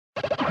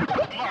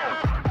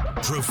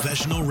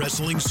Professional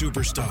wrestling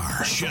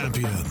superstar,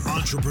 champion,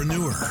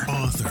 entrepreneur,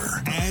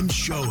 author, and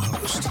show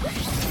host.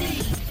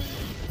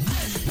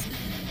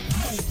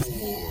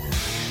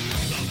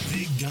 The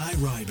Big Guy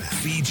Ryback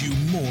feeds you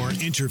more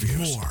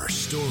interviews, more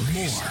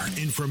stories, more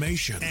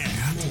information,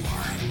 and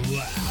more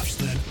laughs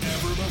than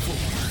ever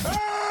before.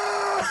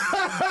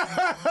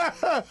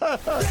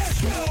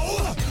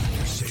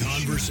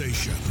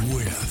 Conversation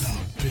with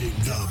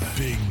the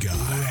big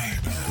guy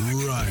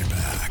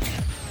Ryback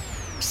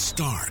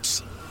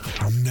starts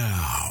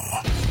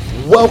now.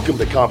 Welcome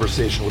to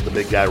Conversation with the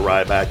Big Guy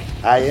Ryback.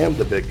 I am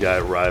the Big Guy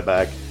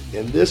Ryback,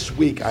 and this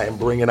week I am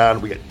bringing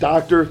on, we got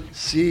Dr.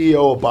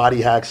 CEO of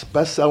Body Hacks,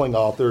 best-selling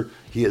author.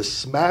 He is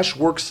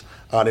SmashWerx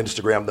on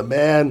Instagram. The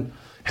man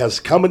has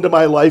come into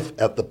my life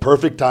at the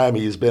perfect time.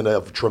 He's been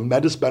of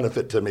tremendous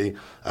benefit to me.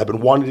 I've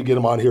been wanting to get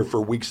him on here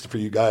for weeks for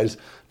you guys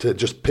to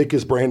just pick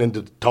his brain and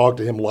to talk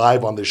to him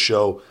live on this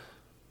show.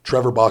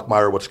 Trevor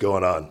Bachmeyer, what's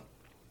going on?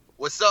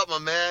 What's up, my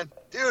man?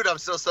 Dude, I'm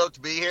so stoked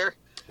to be here.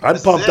 I'm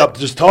pumped up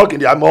just talking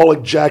to you. I'm all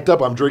like jacked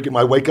up. I'm drinking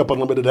my Wake Up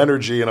Unlimited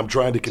energy, and I'm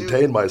trying to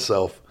contain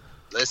myself.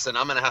 Listen,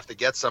 I'm going to have to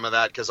get some of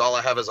that because all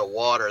I have is a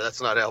water.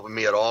 That's not helping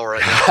me at all right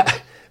now.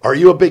 Are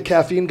you a big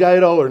caffeine guy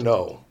at all or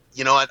no?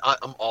 You know what?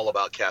 I'm all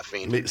about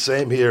caffeine.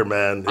 Same here,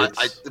 man.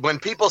 When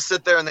people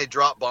sit there and they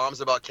drop bombs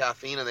about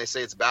caffeine and they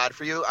say it's bad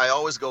for you, I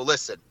always go,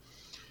 listen,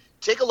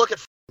 take a look at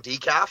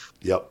decaf.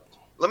 Yep.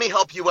 Let me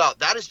help you out.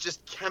 That is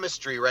just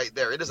chemistry right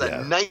there. It is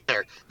a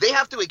nightmare. They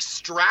have to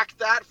extract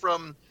that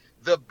from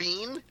the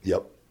bean.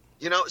 Yep.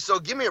 You know, so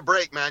give me a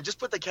break, man. Just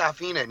put the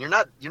caffeine in. You're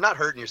not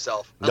hurting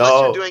yourself. Unless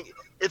you're doing,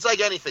 it's like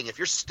anything. If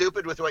you're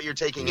stupid with what you're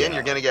taking in,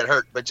 you're going to get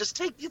hurt. But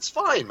just it's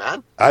fine,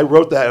 man. I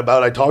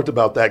talked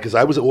about that because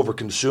I was over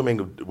consuming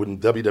when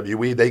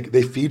WWE,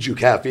 they feed you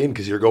caffeine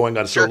because you're going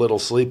on so little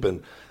sleep.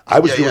 And I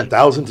was doing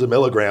thousands of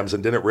milligrams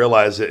and didn't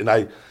realize it.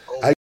 And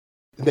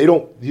they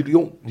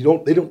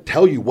don't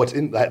tell you what's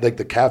in that, like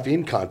the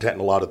caffeine content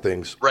in a lot of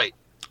things. Right.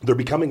 They're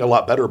becoming a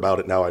lot better about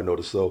it now, I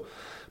noticed though.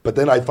 But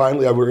then I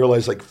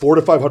realized like 400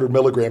 to 500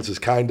 milligrams is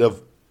kind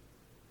of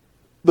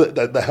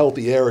the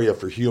healthy area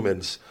for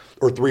humans,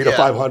 or 300 to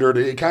 500.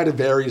 It kind of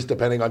varies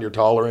depending on your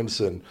tolerance,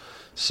 and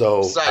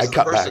so size I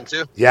cut of the person back.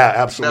 Too. Yeah,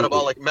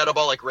 absolutely.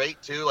 Metabolic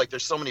rate too. Like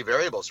there's so many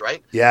variables,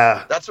 right?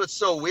 Yeah. That's what's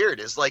so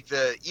weird is like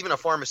even a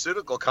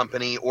pharmaceutical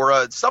company or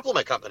a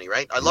supplement company,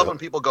 right? I love when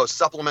people go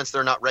supplements,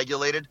 they're not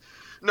regulated.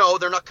 No,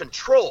 they're not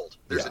controlled.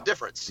 There's a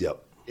difference.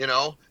 Yep. You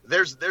know,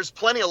 there's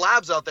plenty of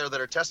labs out there that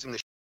are testing the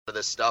of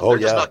this stuff. They're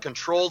just not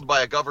controlled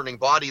by a governing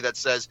body that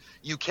says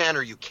you can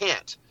or you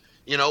can't.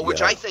 You know,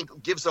 which I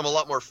think gives them a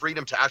lot more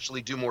freedom to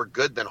actually do more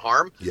good than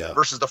harm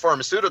versus the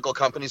pharmaceutical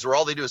companies where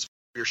all they do is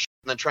your shit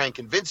and then try and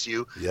convince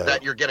you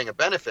that you're getting a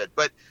benefit.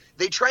 But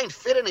they try and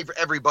fit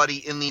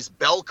everybody in these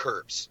bell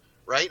curves,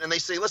 right? And they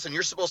say, listen,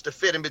 you're supposed to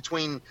fit in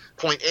between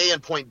point A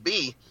and point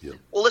B. Yep.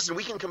 Well, listen,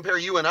 we can compare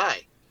you and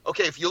I.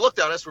 Okay, if you looked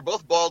at us, we're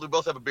both bald, we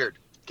both have a beard.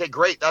 Okay,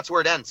 great. That's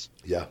where it ends.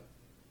 Yeah.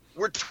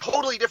 We're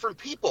totally different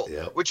people,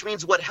 which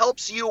means what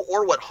helps you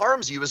or what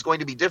harms you is going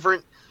to be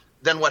different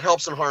than what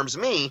helps and harms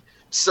me.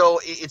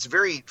 So it's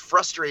very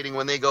frustrating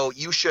when they go,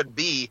 you should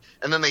be,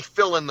 and then they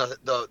fill in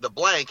the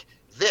blank,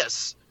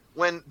 this,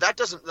 when that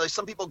doesn't, like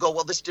some people go,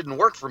 well, this didn't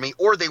work for me,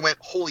 or they went,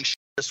 holy shit,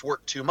 this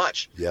worked too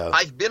much. Yeah.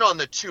 I've been on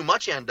the too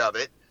much end of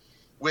it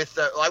with,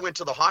 I went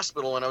to the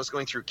hospital when I was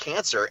going through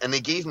cancer, and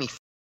they gave me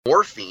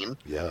morphine.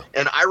 Yeah.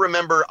 And I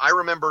remember,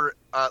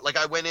 like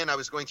I went in, I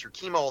was going through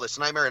chemo, all this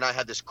nightmare, and I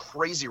had this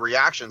crazy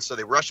reaction. So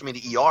they rushed me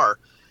to ER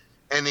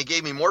and they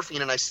gave me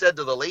morphine. And I said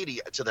to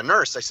the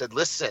nurse, I said,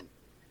 listen,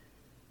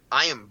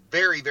 I am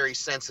very, very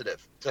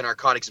sensitive to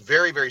narcotics,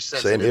 very, very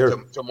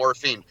sensitive to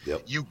morphine.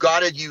 Yep. You got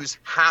to use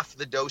half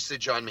the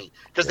dosage on me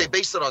because they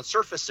base it on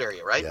surface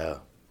area, right? Yeah.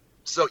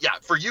 So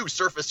for you,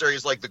 surface area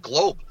is like the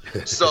globe.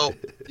 So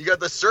you got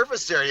the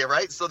surface area,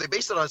 right? So they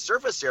base it on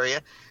surface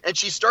area, and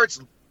she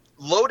starts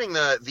loading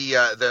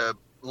the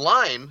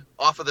line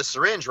off of the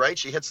syringe, right?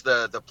 She hits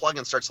the plug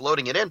and starts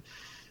loading it in.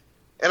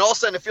 And all of a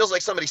sudden it feels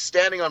like somebody's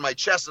standing on my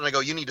chest, and I go,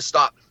 you need to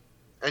stop.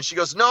 And she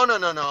goes,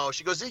 no.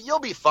 She goes, you'll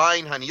be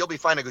fine, honey. You'll be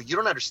fine. I go, you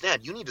don't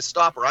understand. You need to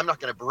stop or I'm not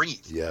going to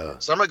breathe. Yeah.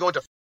 So I'm going to go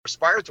into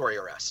respiratory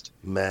arrest.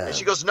 Man. And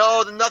she goes,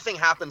 no, nothing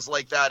happens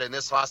like that in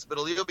this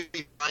hospital. You'll be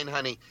fine,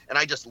 honey. And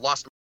I just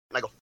lost my, and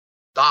I go,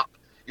 stop.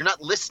 You're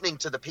not listening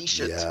to the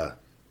patient,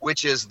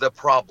 which is the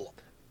problem.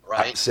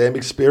 Right. Same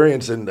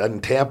experience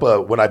in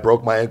Tampa when I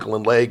broke my ankle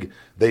and leg.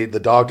 The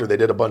doctor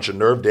did a bunch of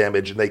nerve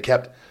damage, and I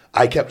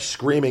kept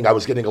screaming. I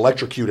was getting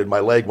electrocuted in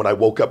my leg when I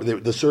woke up.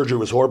 The surgery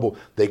was horrible.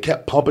 They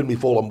kept pumping me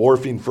full of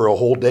morphine for a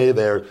whole day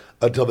there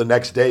until the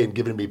next day and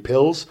giving me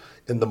pills.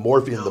 And the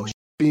morphine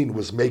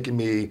was making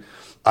me,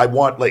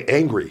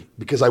 angry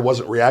because I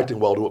wasn't reacting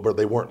well to it, but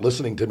they weren't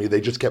listening to me. They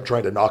just kept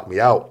trying to knock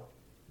me out.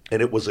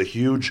 And it was a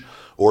huge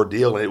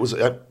ordeal. And it was,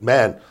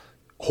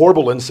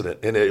 horrible incident,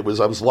 and I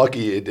was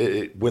lucky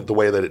it went the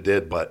way that it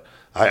did, but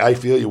I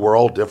feel you. We're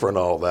all different,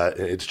 all that.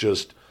 It's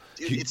just...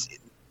 Dude,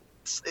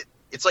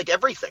 it's like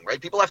everything, right?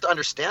 People have to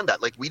understand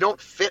that. Like, we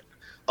don't fit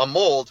a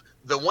mold.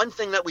 The one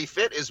thing that we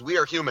fit is we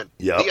are human.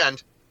 Yep. The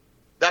end.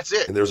 That's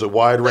it. And there's a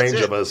wide range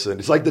of us. And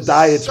it's like the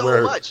diets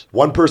where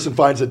one person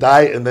finds a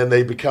diet and then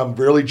they become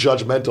really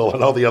judgmental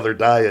on all the other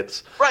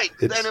diets. Right.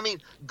 And I mean,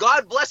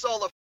 God bless all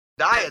the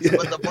diets,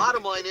 but the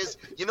bottom line is,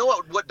 you know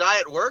what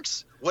diet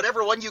works?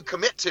 Whatever one you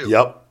commit to.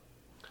 Yep.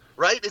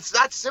 Right? It's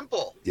that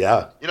simple.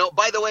 Yeah. You know,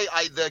 by the way,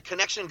 the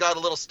connection got a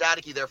little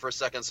staticky there for a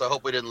second, so I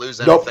hope we didn't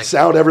lose anything.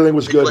 Nope, everything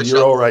was good.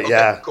 You're all right. Okay,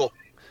 yeah. Cool.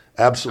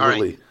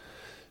 Absolutely. Right.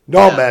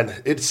 No, man.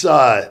 It's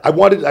I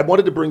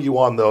wanted to bring you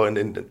on though,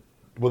 and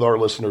with our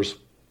listeners.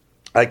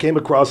 I came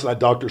across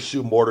Dr.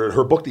 Sue Morter,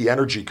 her book, The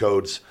Energy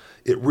Codes.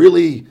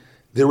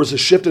 There was a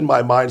shift in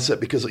my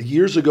mindset because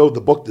years ago, the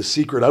book, The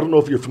Secret, I don't know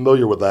if you're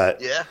familiar with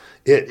that. Yeah.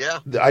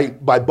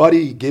 My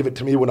buddy gave it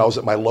to me when I was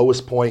at my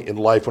lowest point in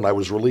life, when I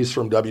was released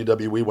from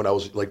WWE when I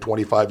was like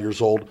 25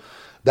 years old.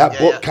 That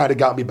book kind of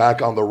got me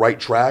back on the right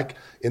track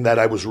in that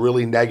I was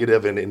really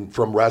negative and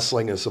from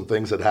wrestling and some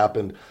things that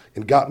happened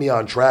and got me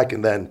on track.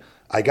 And then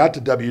I got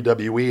to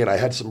WWE and I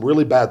had some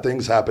really bad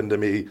things happen to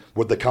me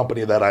with the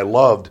company that I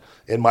loved.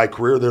 In my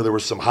career there were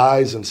some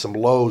highs and some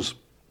lows,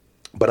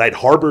 but I'd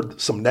harbored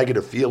some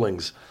negative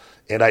feelings.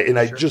 And I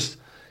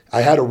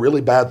had a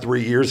really bad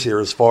 3 years here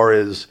as far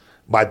as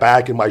my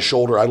back and my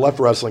shoulder. I left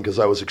wrestling because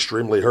I was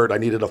extremely hurt. I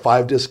needed a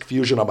 5-disc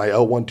fusion on my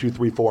L1, 2,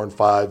 3, 4, and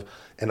 5,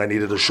 and I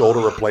needed a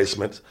shoulder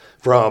replacement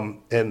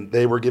and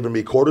they were giving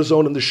me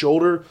cortisone in the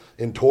shoulder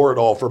and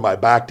Toradol for my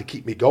back to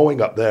keep me going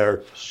up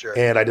there. Sure.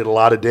 And I did a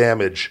lot of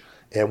damage.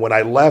 And when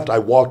I left, I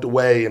walked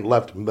away and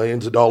left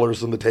millions of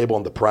dollars on the table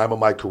in the prime of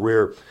my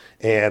career.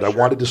 And I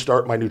wanted to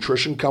start my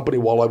nutrition company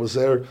while I was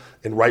there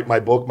and write my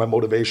book, my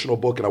motivational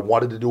book. And I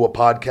wanted to do a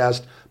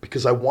podcast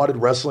because I wanted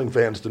wrestling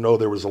fans to know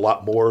there was a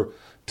lot more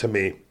to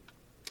me.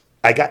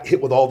 I got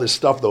hit with all this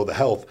stuff, though, the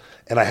health,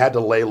 and I had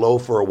to lay low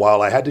for a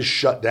while. I had to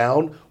shut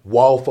down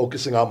while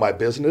focusing on my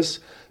business.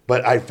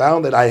 But I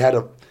found that I had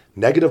a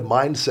negative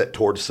mindset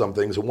towards some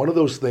things. And one of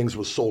those things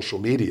was social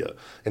media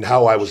and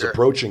how I was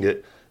approaching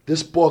it.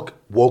 This book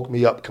woke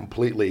me up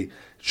completely,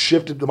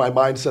 shifted to my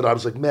mindset. I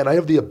was like, man, I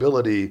have the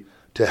ability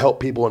to help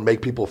people and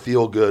make people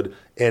feel good.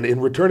 And in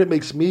return, it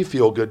makes me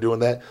feel good doing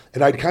that.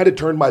 And I'd kind of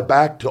turned my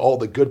back to all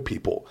the good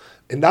people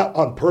and not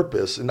on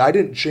purpose. And I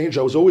didn't change.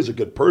 I was always a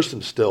good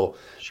person still,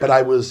 but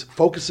I was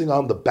focusing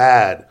on the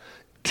bad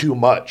too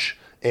much.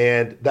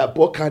 And that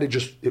book kind of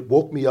it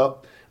woke me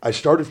up. I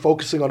started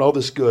focusing on all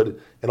this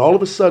good. And all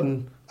of a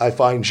sudden, I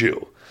find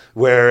you,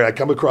 where I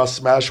come across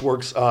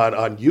SmashWerx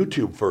on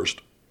YouTube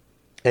first.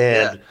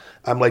 And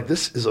I'm like,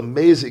 this is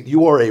amazing.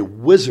 You are a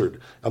wizard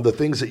on the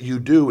things that you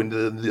do and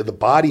the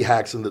body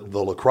hacks and the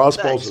lacrosse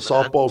balls, the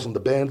softballs and the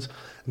bands.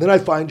 And then I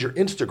find your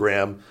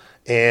Instagram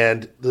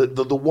and the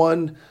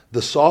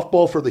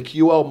softball for the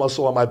QL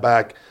muscle on my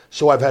back.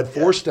 So I've had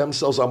 4 stem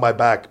cells on my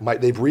back.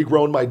 They've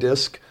regrown my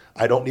disc.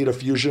 I don't need a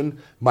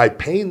fusion. My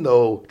pain,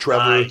 though,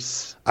 Trevor,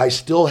 I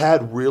still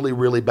had really,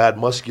 really bad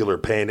muscular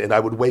pain. And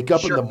I would wake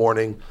up in the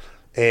morning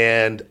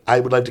and I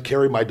would like to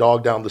carry my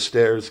dog down the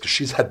stairs because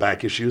she's had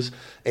back issues.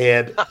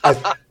 And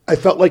I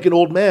felt like an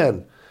old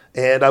man.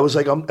 And I was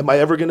like, am I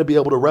ever going to be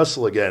able to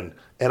wrestle again?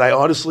 And I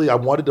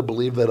wanted to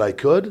believe that I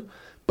could,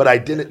 but I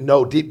didn't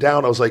know. Deep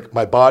down, I was like,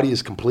 my body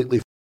is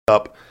completely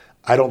up.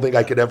 I don't think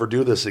I could ever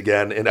do this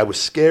again. And I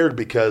was scared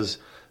because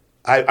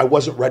I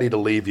wasn't ready to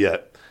leave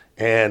yet.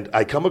 And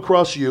I come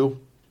across you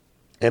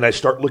and I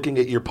start looking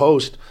at your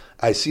post.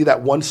 I see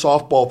that one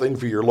softball thing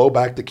for your low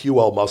back to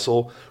QL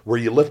muscle where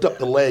you lift up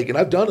the leg. And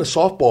I've done a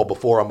softball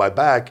before on my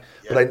back,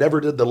 but I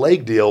never did the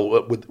leg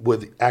deal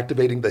with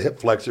activating the hip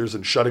flexors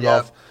and shutting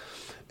off.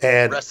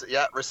 And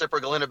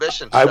reciprocal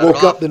inhibition. I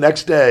woke up the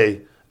next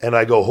day and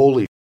I go,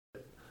 holy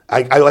shit.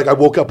 I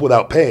woke up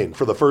without pain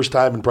for the first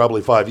time in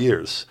probably 5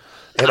 years.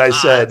 And I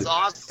said,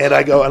 awesome. and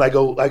I go,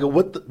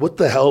 what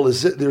the hell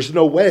is it? There's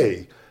no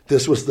way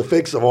this was the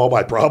fix of all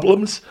my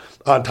problems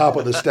on top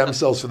of the stem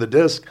cells for the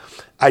disc.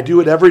 I do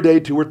it every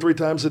day, 2 or 3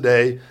 times a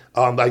day.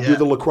 I do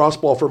the lacrosse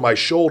ball for my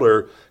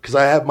shoulder because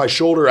I have my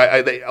shoulder.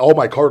 All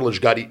my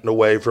cartilage got eaten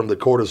away from the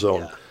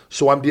cortisone. Yeah.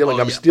 So I'm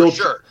dealing.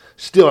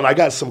 Still, and I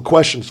got some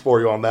questions for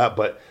you on that.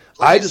 But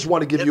please, I just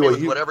want to give you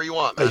whatever you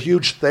want, man. A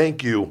huge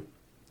thank you.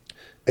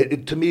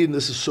 To me, and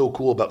this is so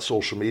cool about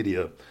social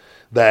media,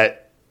 that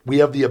we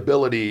have the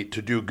ability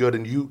to do good,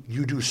 and you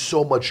do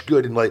so much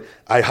good. And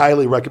I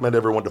highly recommend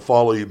everyone to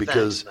follow you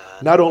because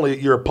not only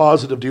you're a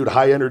positive dude,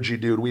 high energy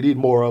dude, we need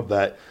more of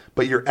that,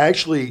 but you're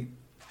actually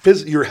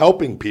you're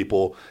helping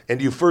people,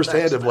 and you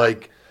firsthand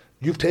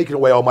you've taken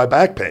away all my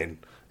back pain,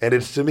 and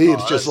it's to me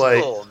it's just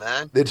like cool,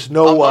 man. It's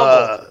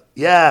no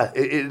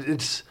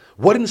it's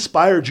what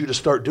inspired you to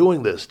start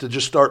doing this, to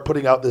just start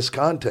putting out this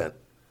content.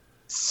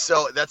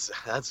 So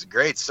that's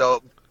great.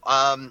 So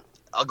I'll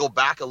go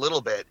back a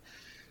little bit.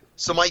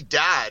 So my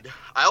dad,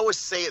 I always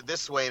say it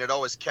this way and it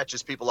always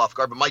catches people off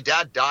guard, but my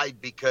dad died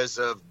because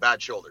of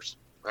bad shoulders,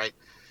 right?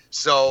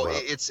 So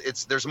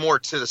it's there's more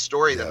to the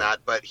story than that,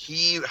 but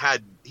he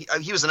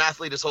was an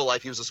athlete his whole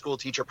life. He was a school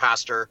teacher,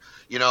 pastor,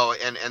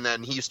 and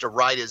then he used to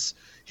ride his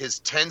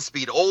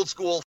 10-speed old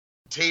school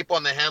tape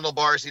on the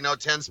handlebars,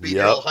 10-speed,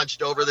 all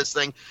hunched over this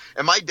thing.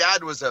 And my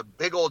dad was a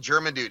big old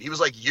German dude. He was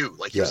like you,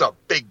 he was a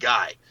big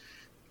guy.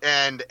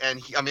 And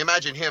he, I mean,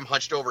 imagine him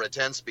hunched over at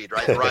 10-speed,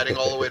 right? Riding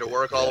all the way to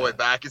work, all the way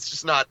back. It's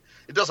just not,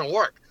 it doesn't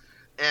work.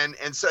 And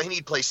so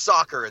he'd play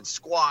soccer and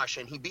squash,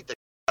 and he beat the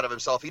out of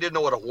himself. He didn't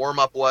know what a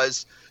warm-up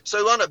was. So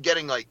he wound up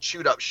getting like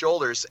chewed up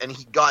shoulders, and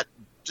he got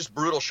just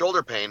brutal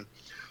shoulder pain.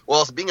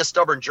 Well, being a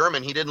stubborn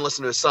German, he didn't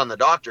listen to his son, the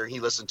doctor. He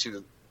listened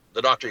to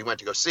the doctor he went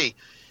to go see.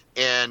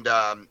 And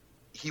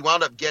he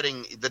wound up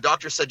getting, the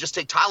doctor said, just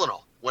take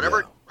Tylenol.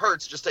 Whenever it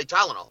hurts, just take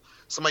Tylenol.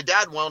 So my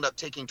dad wound up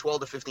taking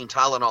 12 to 15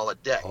 Tylenol a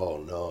day. Oh,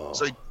 no.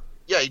 So,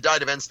 he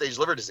died of end-stage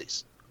liver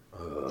disease.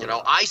 You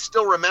know, I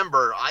still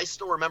remember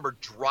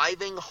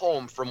driving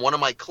home from one of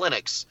my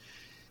clinics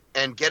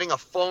and getting a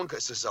phone call.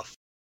 This is a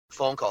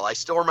phone call. I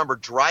still remember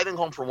driving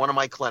home from one of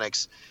my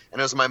clinics, and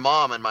it was my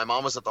mom, and my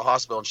mom was at the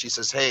hospital, and she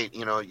says, hey,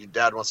 you know, your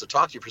dad wants to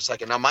talk to you for a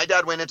second. Now, my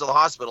dad went into the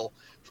hospital,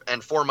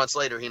 and 4 months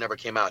later, he never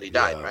came out. He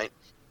died, right?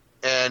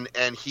 And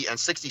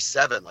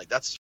 67, like,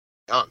 that's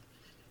young.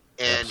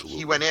 And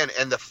he went in,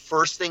 and the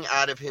first thing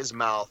out of his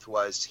mouth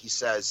was, he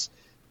says,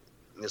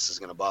 this is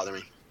going to bother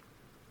me.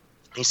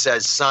 He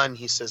says, son,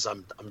 he says,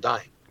 I'm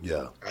dying.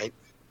 Yeah. Right?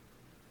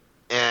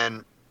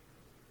 And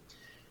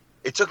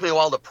it took me a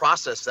while to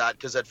process that,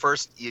 because at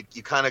first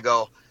you kind of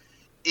go,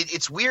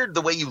 it's weird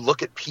the way you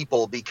look at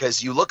people,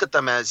 because you look at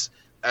them as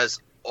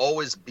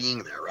always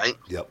being there, right?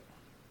 Yep.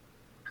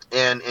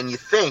 And you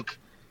think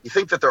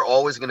that they're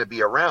always going to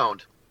be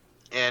around,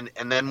 and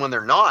then when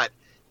they're not,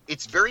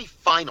 it's very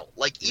final.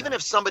 Like, even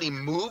if somebody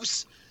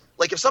moves,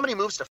 like if somebody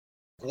moves to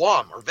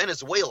Guam or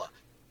Venezuela,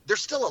 they're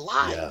still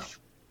alive,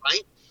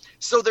 right?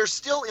 So there's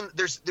still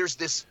there's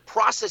this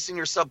process in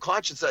your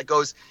subconscious that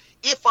goes,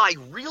 if I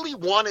really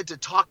wanted to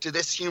talk to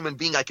this human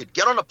being, I could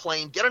get on a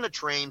plane, get on a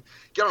train,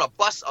 get on a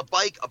bus, a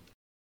bike, a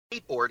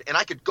skateboard, and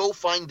I could go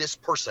find this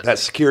person. That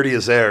security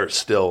is there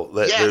still.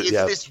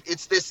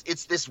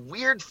 It's this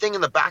weird thing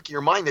in the back of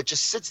your mind that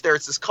just sits there.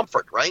 It's this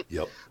comfort, right?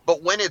 Yep.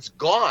 But when it's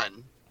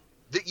gone,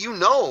 that you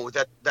know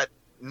that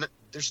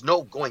there's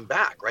no going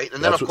back, right?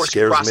 And then of course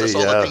you process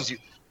all the things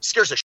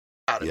scares the shit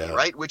out of me,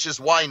 right? Which is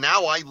why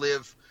now I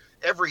live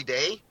every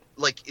day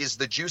like is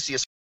the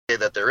juiciest day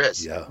that there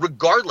is. Yeah.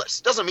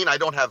 Regardless, doesn't mean I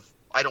don't f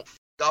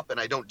up and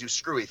I don't do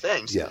screwy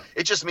things. Yeah.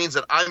 It just means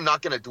that I'm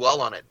not going to dwell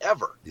on it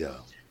ever. Yeah.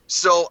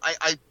 So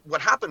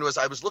what happened was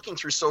I was looking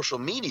through social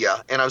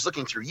media, and I was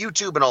looking through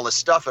YouTube and all this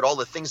stuff at all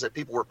the things that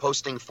people were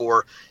posting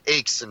for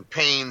aches and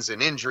pains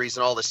and injuries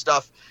and all this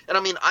stuff. And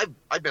I mean,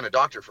 I've been a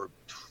doctor for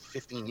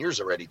 15 years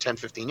already, 10,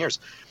 15 years.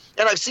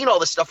 And I've seen all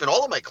this stuff in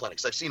all of my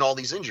clinics. I've seen all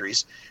these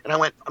injuries. And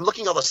I'm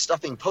looking at all this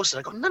stuff being posted.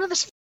 I go, none of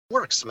this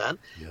works, man.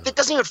 Yeah. That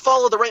doesn't even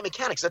follow the right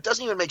mechanics. That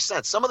doesn't even make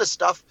sense. Some of the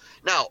stuff.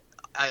 Now,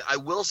 I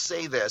will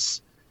say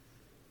this,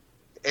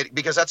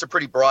 because that's a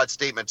pretty broad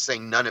statement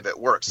saying none of it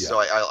works. Yeah. So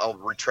I'll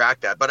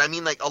retract that. But I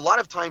mean, like, a lot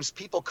of times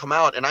people come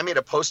out, and I made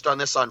a post on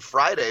this on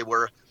Friday,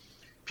 where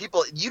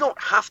you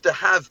don't have to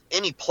have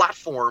any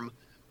platform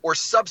or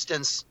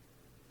substance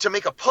to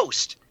make a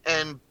post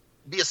and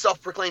be a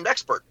self-proclaimed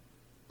expert.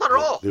 Not at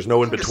all. There's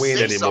no in between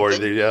anymore.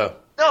 Yeah.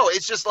 No,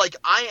 it's just like,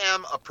 I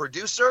am a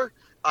producer,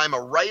 I'm a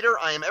writer,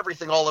 I am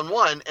everything all in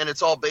one, and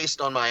it's all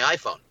based on my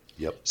iPhone.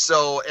 Yep.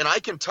 So, and I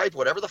can type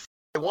whatever the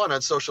I want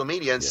on social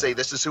media and say,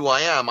 this is who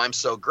I am, I'm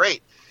so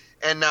great.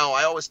 And now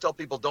I always tell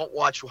people, don't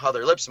watch how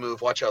their lips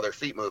move, watch how their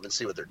feet move and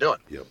see what they're doing.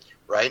 Yep.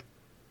 Right?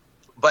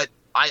 But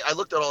I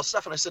looked at all this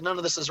stuff and I said, none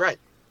of this is right.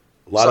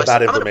 A lot of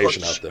bad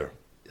information out there.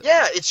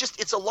 Yeah,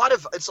 it's a lot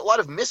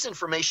of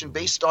misinformation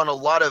based on a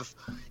lot of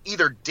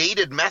either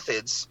dated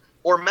methods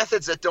or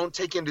methods that don't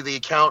take into the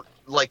account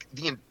like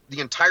the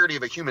entirety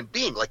of a human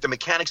being, like the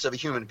mechanics of a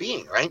human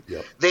being, right?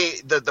 Yep.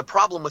 The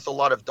problem with a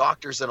lot of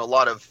doctors and a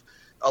lot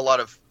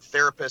of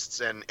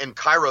therapists and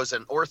chiros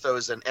and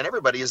orthos and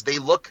everybody is they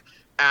look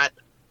at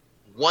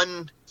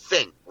one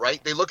thing,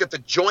 right? They look at the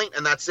joint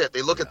and that's it.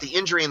 They look at the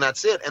injury and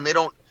that's it. And they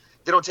don't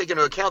take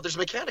into account there's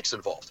mechanics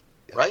involved,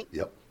 right?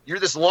 Yep. You're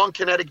this long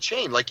kinetic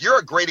chain. Like, you're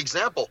a great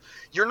example.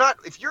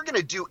 If you're going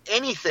to do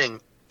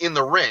anything in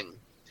the ring,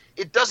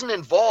 it doesn't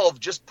involve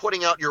just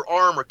putting out your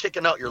arm or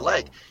kicking out your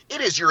leg. It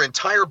is your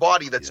entire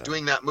body that's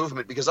doing that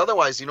movement, because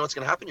otherwise, you know what's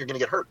going to happen? You're going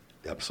to get hurt.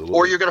 Absolutely.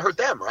 Or you're going to hurt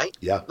them, right?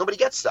 Yeah. Nobody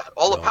gets that.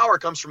 All the power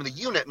comes from the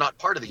unit, not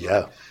part of the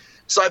unit.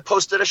 So I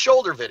posted a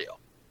shoulder video.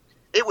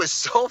 It was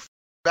so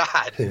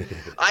bad.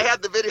 I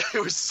had the video.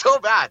 It was so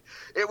bad.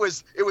 It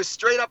was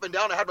straight up and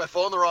down. I had my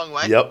phone the wrong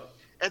way. Yep.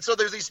 And so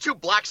there's these two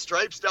black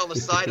stripes down the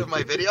side of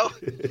my video.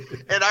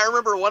 And I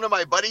remember one of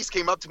my buddies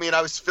came up to me, and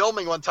I was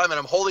filming one time, and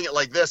I'm holding it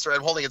like this, or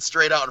I'm holding it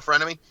straight out in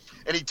front of me.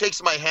 And he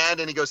takes my hand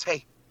and he goes,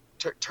 hey,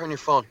 turn your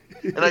phone.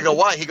 And I go,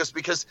 why? He goes,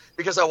 because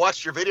I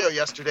watched your video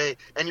yesterday,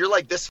 and you're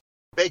like this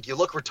big, you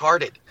look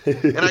retarded.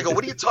 And I go,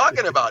 what are you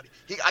talking about?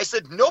 I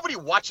said, nobody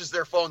watches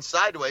their phone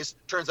sideways.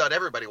 Turns out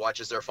everybody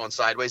watches their phone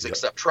sideways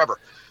except Trevor.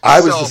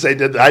 My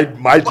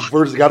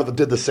first guy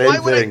did the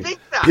same thing.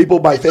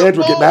 People, my fans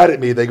would get mad at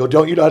me. They go,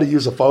 don't you know how to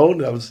use a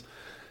phone? I was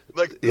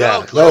like,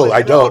 no,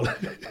 I don't.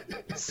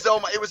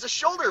 So it was a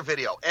shoulder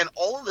video. And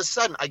all of a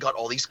sudden I got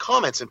all these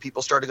comments, and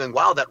people started going,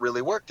 wow, that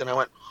really worked. And I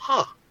went,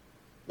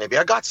 maybe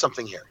I got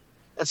something here.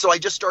 And so I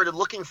just started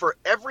looking for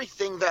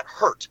everything that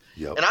hurt.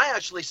 Yep. And I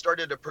actually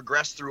started to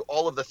progress through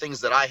all of the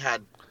things that I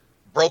had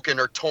broken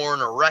or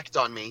torn or wrecked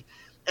on me.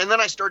 And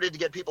then I started to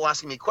get people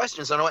asking me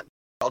questions, and I went,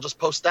 I'll just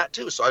post that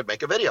too. So I'd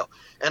make a video,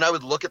 and I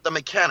would look at the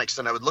mechanics,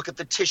 and I would look at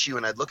the tissue,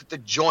 and I'd look at the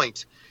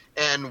joint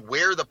and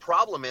where the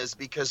problem is,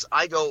 because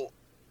I go,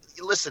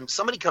 listen,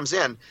 somebody comes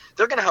in,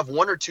 they're going to have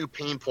one or two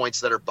pain points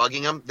that are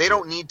bugging them. They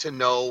don't need to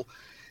know,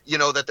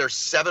 that there's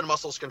 7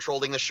 muscles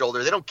controlling the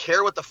shoulder. They don't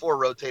care what the 4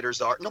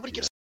 rotators are. Nobody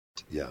gives a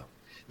shit. Yeah.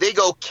 They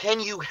go, can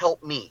you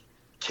help me?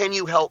 Can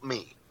you help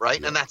me?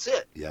 Right? Yeah. And that's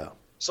it. Yeah.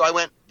 So I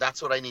went,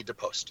 that's what I need to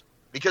post.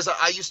 Because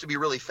I used to be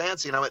really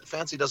fancy, and I went,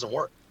 fancy doesn't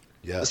work.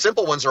 Yeah. The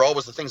simple ones are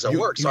always the things that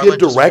work. You So give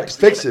direct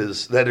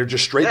fixes that are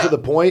just straight to the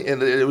point,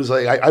 and it was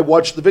like I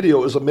watched the video.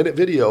 It was a minute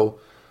video,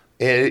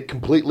 and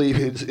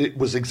it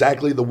was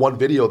exactly the one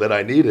video that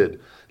I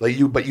needed. But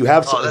you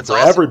have something for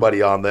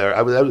everybody on there.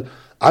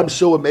 I'm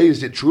so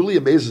amazed. It truly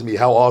amazes me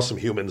how awesome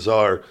humans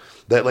are.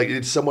 That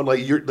it's someone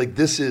like you're like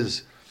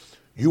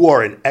you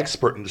are an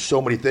expert in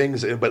so many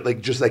things, but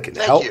can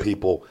help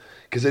people,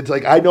 because it's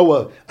like I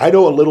know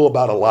a little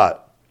about a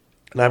lot.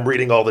 And I'm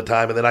reading all the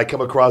time, and then I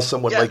come across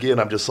someone like you,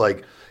 and I'm just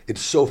like, it's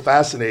so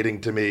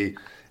fascinating to me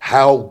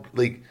how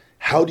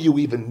do you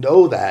even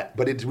know that?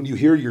 But it's when you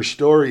hear your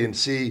story and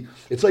see,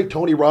 it's like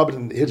Tony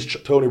Robbins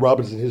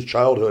in his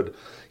childhood.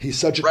 He's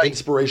such an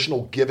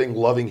inspirational, giving,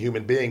 loving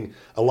human being.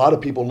 A lot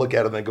of people look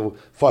at him and go,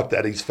 fuck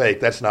that, he's fake,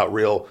 that's not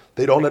real.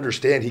 They don't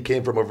understand he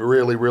came from a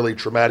really, really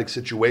traumatic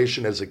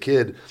situation as a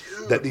kid.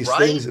 That these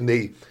things, and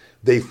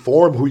they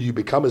form who you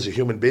become as a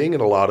human being,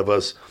 and a lot of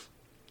us.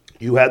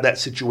 You had that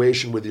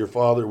situation with your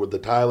father with the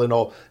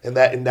Tylenol,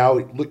 and now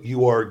look,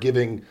 you are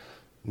giving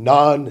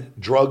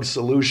non-drug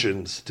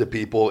solutions to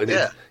people,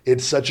 and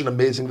it's such an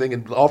amazing thing.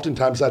 And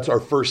oftentimes that's our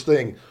first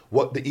thing: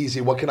 what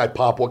can I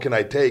pop? What can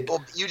I take?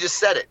 Well, you just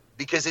said it,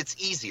 because it's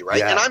easy, right?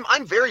 Yeah. And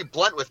I'm very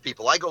blunt with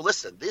people. I go,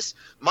 listen,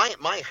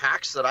 my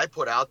hacks that I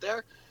put out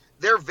there,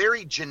 they're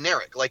very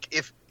generic. Like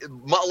if a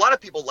lot of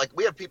people, like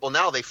we have people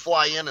now, they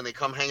fly in and they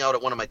come hang out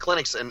at one of my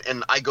clinics,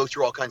 and I go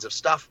through all kinds of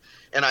stuff,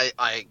 and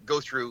I go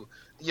through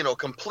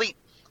complete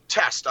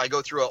test. I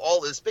go through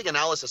all this big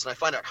analysis, and I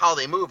find out how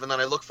they move, and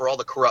then I look for all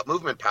the corrupt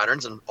movement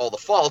patterns and all the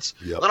faults.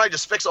 Yep. Then I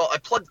just fix I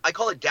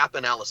call it gap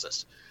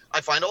analysis. I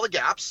find all the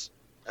gaps,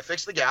 I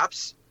fix the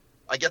gaps,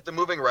 I get them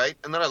moving right,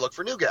 and then I look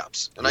for new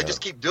gaps. And I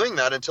just keep doing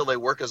that until they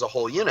work as a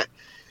whole unit.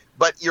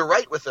 But you're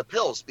right with the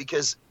pills,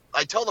 because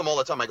I tell them all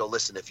the time, I go,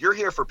 listen, if you're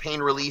here for pain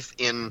relief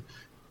in,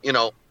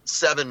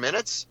 7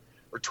 minutes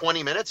or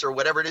 20 minutes or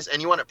whatever it is, and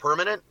you want it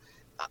permanent,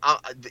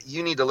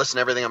 you need to listen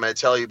to everything I'm going to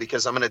tell you,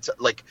 because I'm going to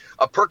like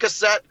a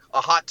Percocet,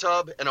 a hot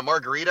tub, and a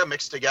margarita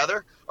mixed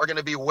together are going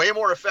to be way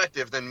more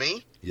effective than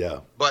me. Yeah.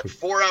 But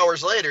 4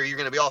 hours later, you're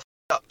going to be all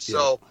up. Yeah.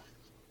 So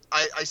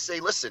I say,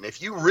 listen,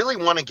 if you really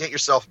want to get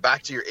yourself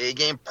back to your A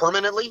game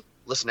permanently,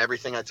 listen to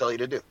everything I tell you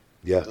to do.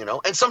 Yeah.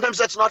 And sometimes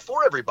that's not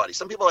for everybody.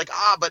 Some people are like,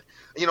 but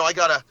I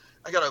got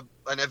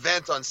an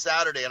event on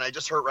Saturday and I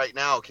just hurt right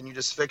now. Can you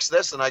just fix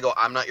this? And I go,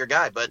 I'm not your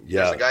guy, but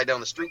there's a guy down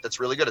the street that's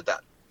really good at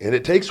that. And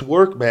it takes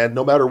work, man,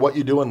 no matter what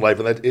you do in life.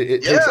 And that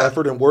it takes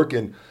effort and work.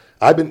 And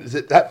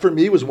that for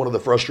me was one of the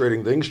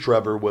frustrating things,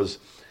 Trevor, was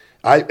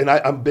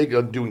I'm big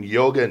on doing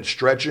yoga and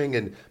stretching,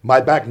 and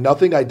my back,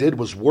 nothing I did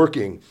was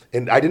working.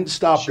 And I didn't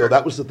stop though.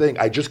 That was the thing.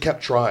 I just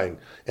kept trying,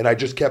 and I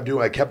just kept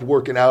doing, I kept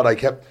working out. I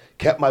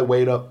kept my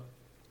weight up.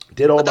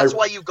 That's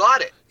why you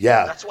got it.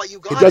 Yeah. That's why you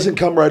got it. It doesn't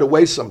come right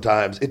away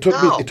sometimes. It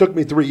took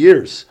me 3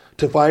 years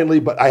to finally,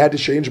 but I had to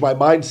change my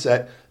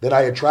mindset. Then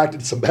I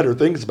attracted some better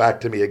things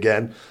back to me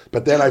again.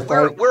 But then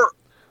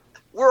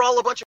we're all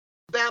a bunch of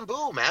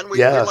bamboo, man.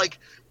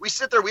 We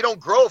sit there, we don't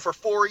grow for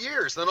 4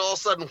 years. Then all of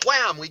a sudden,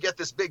 wham, we get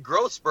this big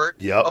growth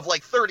spurt of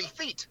like 30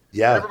 feet.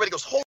 Yeah. And everybody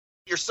goes, holy,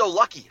 you're so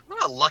lucky. I'm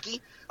not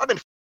lucky. I've been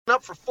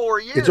up for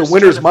 4 years. It's a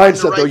winner's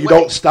mindset, though. You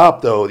don't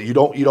stop, though. You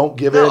don't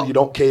give in. You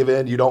don't cave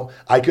in.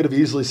 I could have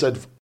easily said,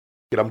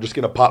 I'm just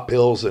going to pop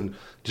pills and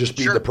just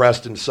be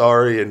depressed and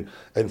sorry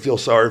and feel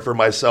sorry for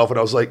myself. And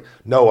I was like,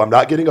 no, I'm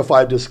not getting a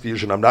 5-disc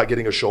fusion. I'm not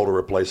getting a shoulder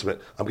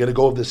replacement. I'm going to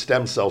go with this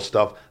stem cell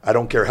stuff. I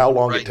don't care how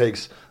long it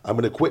takes. I'm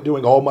going to quit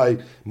doing all my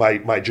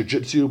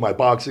jiu-jitsu, my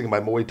boxing, my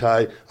Muay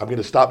Thai. I'm going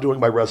to stop doing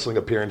my wrestling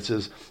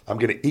appearances. I'm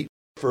going to eat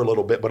for a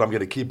little bit, but I'm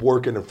going to keep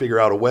working and figure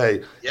out a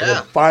way. Yeah. And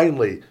then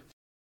finally,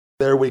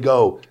 there we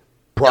go.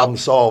 Problem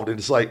solved. And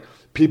it's like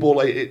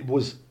it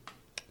was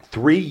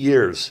 3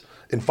 years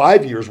and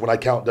 5 years when I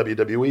count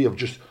WWE of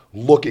just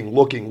looking.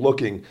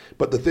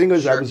 But the thing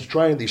is, I was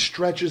trying these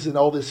stretches and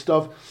all this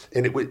stuff,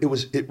 and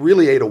it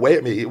really ate away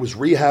at me. It was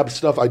rehab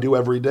stuff I do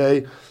every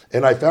day.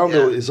 And I found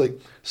though, it's like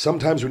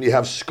sometimes when you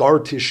have scar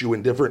tissue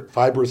and different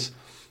fibrous,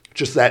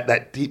 just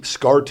that deep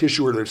scar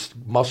tissue where there's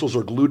muscles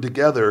are glued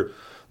together,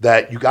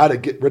 that you got to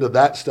get rid of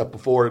that stuff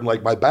before. And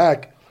like my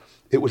back,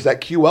 it was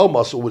that QL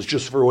muscle was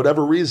just for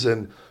whatever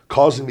reason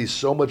causing me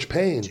so much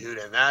pain. Dude,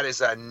 and that is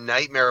a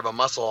nightmare of a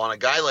muscle on a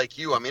guy like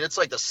you. I mean, it's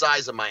like the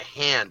size of my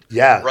hand.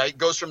 Yeah. Right?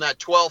 Goes from that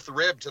 12th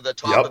rib to the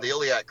top of the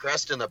iliac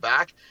crest in the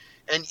back.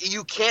 and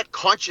you can't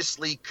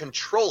consciously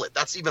control it.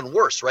 That's even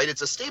worse, right?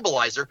 It's a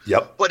stabilizer.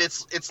 Yep. But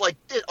it's like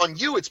on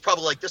you, it's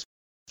probably like this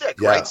thick,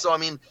 right? So I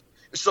mean,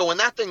 so when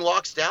that thing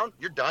locks down,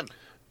 you're done.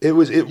 It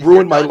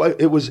ruined my life.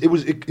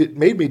 It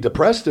made me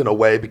depressed in a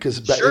way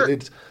because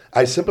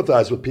I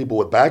sympathize with people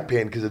with back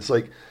pain because it's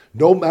like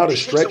no amount of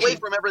stretching. It takes away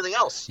from everything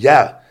else.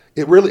 Yeah.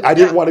 It really, I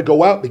didn't want to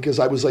go out because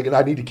I was like, and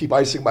I need to keep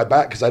icing my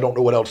back because I don't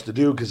know what else to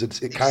do because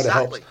it kind of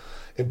helps.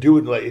 And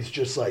doing like, it's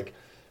just like,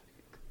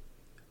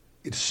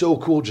 it's so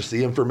cool just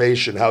the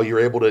information, how you're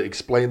able to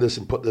explain this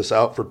and put this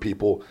out for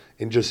people.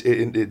 And just,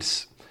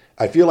 it's,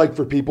 I feel like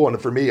for people,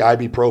 and for me,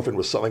 ibuprofen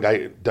was something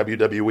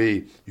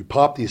WWE, you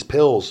pop these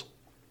pills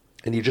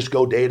and you just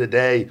go day to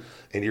day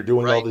and you're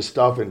doing all this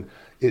stuff. And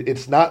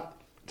it's not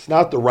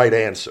the right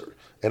answer.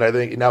 And I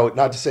think, now,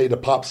 not to say to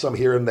pop some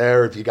here and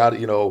there if you got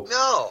it,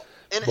 No.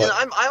 And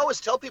I always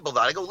tell people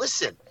that. I go,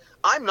 listen,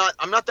 I'm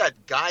not that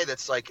guy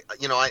that's like,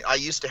 I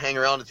used to hang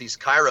around at these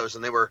chiros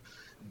and they were,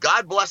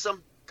 God bless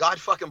them,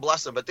 God fucking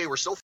bless them, but they were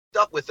so fucked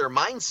up with their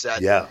mindset.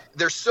 Yeah.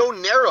 They're so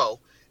narrow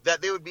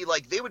that they would be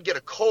like, they would get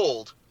a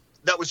cold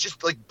that was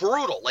just like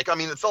brutal. Like, I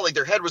mean, it felt like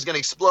their head was going to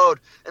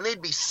explode and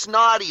they'd be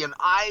snotty and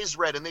eyes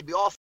red and they'd be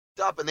all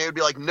fucked up and they would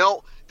be like,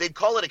 no, they'd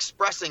call it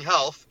expressing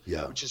health,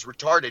 which is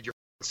retarded. You're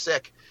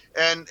sick.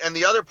 And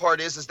the other part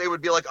is they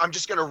would be like, I'm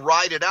just going to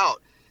ride it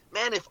out.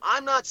 Man, if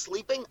I'm not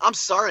sleeping, I'm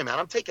sorry, man.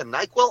 I'm taking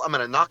NyQuil. I'm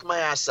going to knock my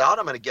ass out.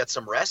 I'm going to get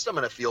some rest. I'm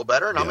going to feel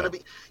better. And I'm going to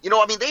be,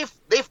 I mean,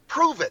 they've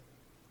proven,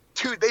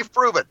 dude, they've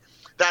proven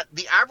that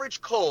the average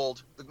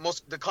cold,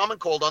 the common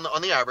cold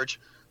on the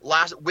average,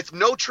 lasts with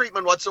no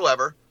treatment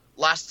whatsoever,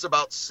 lasts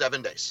about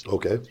 7 days.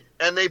 Okay.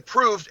 And they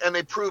proved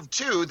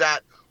too that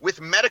with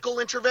medical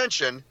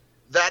intervention,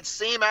 that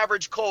same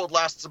average cold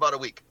lasts about a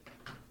week.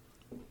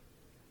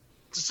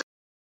 It's the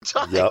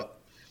same time. Yep.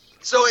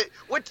 So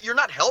you're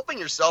not helping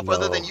yourself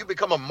other than you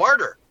become a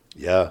martyr.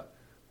 Yeah.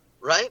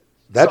 Right?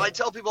 So I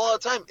tell people all the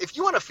time, if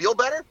you want to feel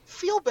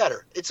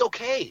better. It's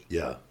okay.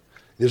 Yeah.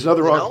 There's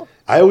nothing wrong.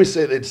 I always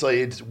say that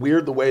it's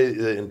weird the way,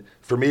 and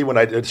for me, when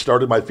I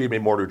started my Feed Me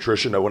More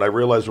Nutrition, when I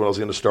realized when I was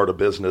going to start a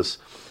business,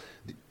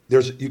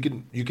 you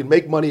can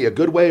make money a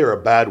good way or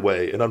a bad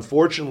way. And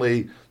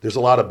unfortunately, there's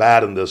a lot of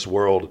bad in this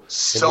world.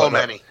 So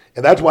many.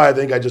 And that's why I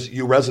think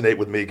you resonate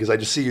with me because I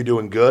just see you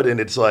doing good.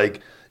 And it's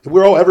like,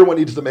 everyone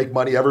needs to make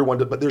money,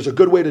 but there's a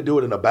good way to do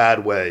it in a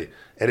bad way.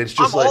 And it's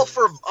just I'm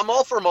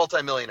all for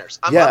multimillionaires.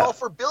 I'm all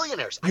for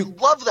billionaires. I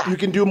love that. You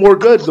can do more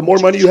good. The more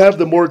money you have,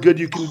 the more good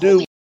you can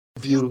do.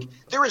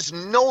 There is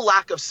no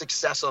lack of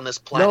success on this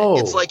planet. No.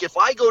 It's like if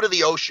I go to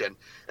the ocean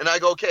and I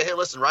go, okay, hey,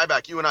 listen,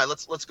 Ryback, you and I,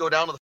 let's go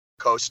down to the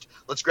coast.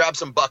 Let's grab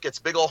some buckets,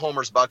 big old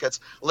Homer's buckets.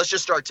 Let's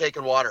just start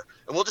taking water.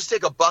 And we'll just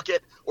take a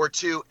bucket or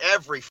two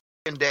every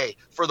day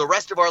for the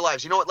rest of our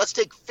lives. You know what? Let's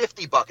take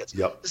 50 buckets.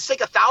 Yep. Let's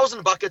take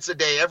 1,000 buckets a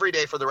day every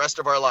day for the rest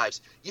of our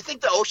lives. You think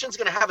the ocean's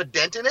going to have a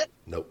dent in it?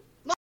 Nope.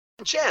 Not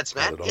a chance,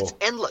 man. It's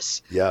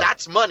endless. Yeah.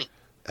 That's money.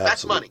 Absolutely.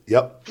 That's money.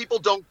 Yep. People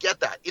don't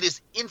get that. It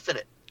is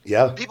infinite.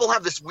 Yeah. People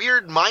have this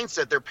weird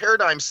mindset. Their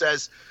paradigm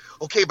says,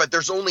 okay, but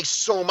there's only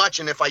so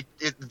much. And if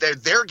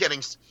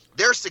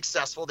they're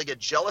successful, they get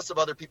jealous of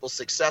other people's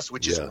success,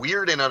 which is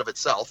weird in and of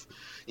itself.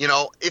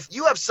 If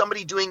you have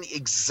somebody doing the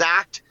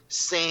exact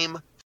same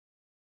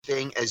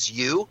thing as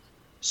you,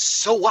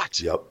 so what?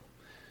 Yep.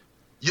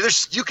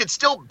 You could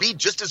still be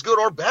just as good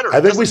or better.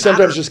 I think we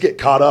sometimes just get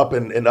caught up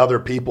in other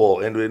people,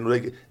 and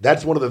like,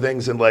 that's one of the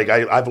things. And like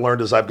I've learned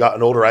as I've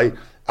gotten older,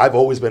 I've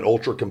always been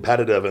ultra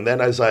competitive, and then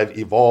as I've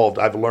evolved,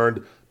 I've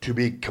learned to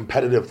be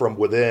competitive from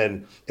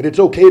within. And it's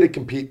okay to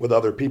compete with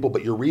other people,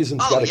 but your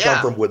reason's got to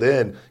come from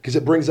within because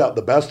it brings out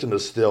the best in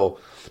us still.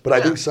 But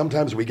I think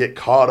sometimes we get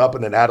caught up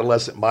in an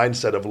adolescent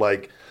mindset of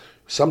like.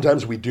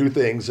 Sometimes we do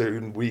things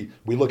and we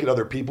look at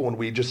other people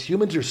and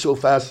humans are so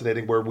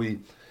fascinating where we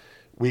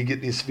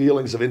get these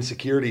feelings of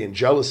insecurity and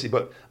jealousy.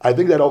 But I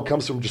think that all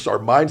comes from just our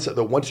mindset,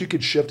 that once you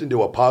could shift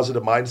into a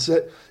positive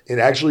mindset and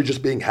actually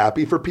just being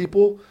happy for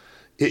people,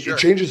 it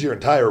changes your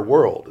entire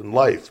world and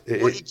life.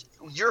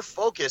 Your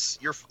focus,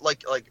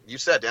 like you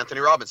said,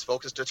 Anthony Robbins,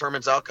 focus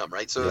determines outcome,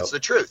 right? So it's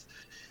the truth.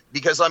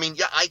 Because I mean,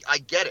 I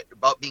get it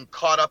about being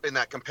caught up in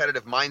that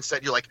competitive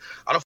mindset. You're like,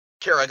 I don't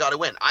care, I got to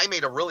win. I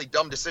made a really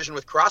dumb decision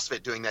with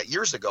CrossFit doing that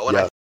years ago, and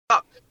I f***ed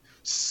up.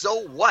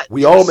 So what?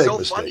 We all make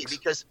mistakes. Funny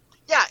because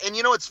and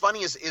what's funny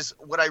is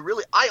what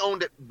I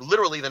owned it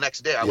literally the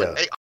next day. I went,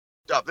 hey, I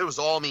f***ed up. It was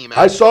all me, man.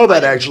 I saw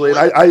that actually, and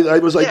I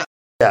was like,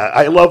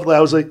 I love that.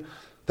 I was like,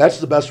 that's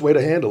the best way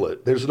to handle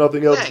it. There's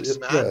nothing else. Thanks,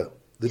 man.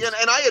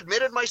 And I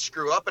admitted my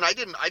screw up, and I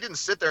didn't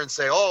sit there and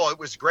say, oh, it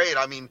was great.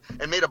 I mean,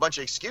 and made a bunch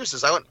of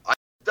excuses. I went, I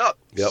f***ed up.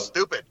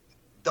 Stupid,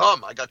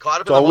 dumb. I got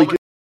caught up in the moment.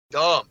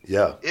 Dumb.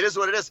 Yeah. It is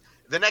what it is.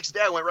 The next day,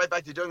 I went right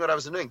back to doing what I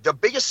was doing. The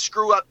biggest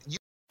screw up, you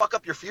fuck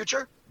up your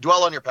future,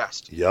 dwell on your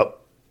past. Yep.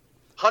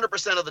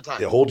 100% of the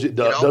time. It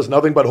does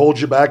nothing but hold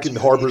you back and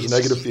harbors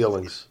negative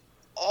feelings.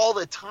 All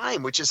the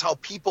time, which is how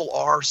people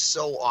are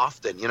so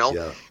often,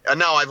 Yeah. And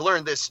now I've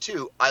learned this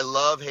too. I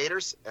love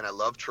haters and I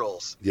love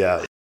trolls. Yeah.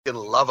 I fucking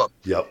love them.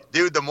 Yep.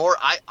 Dude, the more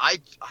I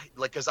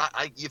like, because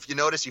I if you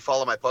notice, you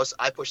follow my posts,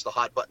 I push the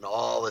hot button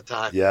all the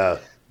time. Yeah.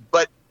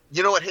 But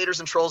you know what haters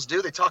and trolls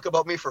do? They talk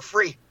about me for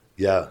free.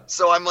 Yeah.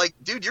 So I'm like,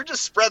 dude, you're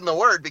just spreading the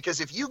word,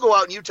 because if you go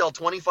out and you tell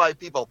 25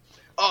 people,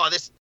 oh,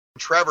 this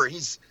Trevor,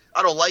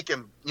 I don't like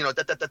him,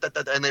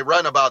 and they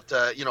run about,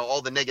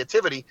 all the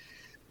negativity,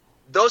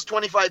 those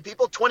 25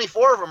 people,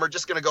 24 of them are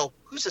just going to go,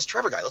 who's this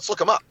Trevor guy? Let's look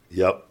him up.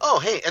 Yep. Oh,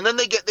 hey. And then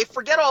they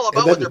forget all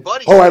about what their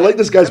buddies. Oh, I like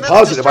this guy's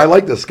positive. I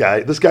like this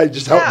guy. This guy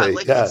just helped me.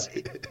 Because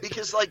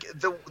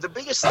the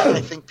biggest thing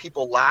I think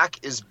people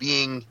lack is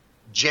being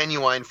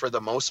genuine for the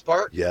most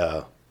part.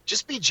 Yeah.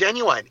 Just be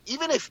genuine.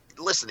 Even if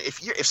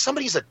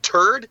somebody's a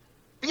turd,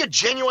 be a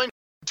genuine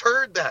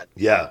turd then.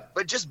 Yeah.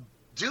 But just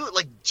do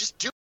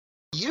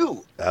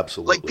you.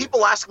 Absolutely. Like,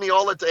 people ask me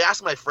they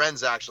ask my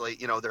friends, actually,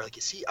 they're like,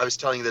 I was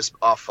telling you this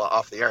off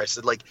the air. I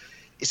said, like,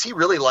 is he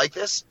really like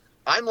this?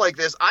 I'm like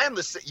this.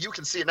 You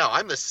can see it now.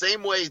 I'm the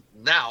same way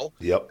now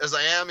as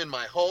I am in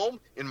my home,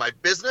 in my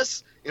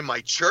business, in my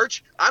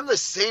church. I'm the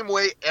same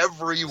way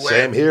everywhere.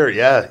 Same here,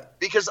 yeah.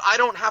 Because I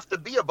don't have to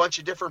be a bunch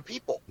of different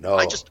people. No.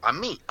 I'm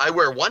me. I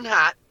wear one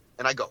hat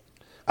and I go.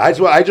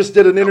 I just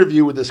did an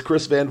interview with this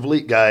Chris Van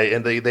Vliet guy,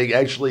 and they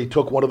actually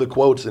took one of the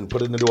quotes and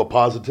put it into a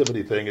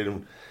positivity thing.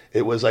 And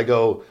it was, I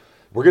go,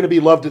 we're going to be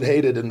loved and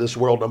hated in this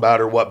world no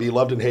matter what. Be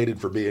loved and hated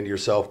for being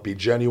yourself. Be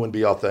genuine,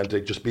 be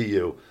authentic, just be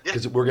you.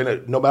 Because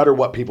no matter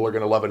what, people are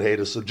going to love and hate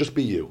us, so just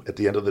be you at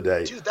the end of the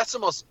day. Dude, that's the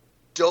most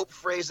dope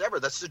phrase ever.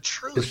 That's the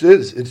truth. It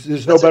is.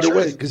 There's no better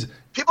way. Because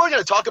people are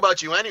going to talk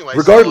about you anyway.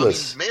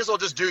 Regardless. So, may as well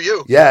just do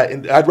you. Yeah,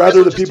 and I'd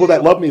rather the people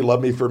that love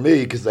me for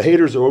me, because the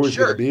haters are always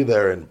going to be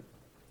there. And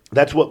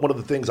that's one of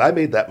the things I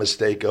made that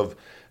mistake of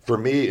for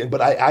me. But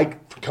I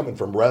coming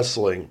from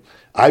wrestling,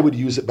 I would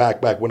use it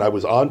back when I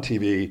was on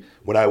TV,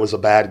 when I was a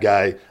bad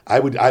guy. I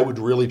would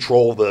really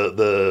troll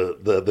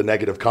the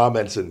negative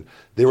comments, and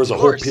there was a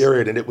whole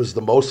period, and it was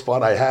the most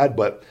fun I had.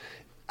 But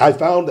I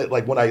found that,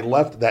 like, when I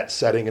left that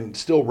setting, and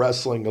still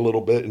wrestling a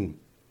little bit,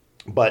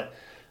 but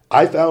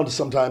I found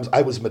sometimes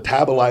I was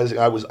metabolizing,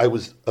 I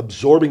was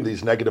absorbing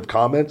these negative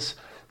comments.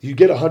 You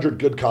get 100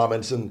 good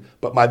comments,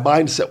 but my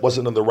mindset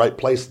wasn't in the right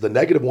place. The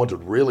negative ones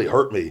would really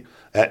hurt me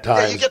at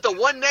times. Yeah, you get the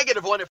one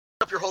negative one, it f***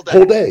 up your whole day.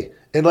 Whole day.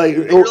 And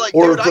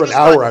for an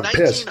hour, I'm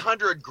pissed.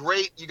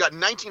 You got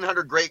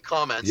 1,900 great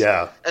comments.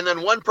 Yeah. And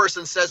then one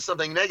person says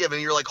something negative,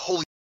 and you're like,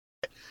 holy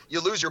shit.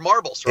 You lose your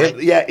marbles, right?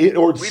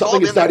 Or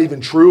something that's not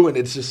even true, and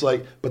it's just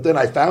like, but then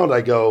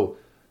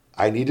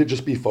I need to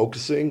just be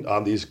focusing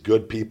on these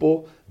good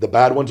people. The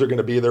bad ones are going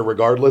to be there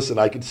regardless, and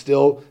I can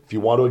still, if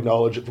you want to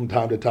acknowledge it from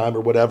time to time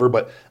or whatever,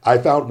 but I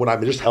found when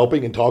I'm just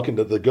helping and talking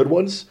to the good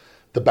ones,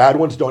 the bad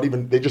ones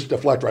they just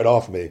deflect right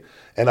off me.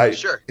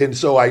 And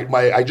so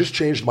I just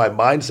changed my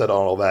mindset on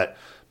all that.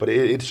 But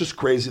it's just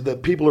crazy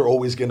that people are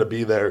always going to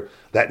be there,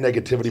 that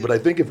negativity. But I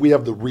think if we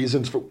have the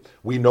reasons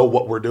we know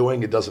what we're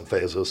doing, it doesn't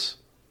faze us.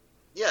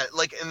 Yeah,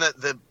 and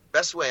the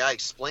best way I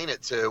explain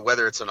it to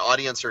whether it's an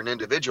audience or an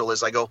individual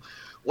is I go,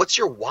 what's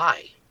your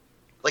why?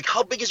 Like,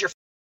 how big is your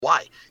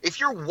why? If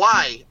your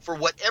why for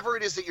whatever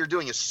it is that you're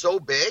doing is so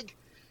big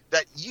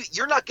that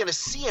you're not going to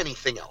see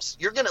anything else.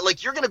 You're going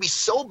to be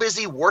so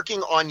busy working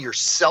on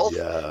yourself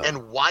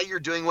and why you're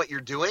doing what you're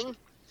doing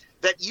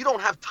that you don't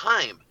have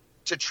time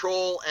to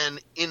troll and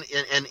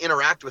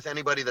interact with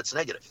anybody that's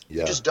negative.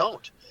 You just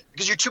don't,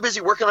 because you're too busy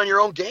working on your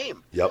own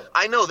game. Yep.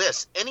 I know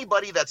this.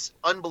 Anybody that's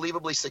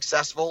unbelievably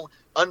successful,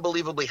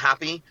 unbelievably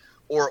happy,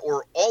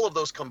 or all of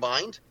those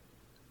combined,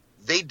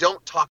 they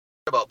don't talk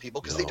about people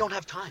because they don't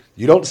have time.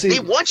 You don't see. They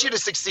want you to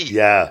succeed.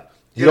 Yeah.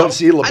 You don't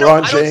see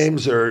LeBron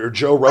James or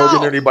Joe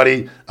Rogan or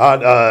anybody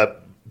on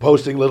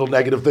posting little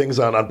negative things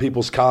on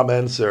people's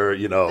comments or.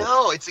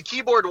 No, it's the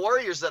keyboard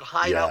warriors that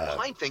hide out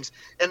behind things,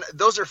 and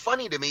those are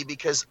funny to me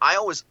because I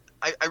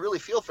really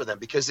feel for them,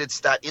 because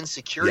it's that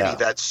insecurity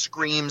that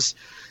screams,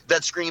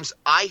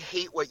 I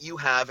hate what you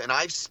have, and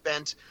I've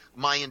spent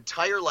my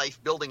entire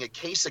life building a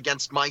case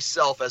against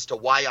myself as to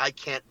why I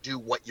can't do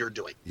what you're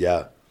doing.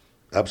 Yeah,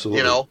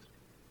 absolutely.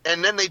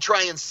 And then they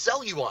try and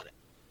sell you on it,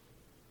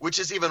 which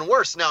is even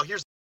worse. Now,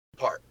 here's the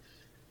part.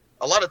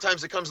 A lot of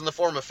times it comes in the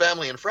form of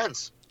family and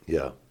friends.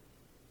 Yeah.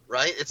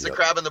 Right? It's the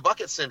crab in the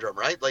bucket syndrome,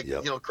 right? Like,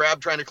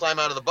 crab trying to climb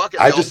out of the bucket.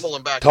 I just pull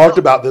him back talked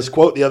about this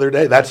quote the other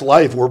day. That's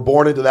life. We're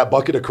born into that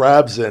bucket of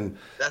crabs, and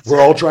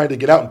we're all trying to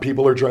get out, and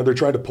people are trying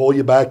to pull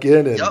you back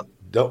in. And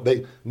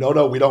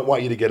no, we don't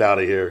want you to get out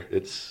of here.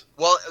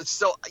 Well,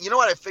 so you know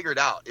what I figured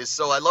out is,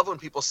 I love when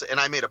people say, and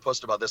I made a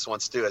post about this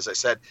once too, as I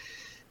said,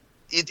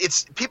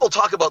 it's people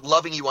talk about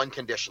loving you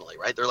unconditionally,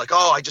 right? They're like,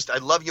 oh, I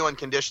love you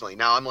unconditionally.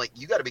 Now I'm like,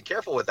 you got to be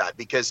careful with that,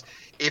 because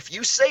if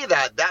you say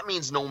that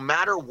means no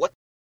matter what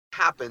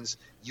happens,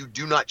 you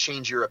do not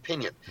change your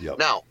opinion. Yep.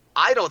 Now,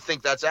 I don't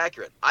think that's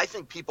accurate. I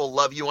think people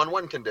love you on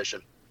one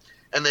condition,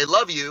 and they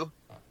love you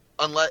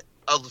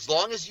as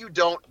long as you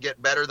don't get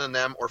better than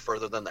them or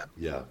further than them.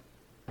 Yeah.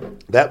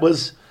 That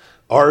was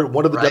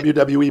one of the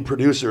WWE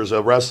producers,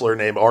 a wrestler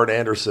named Arn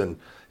Anderson.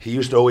 He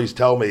used to always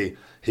tell me,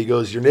 he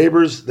goes, your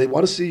neighbors, they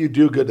want to see you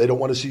do good. They don't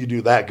want to see you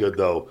do that good,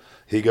 though.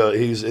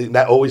 And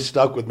that always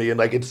stuck with me. And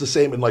like, it's the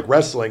same in like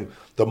wrestling.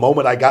 The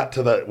moment when I got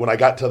to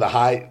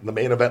the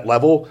main event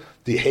level,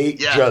 the hate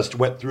just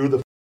went through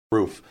the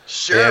roof.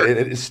 Sure. And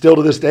it still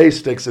to this day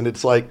sticks. And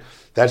it's like,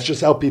 that's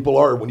just how people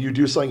are. When you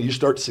do something, you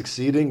start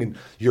succeeding and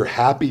you're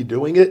happy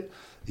doing it.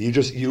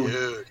 There's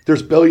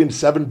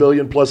 7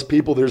 billion plus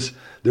people. There's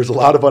a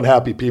lot of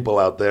unhappy people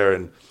out there.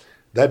 And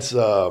that's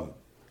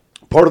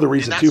part of the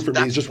reason too for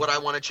me is just what I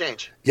want to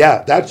change.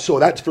 Yeah. That's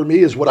for me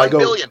is what I go.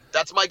 1 billion.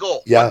 That's my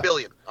goal. Yeah. 1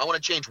 billion. I want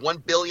to change 1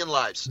 billion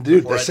lives.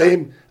 Dude, the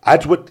same.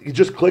 That's what it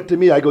just clicked to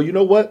me. I go, you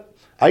know what?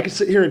 I could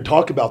sit here and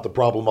talk about the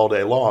problem all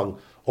day long,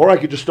 or I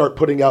could just start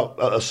putting out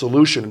a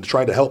solution and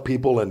trying to help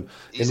people and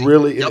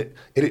really, and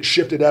it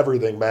shifted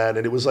everything, man.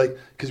 And it was like,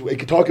 because we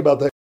could talk about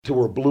that till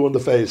we're blue in the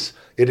face.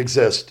 It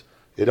exists.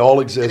 It all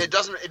exists. And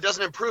it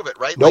doesn't improve it,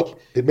 right?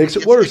 Nope. It makes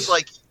it worse. It's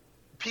like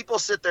people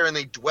sit there and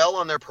they dwell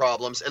on their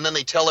problems and then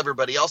they tell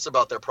everybody else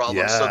about their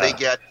problems. So they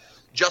get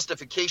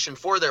justification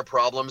for their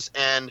problems.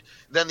 And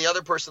then the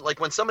other person, like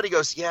when somebody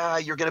goes, yeah,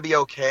 you're going to be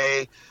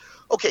okay.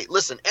 Okay,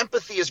 listen,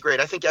 empathy is great.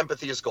 I think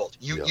empathy is gold.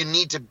 You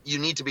need to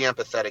be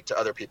empathetic to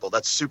other people.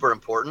 That's super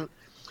important.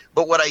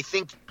 But what I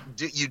think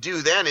you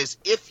do then is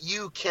if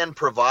you can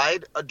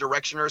provide a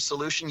direction or a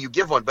solution, you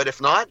give one. But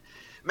if not,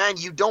 man,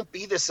 you don't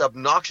be this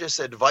obnoxious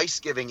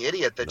advice-giving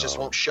idiot that just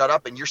won't shut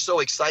up and you're so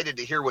excited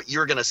to hear what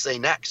you're going to say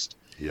next.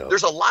 Yep.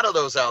 There's a lot of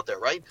those out there,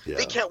 right? Yeah.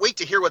 They can't wait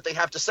to hear what they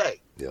have to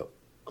say. Yep.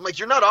 I'm like,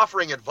 you're not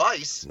offering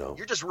advice. No.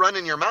 You're just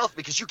running your mouth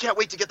because you can't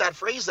wait to get that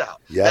phrase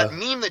out. Yeah. That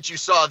meme that you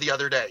saw the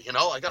other day,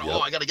 I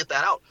got to get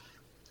that out.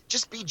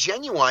 Just be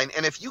genuine.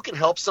 And if you can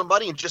help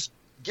somebody and just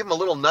give them a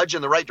little nudge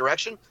in the right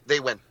direction, they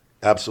win.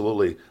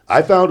 Absolutely.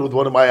 I found with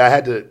I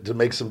had to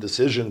make some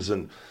decisions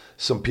and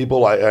some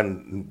people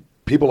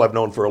I've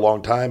known for a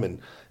long time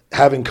and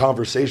having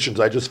conversations,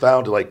 I just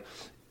found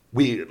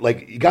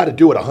you got to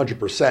do it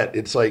 100%.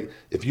 It's like,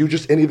 if you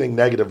just anything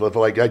negative, if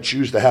I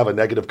choose to have a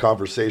negative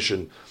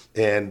conversation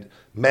and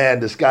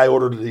man, this guy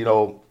ordered,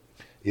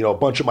 a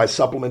bunch of my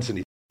supplements and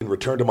he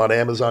returned them on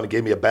Amazon and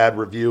gave me a bad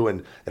review.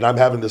 And I'm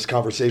having this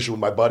conversation with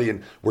my buddy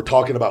and we're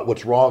talking about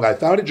what's wrong. I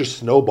found it just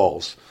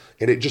snowballs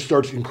and it just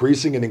starts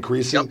increasing and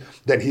increasing. Yep.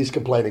 Then he's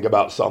complaining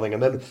about something.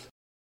 And then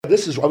I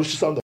was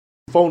just on the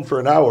phone for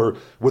an hour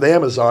with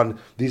Amazon,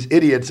 these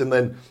idiots, and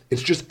then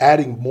it's just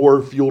adding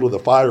more fuel to the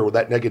fire with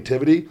that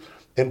negativity.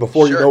 And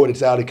before you know it,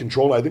 it's out of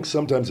control. I think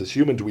sometimes as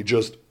humans,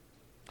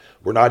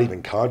 we're not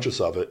even conscious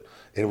of it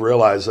and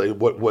realize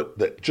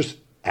that just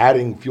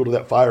adding fuel to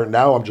that fire.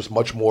 Now I'm just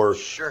much more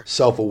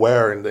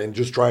self-aware and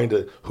just trying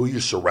to, who you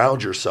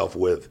surround yourself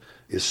with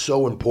is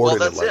so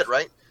important. Well, that's it,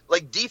 right?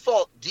 Like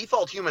default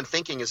human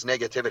thinking is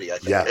negativity, I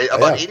think.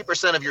 About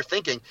 80% of your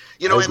thinking,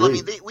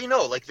 we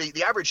know, like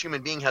the average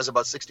human being has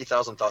about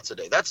 60,000 thoughts a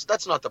day.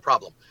 That's not the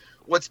problem.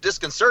 What's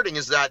disconcerting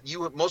is that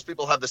most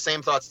people have the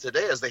same thoughts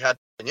today as they had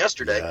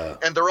yesterday,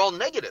 and they're all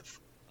negative.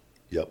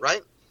 Yep.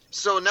 Right?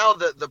 So now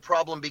the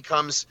problem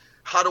becomes,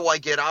 how do I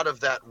get out of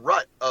that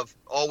rut of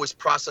always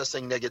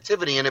processing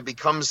negativity? And it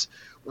becomes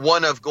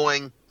one of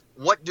going,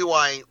 what do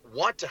I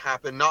want to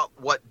happen, not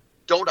what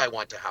don't I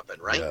want to happen,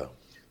 right? Yeah.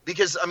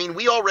 Because,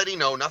 we already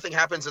know nothing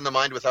happens in the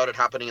mind without it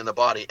happening in the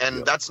body.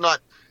 And that's not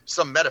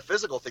some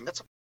metaphysical thing. That's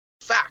a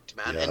fact,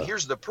 man. Yeah. And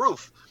here's the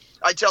proof.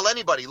 I tell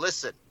anybody,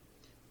 listen,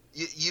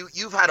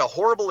 you've had a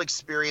horrible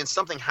experience.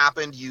 Something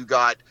happened. You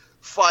got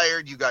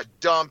fired. You got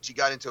dumped. You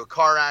got into a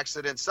car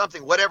accident,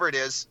 something, whatever it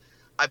is.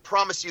 I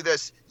promise you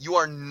this, you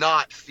are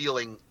not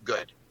feeling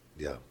good.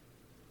 Yeah.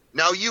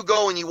 Now you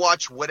go and you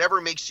watch whatever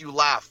makes you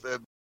laugh.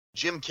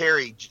 Jim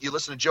Carrey, you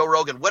listen to Joe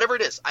Rogan, whatever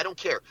it is, I don't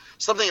care.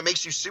 Something that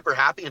makes you super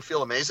happy and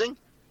feel amazing,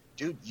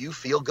 dude, you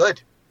feel good.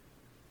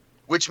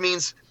 Which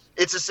means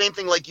it's the same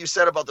thing like you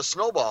said about the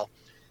snowball.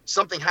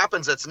 Something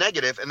happens that's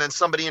negative, and then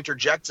somebody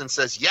interjects and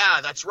says, yeah,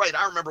 that's right,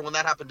 I remember when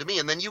that happened to me.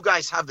 And then you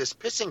guys have this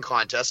pissing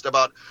contest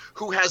about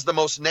who has the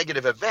most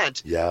negative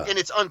event. Yeah. And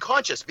it's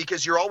unconscious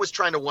because you're always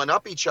trying to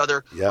one-up each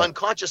other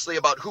unconsciously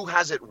about who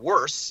has it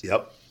worse.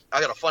 Yep. I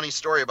got a funny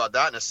story about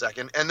that in a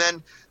second. And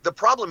then the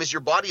problem is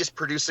your body is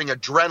producing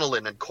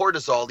adrenaline and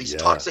cortisol, these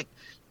toxic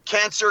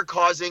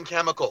cancer-causing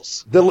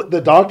chemicals.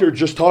 The doctor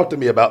just talked to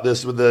me about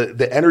this. With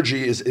the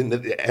energy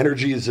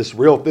is this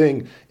real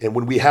thing, and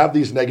when we have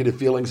these negative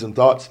feelings and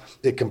thoughts,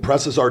 it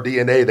compresses our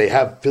DNA. They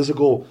have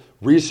physical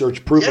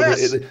research proof of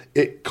it.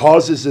 It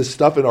causes this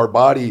stuff in our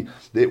body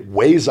that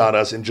weighs on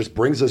us and just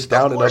brings us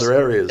down in other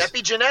areas.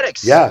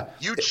 Epigenetics. Yeah,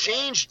 you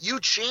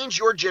change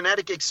your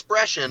genetic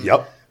expression.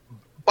 Yep.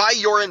 By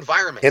your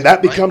environment. And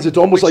that becomes, it's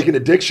almost like an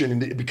addiction,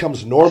 and it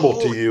becomes normal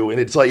to you.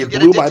 And it's like, it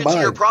blew my mind. To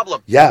your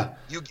problem. Yeah.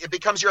 It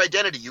becomes your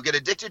identity. You get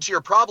addicted to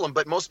your problem,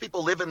 but most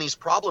people live in these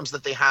problems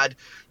that they had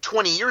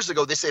 20 years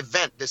ago, this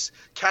event, this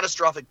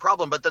catastrophic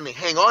problem, but then they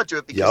hang on to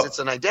it because it's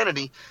an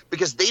identity,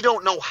 because they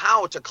don't know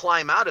how to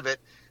climb out of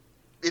it.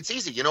 It's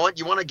easy. You know what?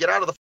 You want to get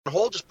out of the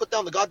hole, just put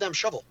down the goddamn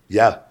shovel.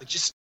 Yeah.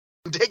 Just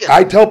dig it.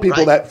 I tell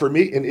people that for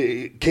me, and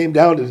it came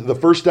down to, the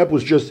first step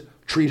was just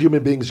treat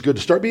human beings good.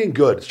 Start being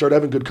good. Start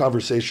having good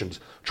conversations.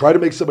 Try to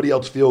make somebody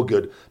else feel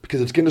good, because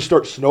it's going to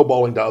start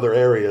snowballing to other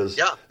areas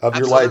of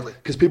your life.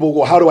 Because people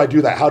will go, how do I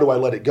do that? How do I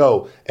let it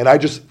go? And I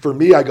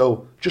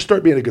go, just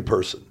start being a good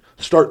person.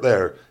 Start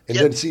there. And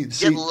then see.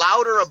 Get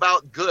louder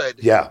about good.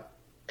 Yeah.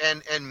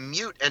 and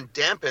mute and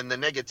dampen the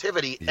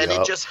negativity, and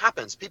it just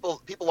happens.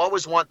 People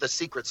always want the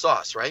secret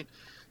sauce, right?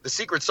 The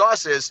secret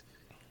sauce is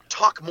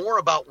talk more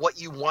about what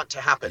you want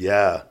to happen.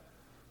 Yeah.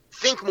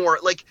 Think more.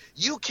 Like,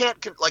 you can't,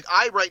 like,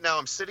 right now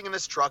I'm sitting in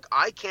this truck.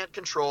 I can't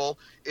control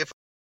if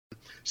a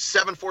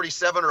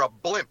 747 or a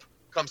blimp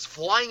comes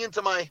flying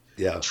into my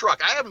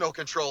truck. I have no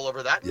control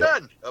over that.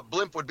 None. A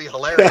blimp would be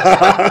hilarious.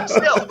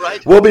 Still,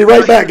 right? We'll be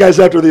right back, guys,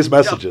 after these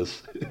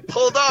messages.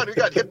 Hold on. We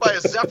got hit by a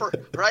Zephyr,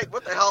 right?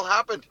 What the hell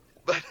happened?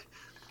 But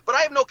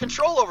I have no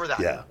control over that.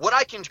 Yeah. What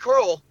I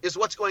control is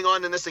what's going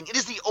on in this thing. It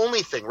is the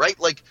only thing, right?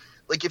 Like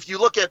if you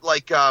look at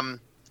like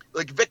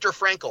Viktor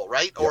Frankl,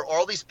 right? Or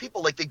all these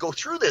people, like, they go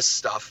through this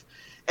stuff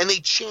and they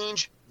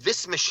change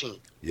this machine.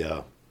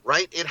 Yeah.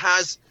 Right? It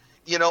has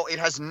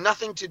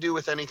nothing to do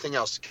with anything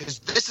else, because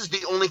this is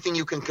the only thing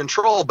you can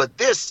control, but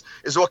this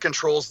is what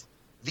controls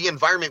the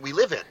environment we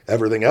live in.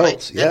 Everything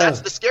else, right? And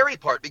that's the scary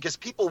part, because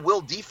people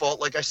will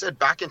default, like I said,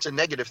 back into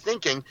negative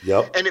thinking,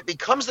 and it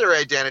becomes their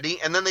identity,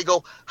 and then they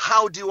go,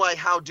 how do I?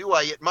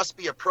 It must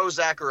be a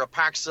Prozac or a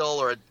Paxil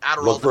or an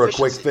Adderall Look for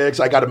deficiency. a quick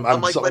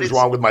fix. Something's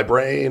wrong with my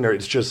brain, or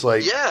it's just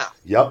like,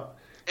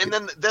 And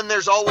then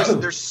there's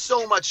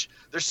so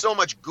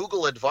much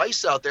Google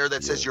advice out there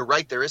that says, you're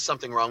right, there is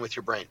something wrong with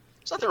your brain.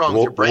 There's nothing wrong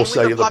with your brain. We'll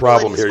sell you the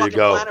problem. Here you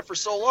go. Planet for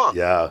so long.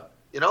 Yeah.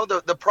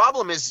 The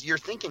problem is your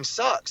thinking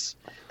sucks,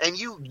 and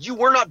you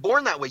were not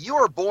born that way. You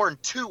are born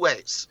two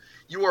ways.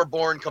 You are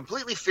born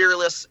completely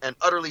fearless and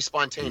utterly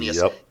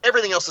spontaneous.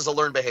 Everything else is a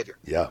learned behavior.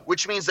 Yeah.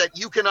 Which means that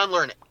you can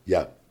unlearn it.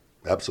 Yeah.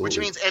 Absolutely. Which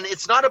means, and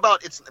it's not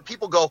about,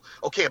 people go,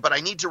 okay, but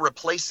I need to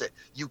replace it.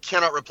 You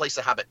cannot replace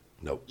a habit.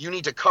 No. You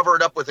need to cover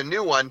it up with a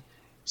new one.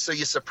 So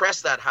you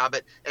suppress that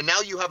habit, and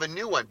now you have a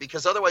new one,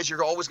 because otherwise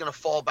you're always going to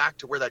fall back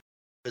to where that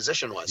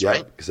position was,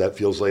 right? Because that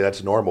feels like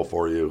that's normal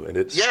for you, and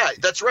it's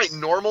that's right.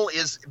 Normal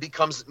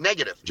becomes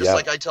negative. Just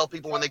like I tell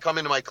people when they come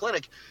into my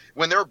clinic,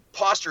 when their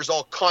posture's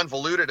all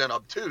convoluted and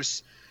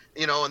obtuse,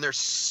 and they're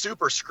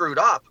super screwed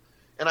up,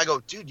 and I go,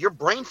 dude, your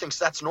brain thinks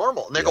that's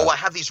normal. And they go, well, I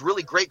have these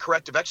really great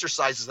corrective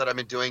exercises that I've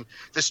been doing.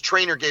 This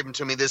trainer gave them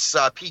to me. This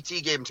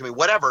PT gave them to me.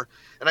 Whatever.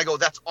 And I go,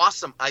 that's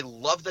awesome. I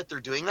love that they're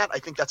doing that. I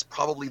think that's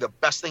probably the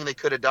best thing they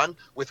could have done,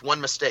 with one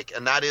mistake,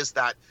 and that is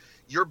that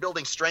you're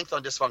building strength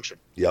on dysfunction.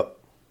 Yep.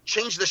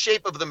 Change the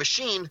shape of the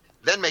machine,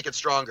 then make it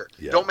stronger.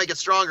 Don't make it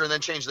stronger and then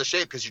change the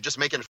shape, because you're just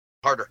making it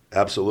harder.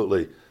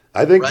 Absolutely.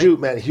 I think too,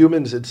 man,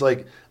 humans, it's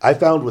like I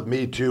found with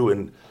me too,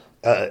 and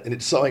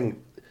it's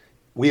something,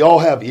 we all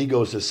have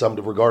egos to some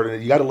regard,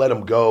 and you got to let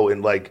them go.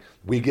 And like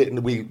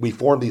we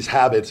form these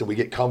habits, and we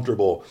get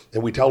comfortable,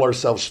 and we tell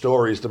ourselves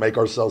stories to make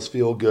ourselves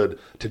feel good,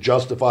 to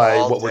justify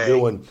what we're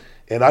doing.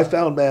 And I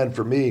found, man,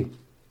 for me,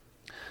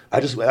 I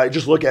just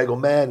look at it and go,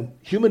 man,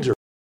 humans are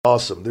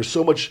awesome. There's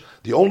so much.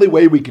 The only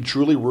way we can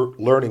truly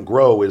learn and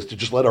grow is to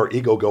just let our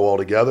ego go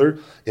altogether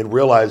and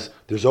realize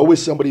there's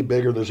always somebody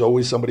bigger, there's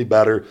always somebody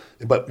better.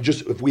 But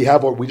just if we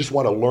just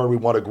want to learn, we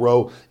want to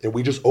grow, and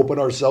we just open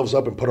ourselves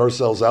up and put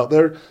ourselves out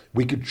there,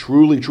 we could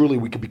truly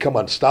we could become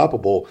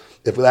unstoppable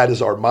if that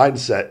is our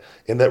mindset.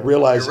 And that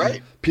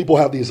realizing people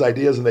have these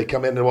ideas and they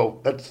come in and,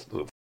 well,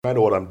 I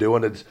know what I'm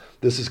doing.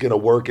 This is going to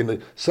work.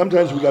 And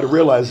sometimes we got to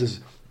realize is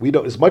we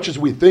don't, as much as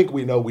we think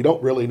we know, we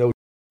don't really know.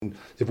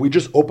 If we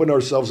just open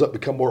ourselves up,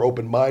 become more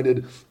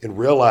open-minded, and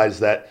realize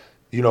that,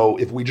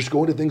 if we just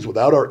go into things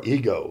without our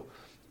ego,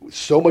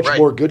 so much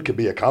more good can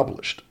be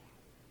accomplished.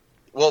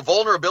 Well,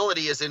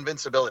 vulnerability is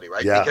invincibility,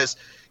 right? Yeah. Because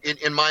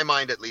in my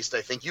mind, at least, I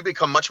think you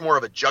become much more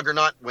of a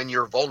juggernaut when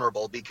you're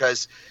vulnerable,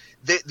 because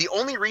the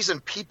only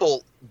reason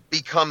people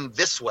become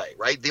this way,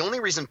 right? The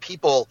only reason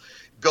people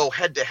go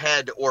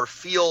head-to-head or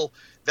feel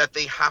that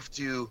they have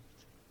to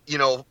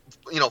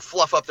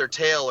fluff up their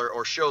tail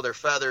or show their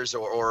feathers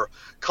or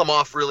come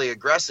off really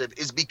aggressive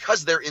is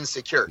because they're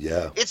insecure.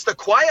 Yeah. It's the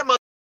quiet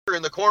motherfucker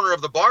in the corner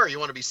of the bar you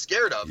want to be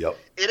scared of. Yep.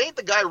 It ain't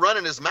the guy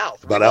running his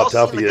mouth. About how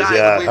tough he is,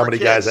 how many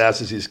guys'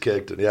 asses he's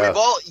kicked. And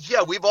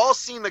We've all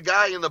seen the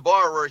guy in the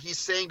bar where he's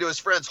saying to his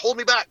friends, hold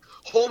me back.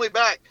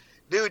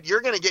 Dude,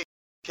 you're going to get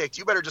kicked.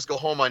 You better just go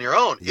home on your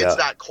own. Yeah. It's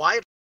that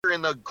quiet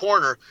in the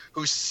corner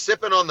who's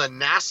sipping on the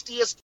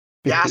nastiest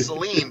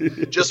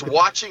gasoline, just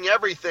watching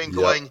everything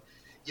going,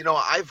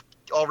 I've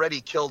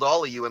already killed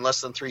all of you in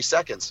less than 3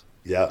 seconds.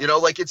 Yeah.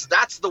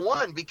 That's the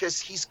one, because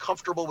he's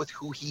comfortable with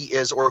who he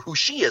is, or who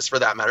she is for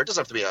that matter. It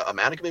doesn't have to be a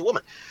man, it can be a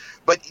woman.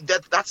 But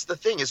that's the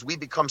thing, is we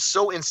become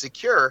so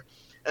insecure,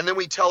 and then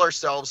we tell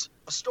ourselves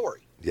a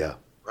story. Yeah.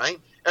 Right?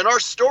 And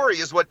our story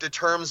is what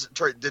determines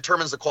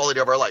the quality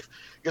of our life.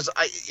 Because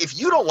if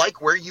you don't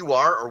like where you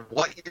are, or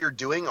what you're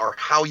doing, or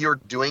how you're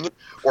doing it,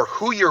 or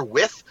who you're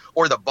with,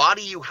 or the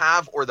body you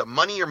have, or the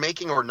money you're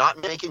making or not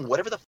making,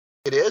 whatever the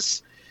it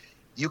is,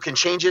 you can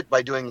change it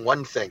by doing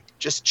one thing.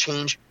 Just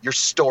change your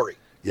story.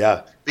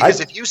 Yeah.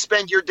 Because if you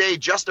spend your day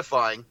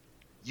justifying,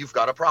 you've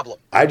got a problem.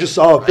 I just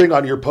saw a thing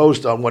on your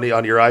post on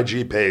your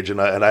IG page,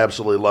 and I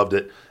absolutely loved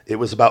it. It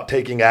was about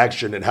taking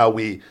action and how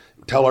we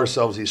tell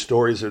ourselves these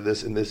stories or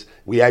this and this.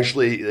 We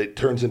actually, it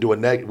turns into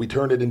we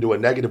turn it into a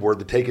negative where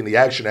the taking the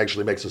action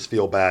actually makes us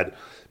feel bad.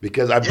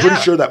 Because I'm pretty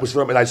sure that was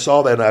from, and I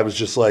saw that and I was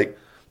just like,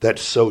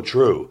 That's so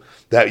true.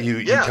 That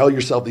you tell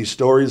yourself these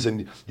stories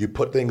and you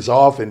put things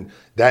off, and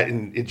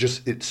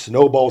it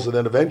snowballs, and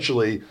then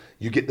eventually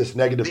you get this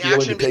negative feeling.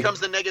 The action becomes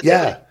the negativity.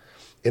 Yeah,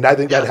 and I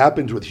think that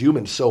happens with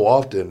humans so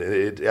often.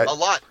 A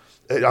lot.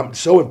 I'm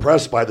so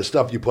impressed by the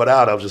stuff you put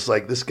out. I was just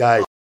like, this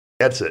guy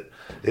gets it.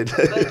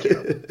 Thank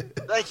you.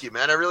 Thank you,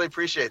 man. I really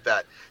appreciate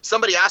that.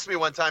 Somebody asked me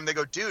one time, they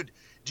go, dude,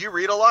 do you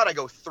read a lot? I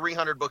go,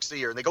 300 books a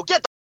year. And they go,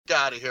 get the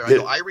out of here. I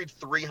go, I read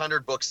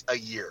 300 books a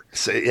year.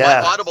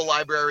 My Audible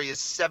library is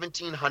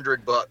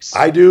 1,700 books.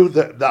 I do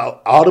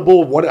the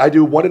Audible, I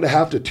do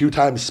 1.5 to 2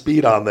 times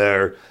speed on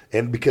there.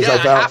 And because I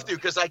have to,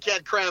 because I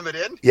can't cram it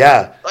in.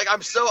 Yeah. Like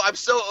I'm so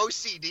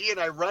OCD, and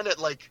I run it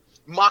like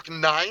Mach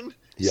 9.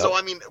 Yep. So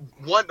I mean,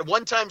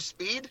 one time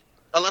speed,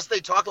 unless they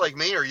talk like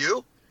me or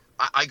you,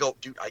 I go,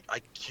 dude, I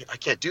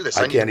can't do this.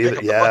 I need to pick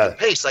up the fucking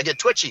pace. I get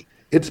twitchy.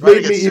 It's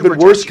made me even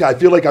worse. I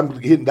feel like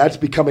that's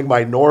becoming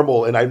my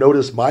normal, and I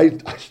notice I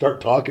start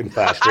talking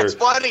faster. That's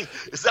funny.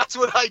 That's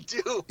what I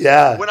do.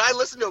 Yeah. When I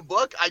listen to a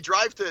book, I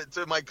drive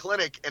to my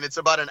clinic, and it's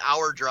about an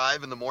hour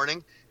drive in the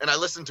morning, and I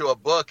listen to a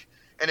book.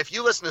 And if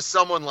you listen to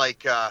someone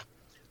like Jen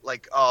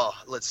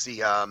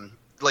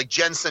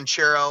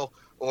Sincero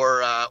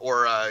or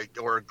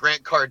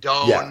Grant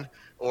Cardone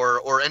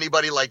or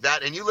anybody like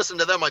that, and you listen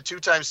to them on 2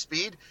 times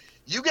speed,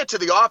 you get to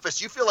the office,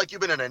 you feel like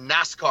you've been in a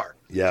NASCAR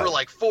for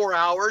like 4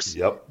 hours,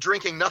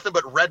 drinking nothing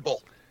but Red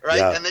Bull, right?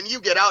 Yeah. And then you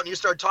get out and you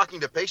start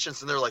talking to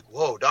patients, and they're like,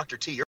 "Whoa, Dr.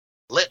 T, you're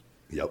lit."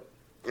 Yep.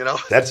 You know,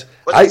 that's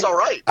all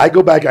right. I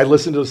go back, I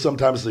listen to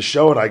sometimes the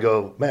show, and I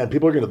go, man,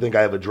 people are going to think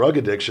I have a drug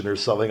addiction or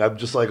something. I'm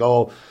just like,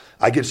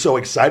 I get so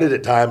excited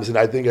at times, and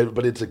I think,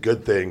 but it's a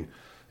good thing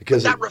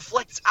because that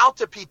reflects out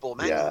to people,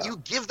 man. Yeah.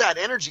 You give that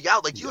energy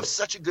out, like you have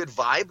such a good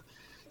vibe.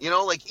 You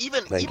know, like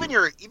even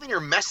your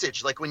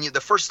message, like when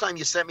the first time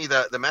you sent me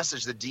the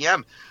message, the DM,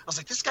 I was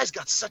like, this guy's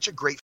got such a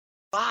great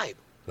vibe.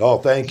 Oh,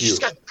 thank you.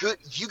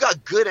 You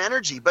got good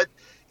energy, but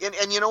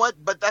and you know what?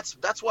 But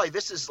that's why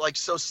this is like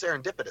so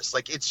serendipitous.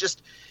 Like it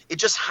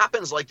just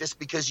happens like this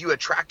because you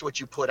attract what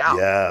you put out.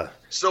 Yeah.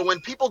 So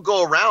when people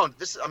go around,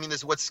 this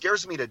what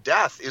scares me to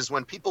death is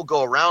when people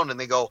go around and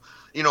they go,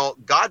 you know,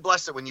 God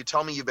bless it when you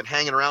tell me you've been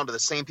hanging around to the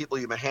same people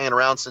you've been hanging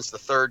around since the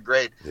 3rd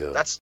grade. Yeah.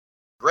 That's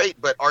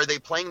great, but are they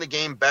playing the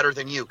game better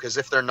than you? Because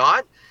if they're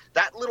not,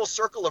 that little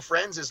circle of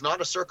friends is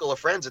not a circle of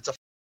friends. It's a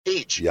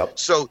cage. Yep.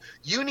 So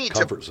you need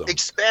to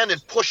expand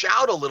and push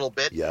out a little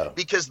bit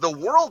because the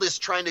world is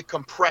trying to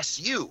compress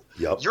you.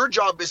 Yep. Your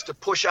job is to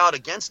push out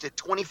against it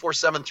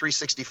 24/7,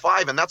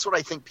 365. And that's what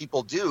I think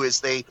people do is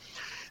they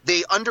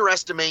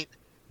underestimate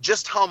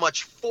just how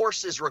much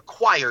force is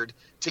required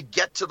to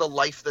get to the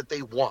life that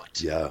they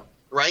want. Yeah.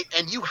 Right?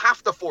 And you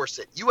have to force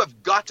it. You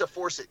have got to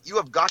force it. You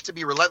have got to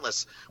be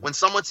relentless. When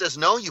someone says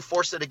no, you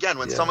force it again.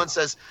 When someone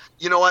says,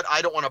 you know what,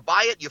 I don't want to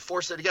buy it, you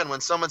force it again. When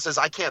someone says,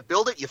 I can't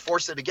build it, you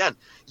force it again.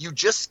 You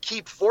just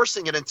keep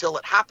forcing it until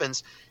it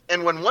happens.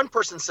 And when one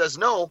person says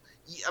no,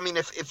 I mean,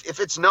 if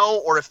it's no,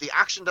 or if the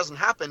action doesn't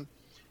happen,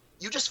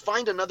 you just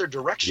find another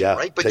direction,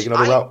 right? But take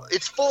another route.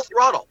 It's full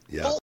throttle.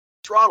 Yeah. Full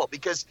throttle,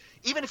 because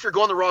even if you're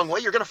going the wrong way,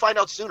 you're going to find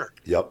out sooner.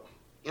 Yep.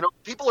 You know,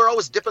 people are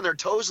always dipping their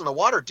toes in the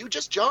water. Dude,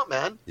 just jump,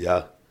 man.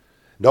 Yeah.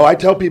 No, I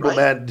tell people,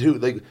 man,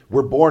 dude,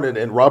 we're born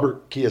in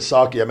Robert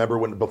Kiyosaki. I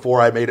remember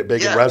before I made it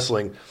big in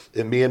wrestling,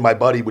 and me and my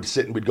buddy would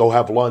sit and we'd go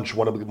have lunch.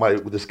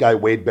 This guy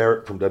Wade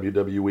Barrett from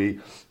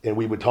WWE, and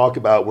we would talk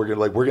about we're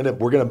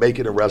gonna make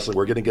it in wrestling.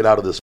 We're gonna get out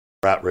of this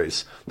rat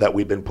race that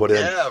we've been put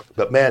in.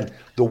 But man,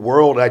 the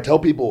world. I tell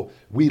people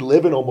we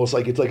live in almost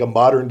like it's like a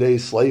modern day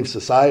slave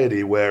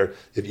society where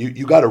if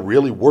you got to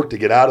really work to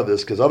get out of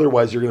this, because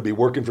otherwise you're going to be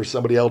working for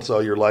somebody else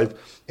all your life.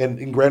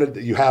 And granted,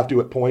 you have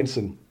to at points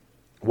and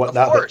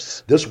whatnot. Of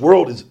course. But this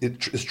world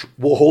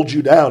will hold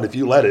you down if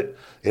you let it.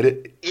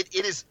 It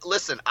is.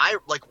 Listen, I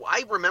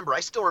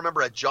still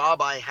remember a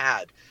job I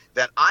had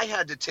that I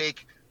had to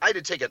take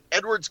an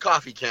Edwards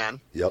coffee can.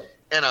 Yep.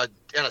 And a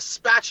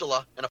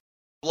spatula and a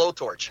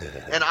blowtorch.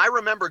 And I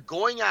remember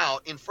going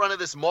out in front of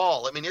this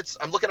mall. I mean,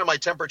 I'm looking at my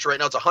temperature right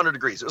now. It's 100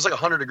 degrees. It was like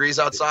 100 degrees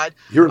outside.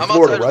 You're in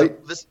Florida, right?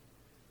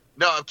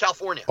 No,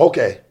 California.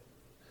 Okay.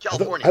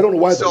 California. I don't know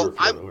why they were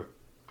Florida.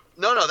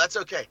 No, that's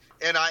okay.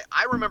 And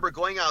I remember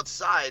going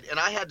outside, and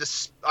I had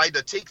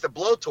to take the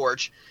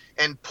blowtorch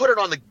and put it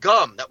on the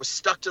gum that was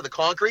stuck to the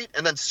concrete,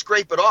 and then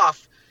scrape it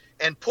off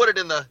and put it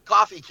in the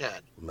coffee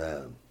can.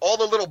 Man. All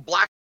the little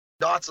black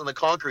dots on the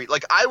concrete.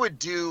 Like I would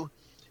do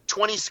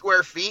 20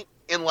 square feet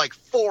in like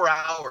 4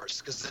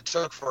 hours because it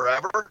took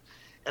forever.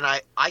 And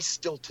I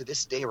still to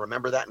this day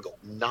remember that and go,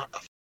 not a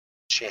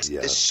chance. Yeah.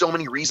 There's so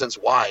many reasons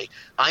why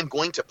I'm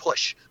going to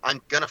push.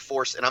 I'm going to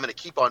force, and I'm going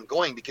to keep on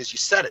going because you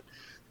said it.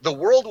 The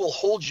world will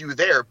hold you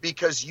there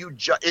because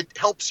it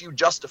helps you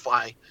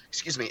justify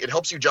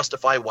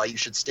why you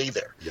should stay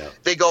there. Yeah.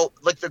 They go,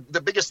 like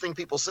the biggest thing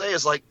people say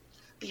is like,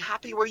 be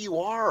happy where you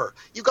are.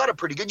 You got it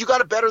pretty good. You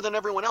got it better than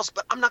everyone else,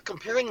 but I'm not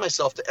comparing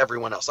myself to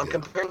everyone else. I'm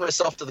comparing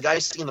myself to the guy I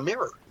see in the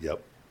mirror.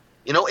 Yep.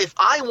 You know, if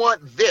I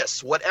want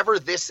this, whatever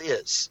this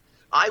is,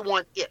 I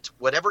want it,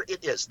 whatever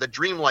it is, the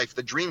dream life,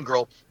 the dream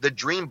girl, the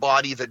dream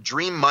body, the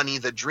dream money,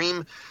 the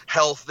dream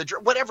health,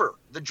 whatever,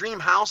 the dream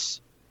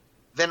house,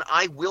 then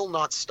I will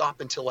not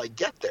stop until I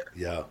get there.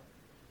 Yeah.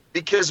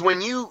 Because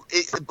when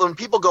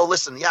people go,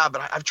 listen, yeah,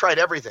 but I've tried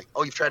everything.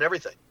 Oh, you've tried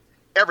everything.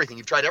 Everything.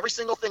 You've tried every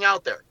single thing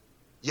out there.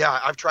 Yeah,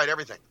 I've tried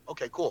everything.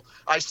 Okay, cool.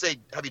 I say,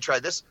 have you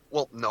tried this?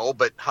 Well, no,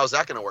 but how's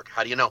that going to work?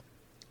 How do you know?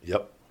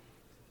 Yep.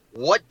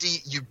 What do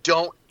you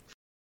don't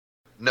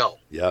know?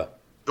 Yeah.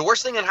 The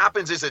worst thing that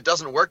happens is it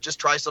doesn't work. Just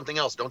try something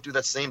else. Don't do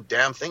that same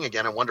damn thing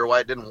again and wonder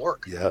why it didn't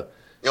work. Yeah.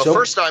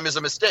 First time is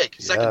a mistake.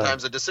 Second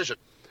time's a decision.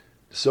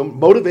 So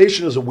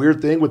motivation is a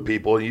weird thing with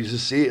people. You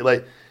just see it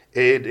like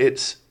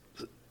it's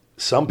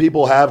some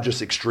people have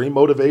just extreme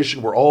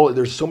motivation.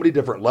 There's so many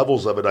different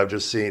levels of it I've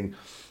just seen.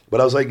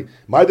 But I was like,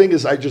 my thing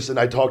is and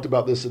I talked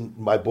about this in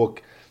my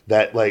book,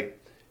 that like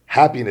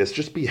happiness,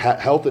 just be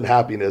health and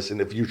happiness.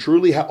 And if you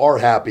truly are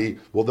happy,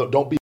 well,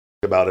 don't be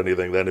about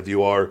anything then if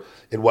you are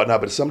and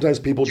whatnot. But sometimes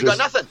people got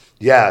nothing.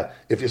 Yeah.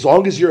 As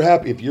long as you're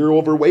happy, if you're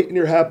overweight and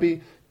you're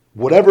happy,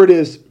 whatever it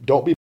is,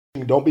 don't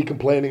be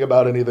complaining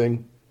about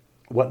anything,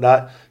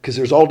 whatnot, because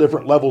there's all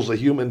different levels of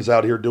humans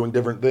out here doing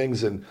different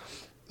things. And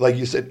like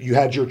you said, you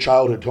had your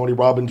childhood, Tony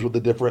Robbins, with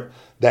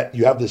that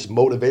you have this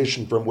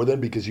motivation from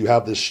within because you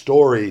have this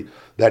story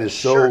that is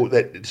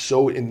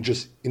so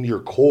in your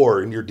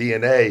core, in your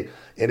DNA.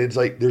 And it's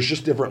like, there's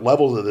just different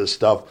levels of this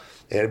stuff.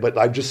 But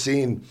I've just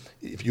seen,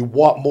 if you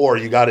want more,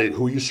 you got to,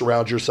 who you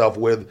surround yourself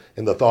with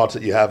and the thoughts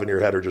that you have in your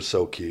head are just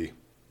so key.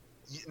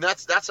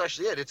 That's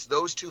actually it. It's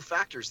those two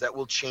factors that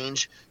will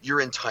change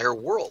your entire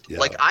world. Yeah.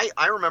 Like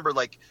I remember,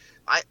 like,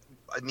 I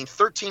mean,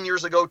 13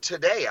 years ago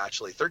today,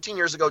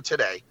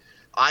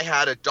 I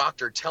had a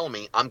doctor tell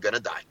me I'm going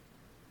to die.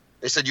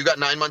 They said, you got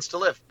 9 months to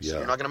live, so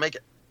you're not going to make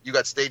it. You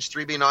got stage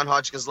 3B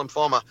non-Hodgkin's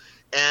lymphoma,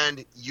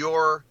 and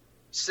your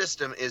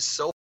system is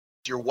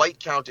your white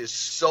count is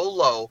so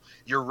low,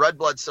 your red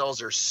blood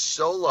cells are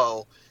so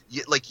low,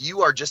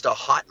 you are just a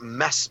hot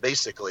mess,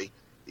 basically.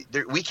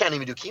 We can't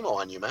even do chemo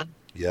on you, man.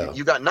 Yeah.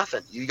 You got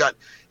nothing. You got,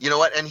 you know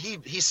what? And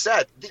he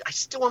said, I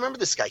still remember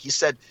this guy. He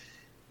said,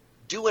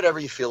 do whatever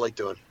you feel like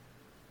doing.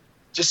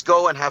 Just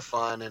go and have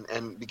fun.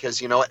 And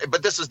because, you know what,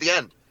 but this is the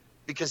end,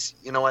 because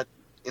you know what,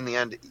 in the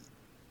end,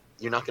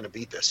 you're not going to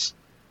beat this.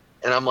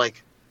 And I'm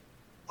like,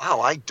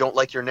 wow, I don't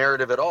like your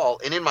narrative at all.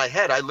 And in my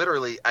head,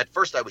 at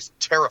first I was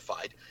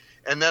terrified.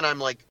 And then I'm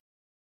like,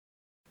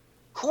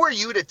 who are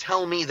you to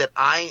tell me that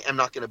I am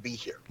not going to be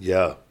here?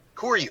 Yeah.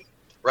 Who are you?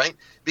 Right?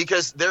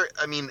 Because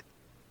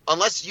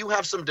unless you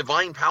have some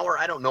divine power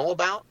I don't know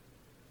about,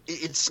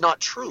 it's not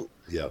true.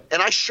 Yeah.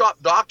 And I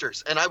shopped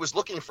doctors, and I was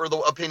looking for the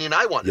opinion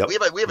I wanted.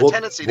 Yep. We have a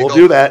tendency to go. We'll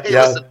do that. Hey,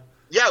 yeah. Listen,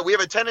 yeah, we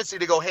have a tendency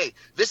to go, hey,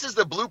 this is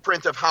the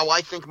blueprint of how I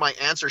think my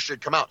answer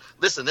should come out.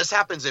 Listen, this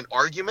happens in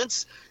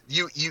arguments.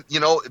 You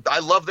know, I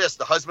love this.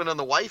 The husband and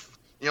the wife,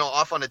 you know,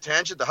 off on a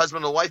tangent, the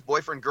husband and the wife,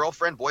 boyfriend,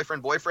 girlfriend,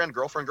 girlfriend,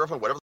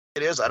 whatever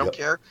it is, I don't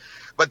care.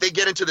 But they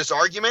get into this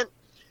argument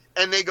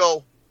and they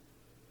go,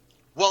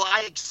 well,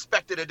 I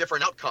expected a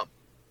different outcome.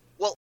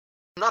 Well,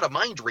 I'm not a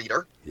mind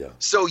reader. Yeah.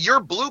 So your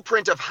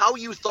blueprint of how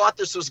you thought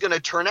this was going to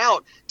turn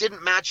out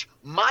didn't match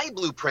my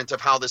blueprint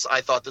of how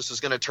I thought this was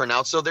going to turn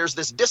out. So there's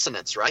this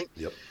dissonance, right?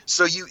 Yep.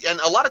 So and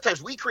a lot of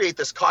times we create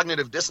this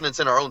cognitive dissonance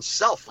in our own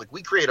self. Like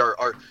we create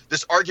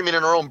this argument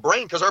in our own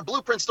brain because our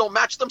blueprints don't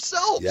match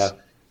themselves. Yeah.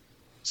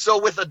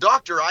 So with a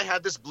doctor, I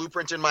had this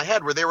blueprint in my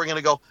head where they were going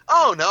to go,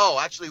 oh no,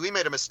 actually we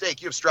made a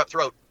mistake. You have strep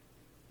throat.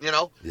 You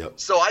know? Yep.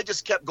 So I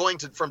just kept going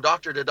from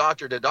doctor to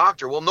doctor to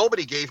doctor. Well,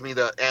 nobody gave me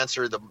the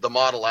answer, the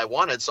model I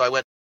wanted. So I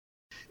went,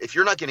 if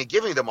you're not going to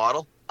give me the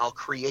model, I'll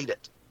create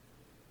it.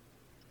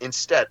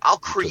 Instead, I'll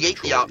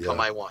create the outcome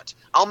I want.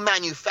 I'll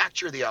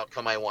manufacture the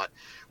outcome I want,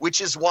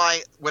 which is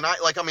why when I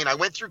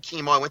went through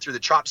chemo, I went through the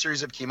CHOP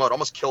series of chemo. It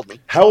almost killed me.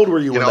 How old were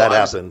you when that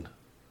happened?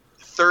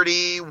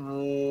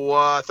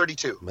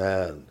 32.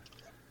 Man.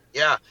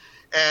 Yeah.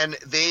 And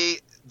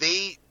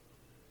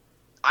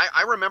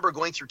I remember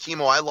going through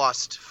chemo. I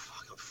lost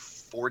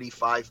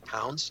 45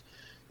 pounds,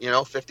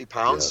 50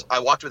 pounds. Yeah. I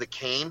walked with a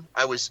cane.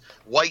 I was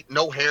white,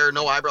 no hair,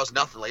 no eyebrows,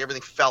 nothing. Like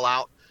everything fell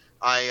out.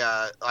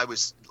 I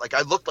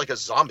looked like a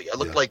zombie. I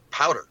looked like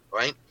powder,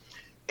 right?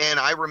 And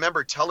I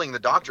remember telling the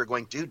doctor,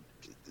 going, dude,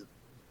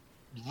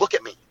 look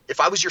at me. If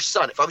I was your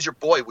son, if I was your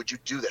boy, would you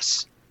do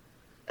this?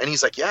 And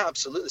he's like, yeah,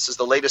 absolutely. This is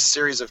the latest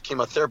series of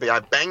chemotherapy.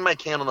 I bang my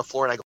can on the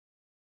floor and I go,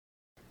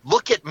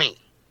 look at me.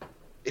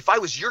 If I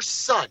was your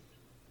son,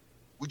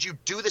 would you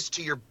do this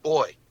to your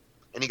boy?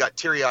 And he got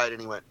teary-eyed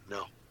and he went,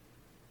 no.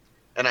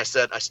 And I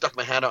stuck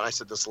my hand out and I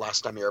said, this is the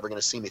last time you're ever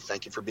going to see me.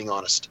 Thank you for being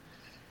honest.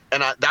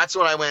 And that's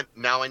when I went,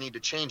 now I need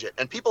to change it.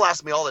 And people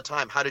ask me all the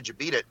time, how did you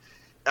beat it?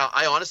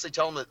 I honestly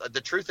tell them that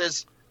the truth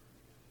is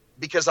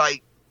because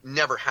I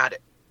never had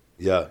it.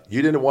 Yeah.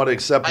 You didn't want to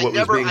accept what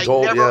was being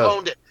told. I never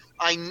owned it.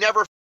 I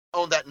never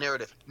owned that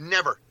narrative.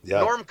 Never. Yeah.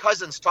 Norm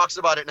Cousins talks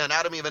about it in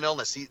Anatomy of an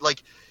Illness.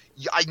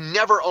 I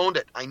never owned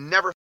it. I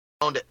never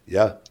owned it.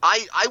 Yeah.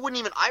 I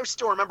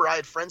still remember I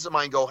had friends of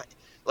mine go,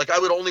 like, I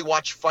would only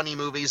watch funny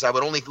movies. I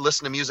would only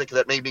listen to music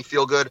that made me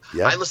feel good.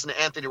 Yeah. I listened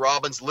to Anthony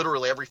Robbins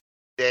literally every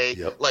day.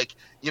 Like,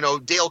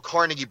 Dale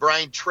Carnegie,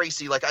 Brian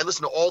Tracy. Like, I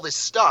listened to all this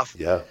stuff.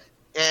 Yeah.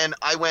 And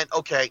I went,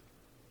 okay,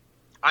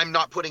 I'm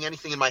not putting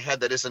anything in my head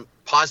that isn't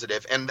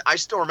positive. And I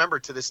still remember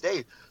to this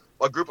day,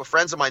 a group of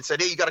friends of mine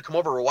said, hey, you got to come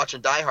over. We're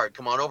watching Die Hard.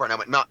 Come on over. And I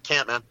went, no,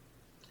 can't, man.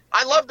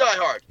 I love Die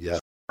Hard. Yeah.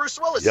 Bruce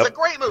Willis. It's a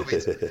great movie.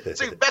 It's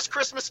the best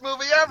Christmas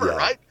movie ever,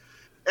 right?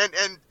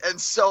 And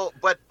so,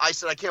 but I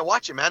said, I can't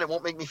watch it, man. It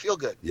won't make me feel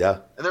good. Yeah.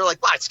 And they're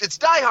like, well, it's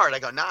Die Hard. I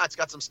go, nah, it's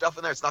got some stuff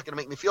in there. It's not going to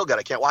make me feel good.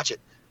 I can't watch it.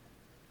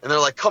 And they're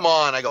like, come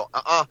on. I go,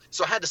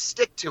 So I had to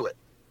stick to it.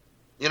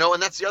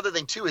 And that's the other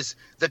thing too, is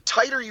the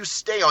tighter you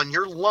stay on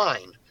your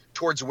line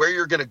towards where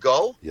you're going to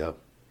go. Yeah.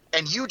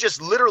 And you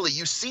just literally,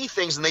 you see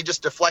things and they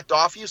just deflect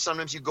off you.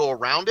 Sometimes you go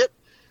around it,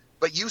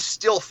 but you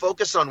still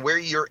focus on where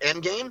your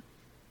end game,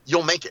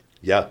 you'll make it.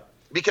 Yeah.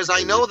 Because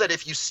I know that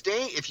if you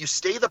stay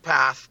the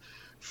path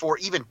for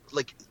even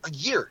like a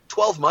year,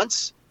 12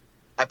 months,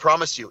 I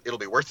promise you, it'll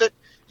be worth it.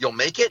 You'll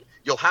make it.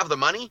 You'll have the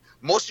money.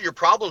 Most of your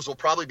problems will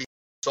probably be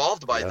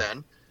solved by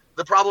then.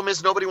 The problem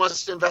is nobody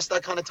wants to invest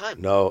that kind of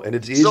time. No, and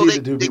it's easy to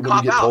do when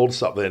you get told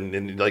something.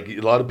 And like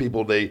a lot of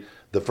people, the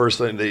first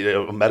thing,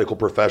 a medical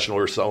professional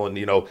or someone,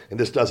 and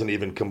this doesn't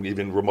even come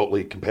even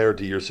remotely compared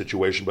to your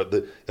situation. But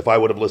if I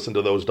would have listened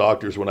to those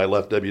doctors when I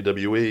left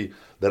WWE,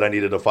 that I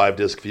needed a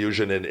 5-disc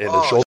fusion and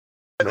a shoulder.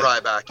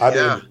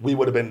 Ryback, we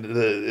would have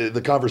been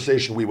the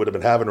conversation we would have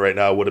been having right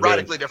now would have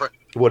radically different.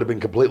 Would have been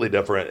completely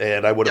different,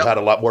 and I would have had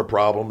a lot more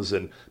problems.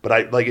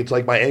 But it's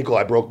like my ankle.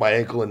 I broke my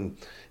ankle and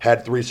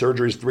had 3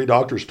 surgeries. 3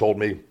 doctors told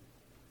me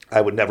I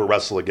would never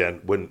wrestle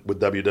again with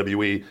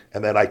WWE,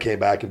 and then I came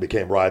back and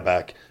became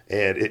Ryback,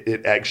 and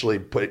it actually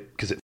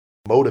because it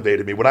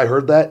motivated me. When I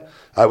heard that,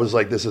 I was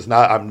like,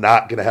 I'm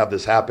not going to have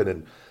this happen.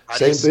 And how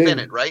do you spin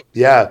it, right?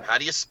 Yeah. How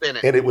do you spin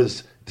it? And it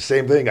was the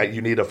same thing.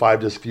 You need a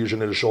 5-disc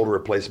fusion and a shoulder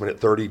replacement at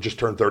 30, just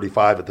turned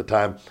 35 at the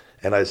time.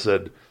 And I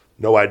said,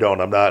 no, I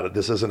don't. I'm not.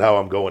 This isn't how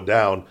I'm going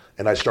down.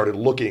 And I started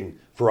looking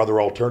for other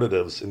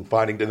alternatives and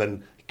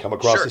then come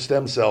across the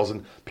stem cells.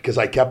 And because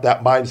I kept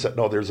that mindset,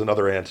 no, there's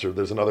another answer.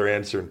 There's another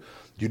answer. And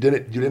you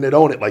didn't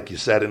own it, like you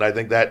said. And I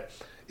think that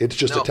it's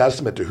just a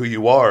testament to who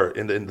you are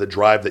and the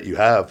drive that you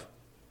have.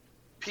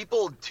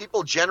 People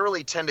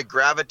generally tend to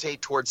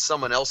gravitate towards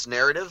someone else's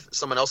narrative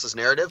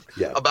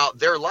about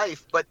their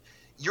life, but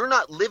you're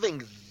not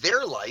living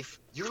their life,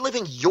 you're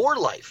living your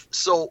life.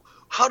 So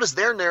how does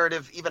their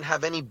narrative even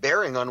have any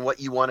bearing on what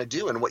you want to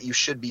do and what you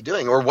should be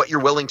doing or what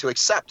you're willing to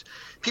accept?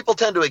 People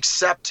tend to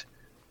accept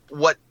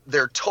what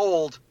they're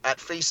told at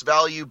face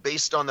value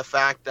based on the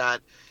fact that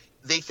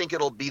they think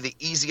it'll be the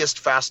easiest,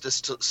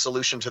 fastest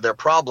solution to their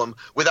problem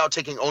without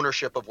taking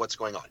ownership of what's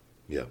going on.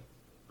 Yeah.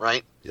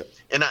 Right? Yep.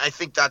 And I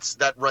think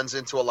that runs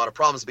into a lot of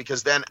problems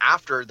because then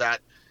after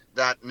that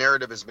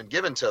narrative has been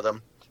given to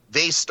them,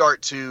 they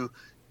start to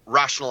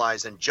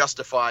rationalize and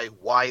justify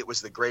why it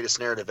was the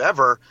greatest narrative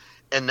ever.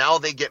 And now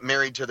they get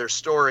married to their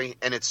story,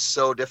 and it's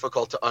so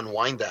difficult to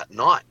unwind that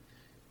knot.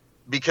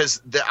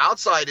 Because the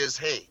outside is,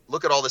 hey,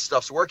 look at all this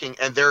stuff's working.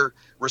 And their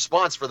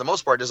response for the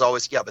most part is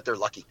always, yeah, but they're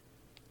lucky.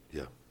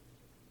 Yeah.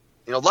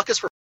 Luck is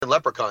for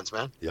leprechauns,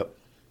 man. Yep.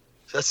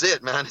 That's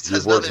it, man.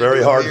 You've worked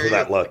very hard for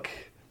that luck.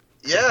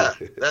 Yeah,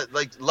 that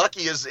like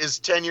lucky is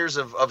 10 years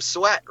of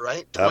sweat,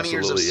 right? 20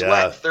 years of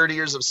sweat, 30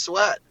 years of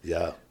sweat.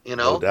 Yeah,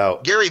 no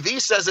doubt. Gary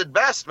Vee says it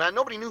best, man.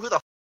 Nobody knew who the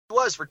he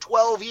was for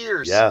 12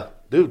 years. Yeah,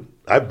 dude,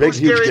 I'm a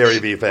huge Gary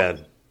Vee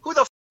fan. Who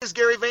the is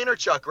Gary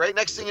Vaynerchuk, right?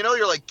 Next thing you know,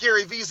 you're like,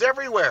 Gary Vee's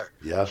everywhere.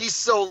 Yeah. He's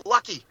so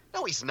lucky.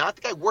 No, he's not.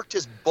 The guy worked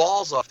his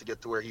balls off to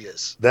get to where he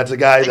is. That's a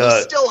guy and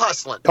he's still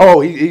hustling.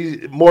 Oh,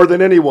 he more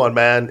than anyone,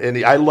 man. And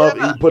he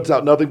puts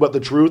out nothing but the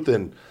truth.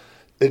 And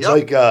it's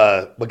like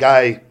the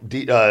guy,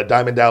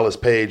 Diamond Dallas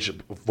Page,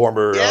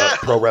 former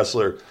pro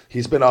wrestler.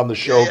 He's been on the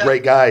show. Yeah.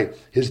 Great guy.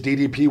 His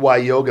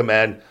DDPY yoga,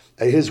 man.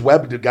 His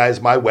web guy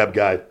is my web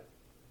guy.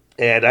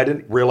 And I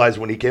didn't realize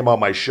when he came on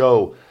my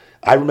show,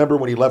 I remember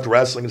when he left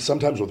wrestling, and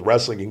sometimes with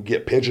wrestling, you can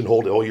get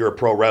pigeonholed. Oh, you're a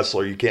pro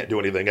wrestler. You can't do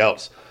anything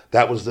else.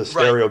 That was the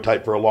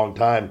stereotype for a long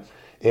time.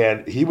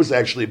 And he was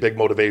actually a big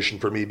motivation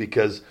for me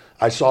because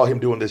I saw him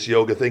doing this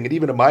yoga thing. And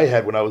even in my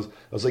head, when I was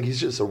like, he's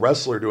just a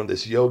wrestler doing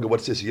this yoga.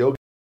 What's this yoga?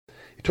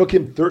 It took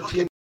him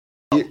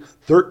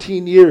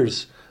 13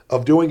 years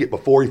of doing it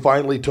before he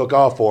finally took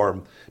off for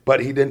him. But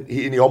he didn't.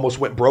 He almost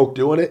went broke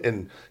doing it.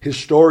 And his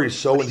story is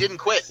so. But he didn't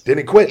quit.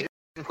 Didn't quit.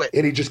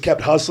 And he just kept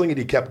hustling, and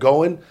he kept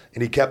going,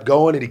 and he kept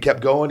going, and he kept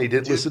going. He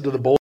didn't listen to the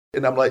bullshit.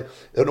 And I'm like,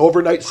 an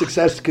overnight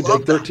success can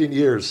take 13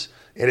 years.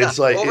 And it's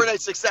like overnight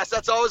success.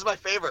 That's always my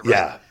favorite. Right?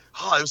 Yeah.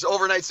 Oh, it was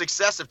overnight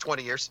success of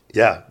 20 years.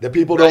 Yeah, that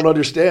people don't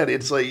understand.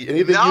 It's like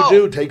anything you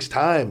do takes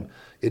time.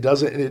 It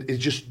doesn't. It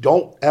just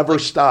don't ever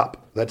stop.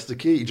 That's the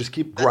key. You just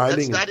keep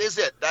grinding. That is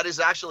it. That is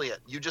actually it.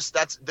 You just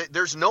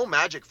there's no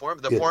magic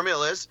formula. The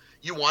formula is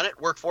you want it,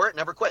 work for it,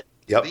 never quit.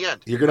 Yep. The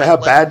end. You're gonna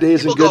have bad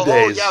days and good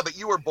days. Oh yeah, but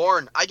you were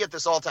born. I get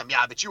this all the time.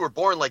 Yeah, but you were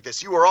born like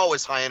this. You were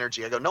always high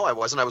energy. I go, no, I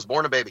wasn't. I was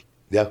born a baby.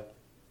 Yeah.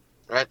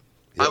 Right.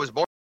 Yep. I was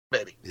born a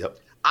baby. Yep.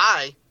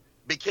 I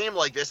became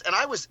like this, and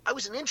I was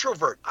an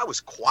introvert. I was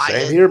quiet.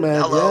 Same here,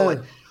 man. Hello.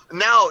 Yeah.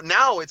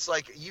 Now it's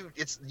like you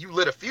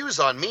lit a fuse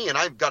on me, and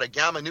I've got a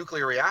gamma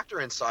nuclear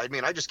reactor inside me,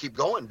 and I just keep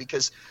going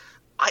because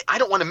I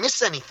don't want to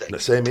miss anything. The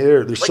same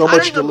here. There's so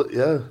much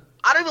to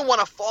I don't even want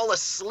to fall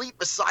asleep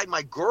beside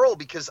my girl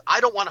because I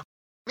don't want to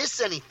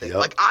miss anything. Yep.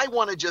 Like I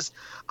want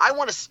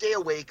to stay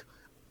awake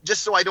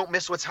just so I don't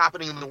miss what's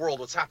happening in the world,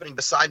 what's happening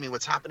beside me,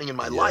 what's happening in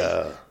my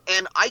life.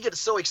 And I get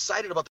so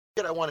excited about the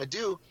shit I want to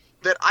do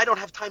that I don't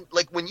have time.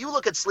 Like when you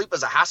look at sleep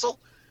as a hassle,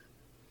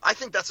 I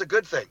think that's a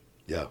good thing.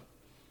 Yeah.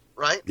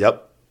 Right?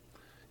 Yep.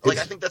 I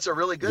think that's a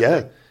really good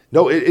thing.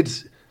 No,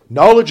 it's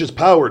knowledge is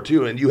power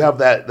too, and you have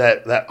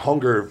that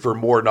hunger for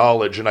more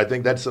knowledge, and I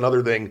think that's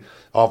another thing.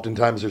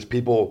 Oftentimes, there's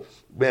people,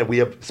 man, we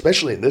have,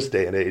 especially in this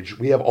day and age,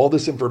 we have all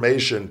this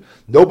information.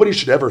 Nobody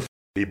should ever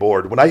be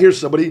bored. When I hear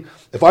somebody,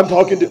 if I'm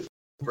talking to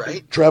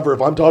Trevor,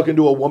 if I'm talking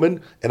to a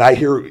woman and I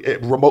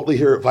remotely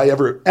hear, if I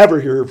ever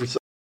hear her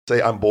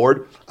say I'm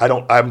bored,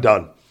 I'm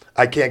done.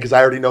 I can't because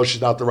I already know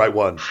she's not the right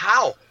one.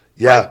 How?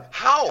 Yeah. Like,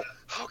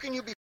 how can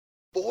you be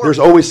bored? There's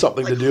always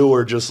something to do,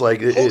 or just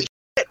like holy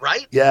shit,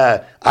 right?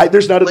 Yeah,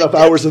 there's not enough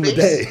hours in the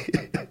day.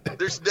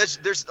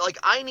 there's like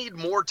I need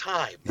more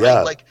time. Right?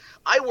 Yeah. Like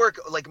I work,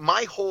 like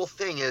my whole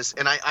thing is,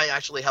 and I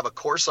actually have a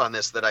course on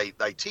this that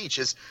I teach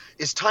is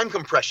time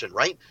compression.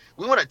 Right?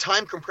 We want to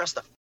time compress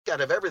the out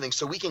of everything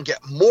so we can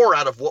get more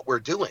out of what we're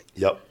doing.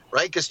 Yep.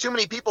 Right? Because too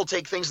many people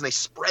take things and they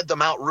spread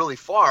them out really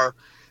far.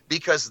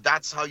 Because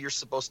that's how you're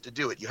supposed to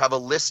do it. You have a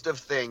list of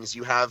things.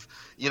 You have,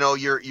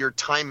 your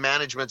time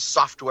management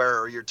software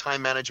or your time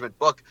management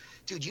book.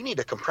 Dude, you need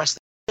to compress the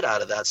shit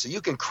out of that so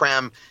you can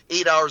cram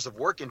 8 hours of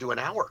work into an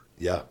hour.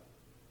 Yeah.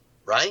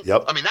 Right?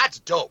 Yep. I mean, that's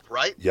dope,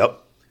 right?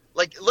 Yep.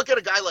 Like, look at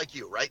a guy like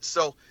you, right?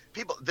 So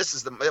people,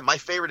 my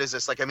favorite is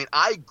this. Like, I mean,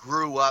 I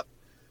grew up,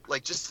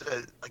 like,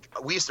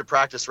 we used to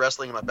practice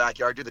wrestling in my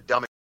backyard, do the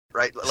dumbest,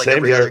 right? Like Same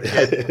every here. other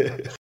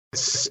kid.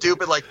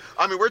 Stupid, like,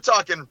 I mean, we're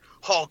talking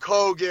Hulk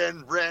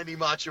Hogan, Randy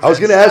Macho. I was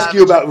going to ask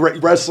you about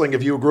wrestling,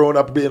 if you were growing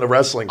up being a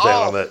wrestling fan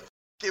on it.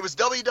 It was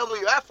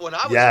WWF when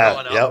I was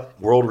growing up. Yep,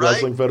 World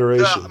Wrestling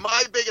Federation.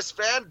 My biggest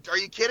fan, are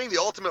you kidding? The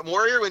Ultimate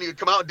Warrior, when he would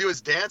come out and do his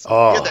dance, he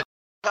Oh. had that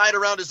tied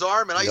around his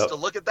arm, and I used to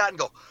look at that and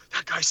go,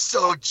 that guy's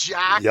so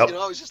jacked, Yep.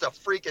 he's just a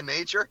freak in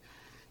nature.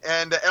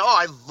 And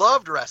I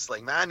loved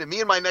wrestling, man. And me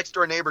and my next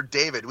door neighbor,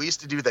 David, we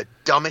used to do the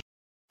dumbest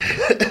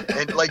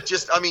and like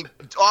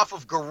off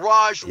of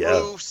garage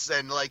roofs,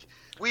 and like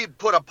we'd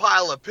put a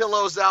pile of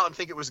pillows out and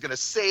think it was going to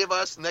save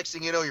us. Next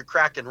thing you know, you're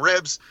cracking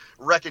ribs,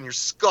 wrecking your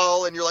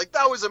skull, and you're like,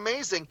 that was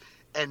amazing.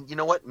 And you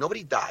know what?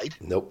 Nobody died.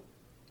 Nope.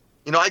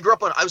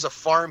 I was a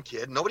farm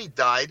kid. Nobody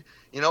died.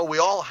 We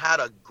all had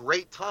a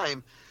great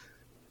time.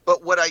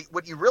 But what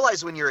you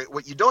realize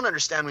what you don't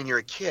understand when you're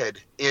a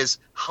kid is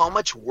how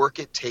much work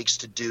it takes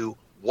to do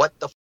what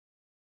the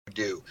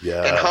do,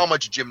 and how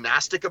much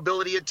gymnastic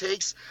ability it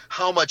takes,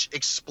 how much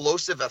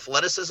explosive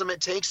athleticism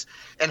it takes,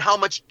 and how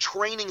much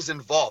training's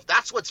involved.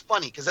 That's what's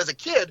funny, because as a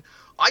kid,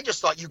 I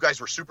just thought you guys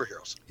were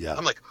superheroes. Yeah.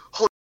 I'm like,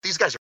 oh, these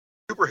guys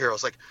are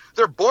superheroes. Like,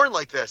 they're born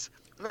like this.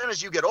 And then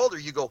as you get older,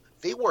 you go,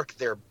 they work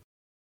their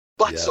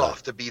butts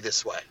off to be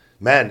this way.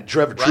 Man,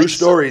 Trevor, true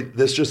story.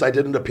 I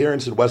did an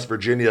appearance in West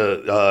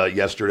Virginia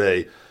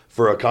yesterday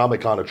for a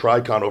Comic-Con, a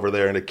Tri-Con over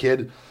there, and a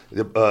kid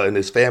and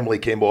his family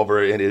came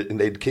over, and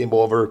they came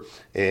over,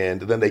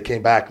 and then they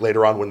came back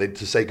later on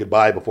to say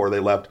goodbye before they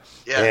left.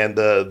 Yeah. And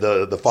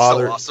the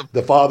father, so awesome.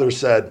 The father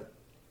said,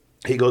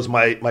 he goes,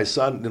 my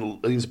son,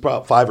 he's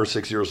probably 5 or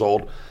 6 years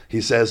old.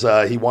 He says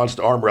he wants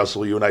to arm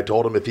wrestle you, and I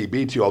told him if he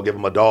beats you, I'll give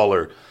him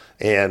 $1.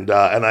 And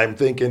I'm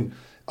thinking,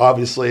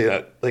 obviously,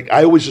 like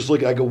I always just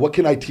look, I go, what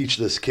can I teach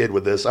this kid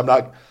with this? I'm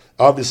going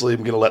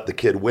to let the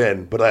kid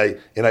win, but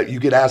you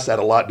get asked that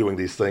a lot doing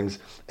these things,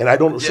 and I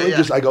don't.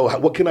 I go,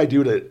 what can I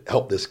do to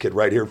help this kid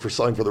right here for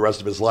selling for the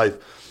rest of his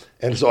life?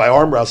 And so I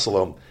arm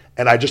wrestle him,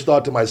 and I just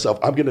thought to myself,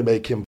 I'm going to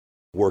make him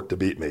work to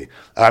beat me.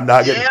 I'm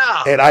not going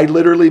to. And I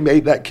literally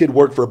made that kid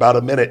work for about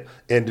a minute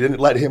and didn't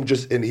let him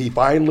and he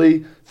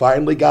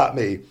finally got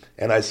me.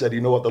 And I said,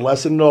 you know what the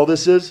lesson in all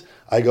this is?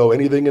 I go,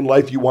 anything in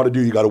life you want to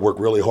do, you got to work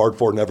really hard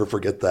for. Never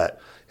forget that.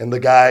 And the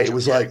guy, it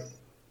was like,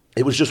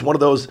 it was just one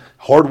of those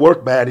hard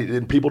work, man.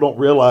 And people don't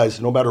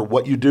realize no matter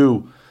what you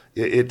do,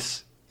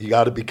 you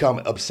got to become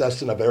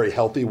obsessed in a very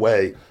healthy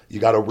way. You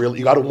got to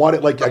want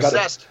it. Like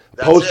obsessed. I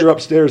got a poster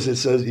upstairs that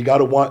says you got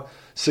to want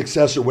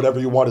success or whatever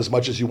you want as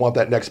much as you want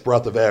that next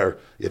breath of air.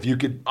 If you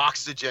could,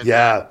 oxygen.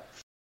 Yeah.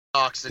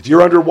 Oxygen. If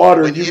you're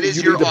underwater and you need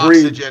to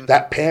breathe, oxygen.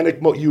 that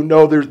panic mode,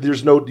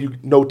 there's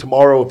no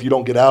tomorrow if you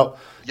don't get out.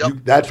 Yep.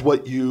 That's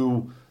what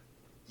you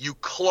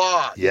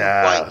claw, you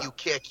bite, you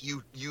kick,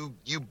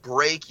 you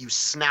break, you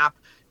snap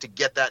to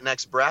get that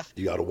next breath.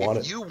 You got to want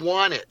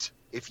it.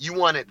 If you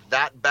want it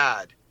that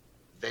bad,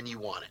 then you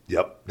want it.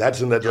 Yep.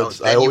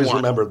 I always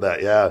remember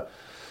that. Yeah.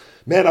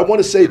 Man, I want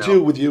to say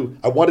too with you,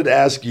 I wanted to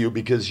ask you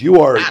because you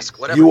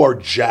are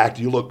jacked,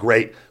 you look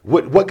great.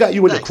 What got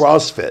you into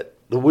CrossFit?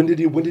 When did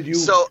you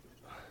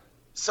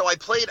So I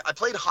played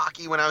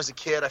hockey when I was a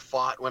kid. I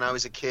fought when I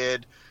was a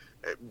kid.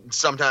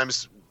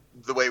 Sometimes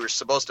the way we're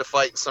supposed to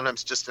fight, and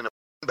sometimes just in a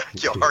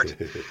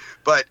backyard.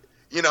 But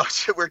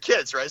we're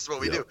kids, right? That's what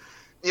we do.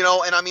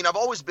 And I mean, I've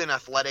always been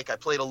athletic. I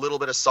played a little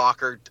bit of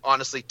soccer,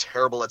 honestly,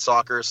 terrible at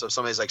soccer. So if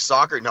somebody's like,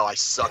 soccer? No, I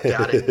sucked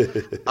at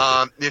it.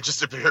 It's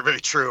just very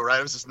true, right?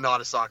 I was just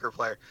not a soccer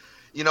player,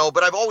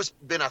 but I've always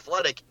been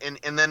athletic.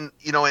 And then,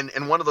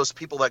 and one of those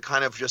people that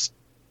kind of just,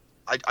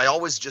 I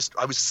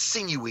was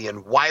sinewy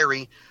and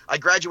wiry. I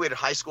graduated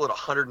high school at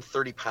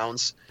 130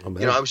 pounds. Oh,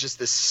 I was just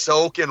this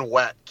soaking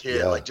wet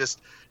kid, like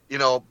just,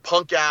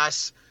 punk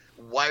ass,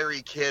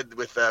 wiry kid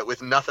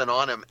with nothing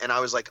on him. And I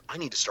was like, I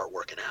need to start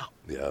working out.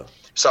 Yeah.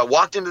 So I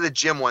walked into the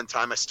gym one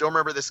time. I still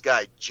remember this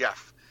guy,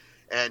 Jeff,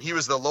 and he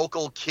was the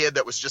local kid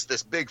that was just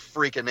this big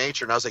freak of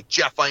nature. And I was like,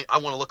 Jeff, I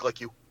want to look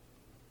like you.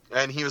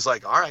 And he was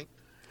like, all right.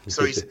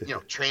 So he's,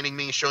 training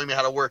me, showing me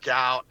how to work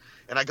out.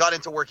 And I got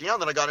into working out,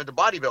 and then I got into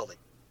bodybuilding.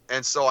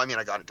 And so, I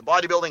got into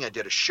bodybuilding. I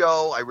did a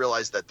show. I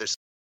realized that this is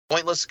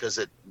pointless because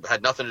it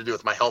had nothing to do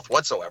with my health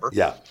whatsoever.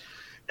 Yeah.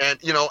 And,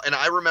 and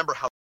I remember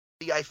how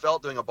I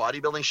felt doing a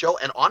bodybuilding show.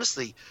 And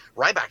honestly,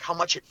 Ryback, how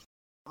much it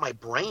my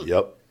brain.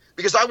 Yep.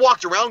 Because I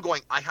walked around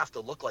going, I have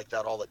to look like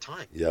that all the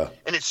time. Yeah.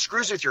 And it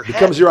screws with your head. It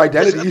becomes your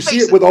identity. You see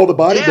it with all the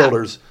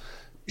bodybuilders.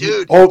 Yeah.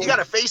 Dude, you got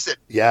to face it.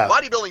 Yeah.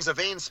 Bodybuilding's a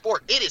vain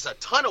sport. It is a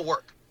ton of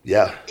work.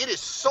 Yeah. It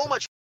is so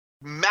much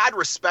mad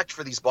respect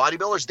for these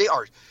bodybuilders.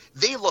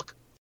 They look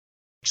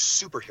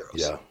superheroes.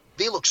 Yeah.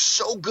 They look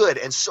so good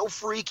and so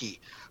freaky,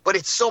 but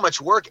it's so much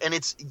work, and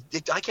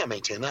I can't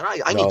maintain that.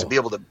 I need to be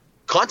able to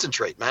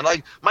concentrate, man.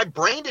 My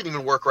brain didn't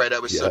even work right. I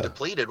was so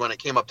depleted when it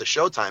came up to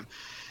showtime.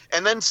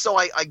 And then so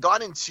I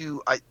got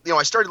into I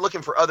started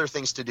looking for other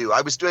things to do.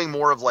 I was doing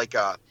more of like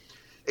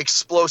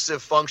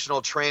explosive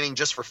functional training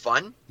just for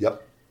fun.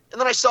 Yep. And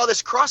then I saw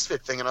this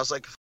CrossFit thing, and I was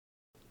like,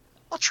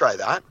 I'll try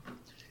that.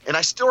 And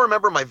I still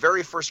remember my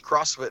very first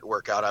CrossFit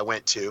workout I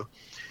went to,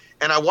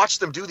 and I watched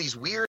them do these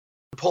weird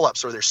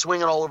pull-ups where they're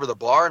swinging all over the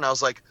bar, and I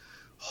was like,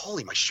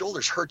 holy, my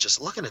shoulders hurt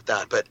just looking at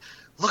that. But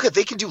look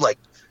they can do like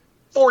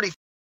 40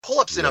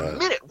 pull-ups in a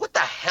minute. What the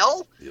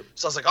hell? Yep.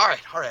 So I was like, all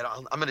right,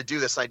 I'm going to do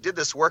this. And I did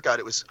this workout.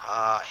 It was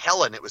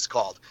Helen, it was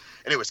called.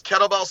 And it was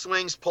kettlebell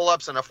swings,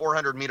 pull-ups, and a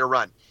 400-meter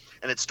run.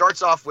 And it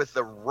starts off with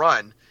the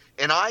run,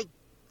 and I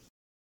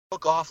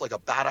took off like a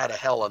bat out of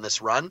hell on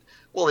this run.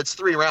 Well, it's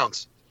 3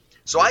 rounds.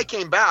 So I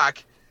came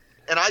back,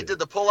 and I did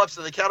the pull-ups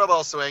and the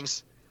kettlebell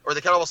swings, or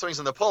the kettlebell swings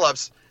and the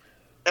pull-ups,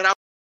 and I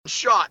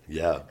shot.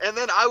 Yeah. And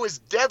then I was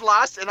dead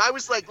last, and I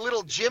was like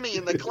little Jimmy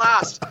in the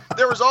class.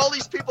 There was all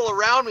these people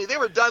around me. They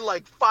were done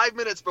like 5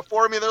 minutes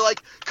before me. They're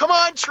like, come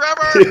on,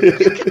 Trevor, you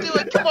can do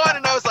it. Come on.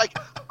 And I was like,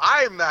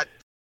 I'm that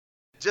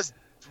just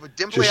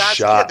dimply ass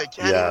kid that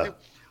can't even do.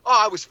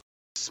 Oh, I was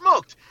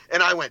smoked.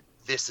 And I went,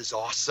 this is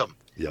awesome.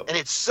 Yep. And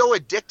it's so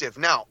addictive.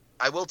 Now,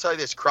 I will tell you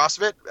this,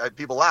 CrossFit,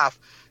 people laugh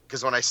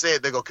because when I say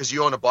it, they go, because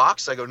you own a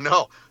box? I go,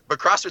 no. But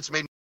CrossFit's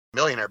made me a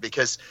millionaire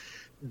because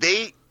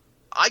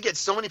I get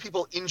so many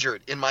people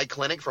injured in my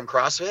clinic from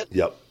CrossFit.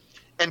 Yep.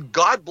 And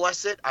God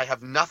bless it. I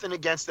have nothing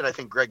against it. I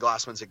think Greg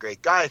Glassman's a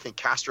great guy. I think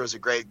Castro's a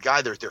great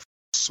guy. They're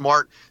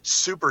smart,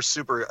 super,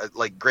 super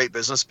like great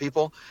business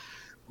people.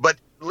 But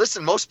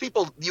listen, most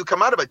people, you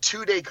come out of a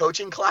 2-day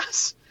coaching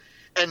class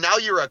and now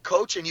you're a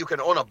coach and you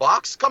can own a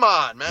box. Come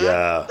on, man.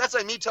 Yeah. That's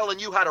like me telling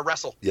you how to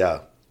wrestle.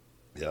 Yeah.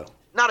 Yeah.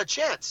 Not a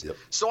chance. Yep.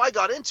 So I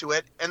got into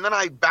it, and then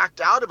I backed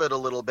out of it a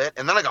little bit,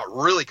 and then I got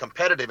really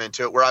competitive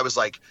into it where I was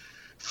like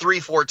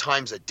 3-4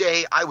 times a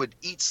day. I would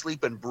eat,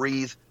 sleep, and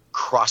breathe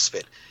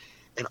CrossFit.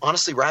 And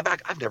honestly,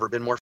 Ryback, I've never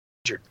been more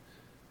injured.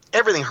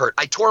 Everything hurt.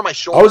 I tore my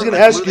shoulder. I was going to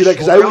ask you that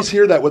because I always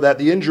hear that with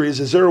the injuries.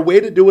 Is there a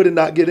way to do it and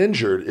not get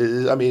injured?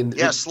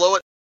 Slow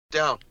it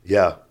down.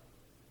 Yeah.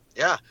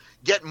 Yeah.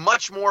 Get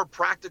much more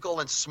practical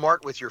and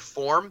smart with your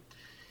form.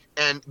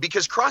 And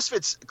because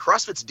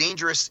CrossFit's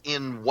dangerous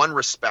in one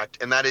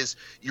respect, and that is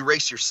you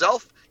race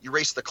yourself, you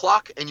race the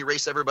clock, and you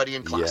race everybody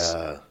in class.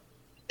 Yeah.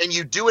 And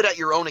you do it at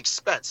your own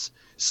expense.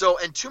 So,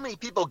 and too many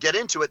people get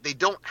into it. They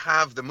don't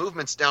have the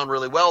movements down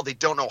really well. They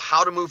don't know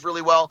how to move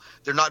really well.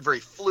 They're not very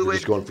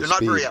fluid. They're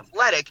not very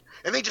athletic.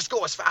 And they just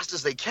go as fast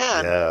as they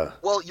can. Yeah.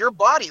 Well, your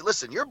body,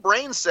 listen, your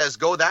brain says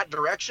go that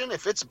direction.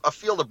 If it's a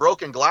field of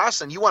broken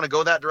glass and you want to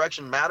go that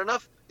direction mad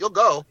enough, you'll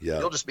go. Yeah.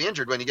 You'll just be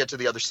injured when you get to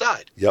the other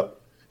side. Yep.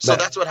 So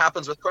that's what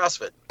happens with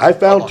CrossFit. I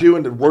found too,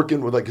 and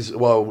working with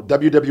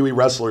WWE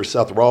wrestler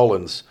Seth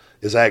Rollins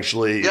is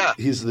actually,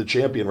 he's the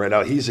champion right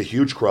now. He's a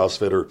huge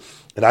CrossFitter,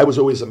 and I was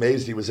always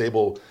amazed he was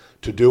able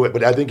to do it.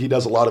 But I think he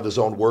does a lot of his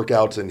own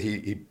workouts, and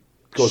he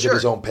goes at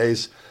his own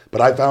pace. But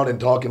I found in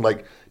talking,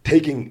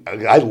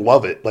 I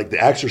love it, like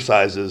the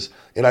exercises,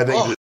 and I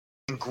think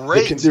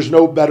great. There's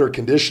no better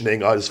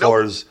conditioning as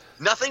far as.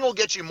 Nothing will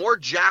get you more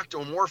jacked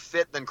or more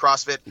fit than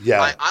CrossFit.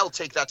 Yeah. I'll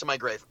take that to my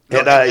grave.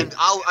 And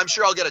I'm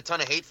sure I'll get a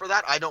ton of hate for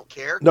that. I don't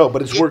care. No,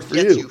 but it's worked for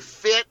you. It gets you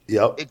fit.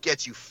 Yep. It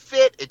gets you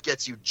fit. It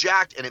gets you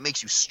jacked, and it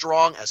makes you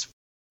strong as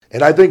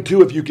And I think,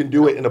 too, if you can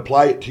do it and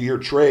apply it to your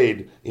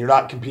trade, you're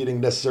not competing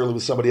necessarily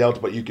with somebody else,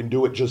 but you can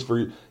do it just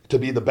to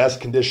be the best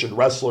conditioned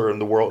wrestler in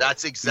the world.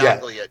 That's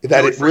exactly it.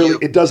 That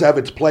it does have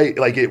its play.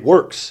 Like, it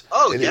works.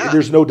 Oh, yeah.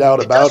 There's no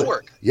doubt about it. It does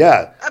work.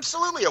 Yeah.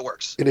 Absolutely it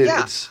works. And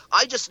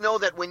I just know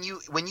that when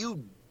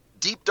you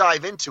deep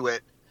dive into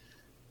it,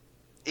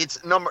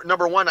 it's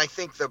number one. I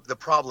think the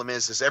problem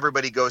is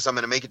everybody goes, I'm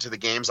going to make it to the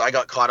games. I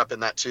got caught up in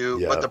that too.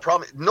 Yeah. But the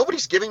problem,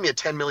 nobody's giving me a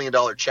 $10 million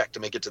check to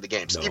make it to the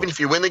games. No. Even if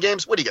you win the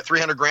games, what do you get?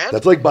 $300,000?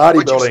 That's like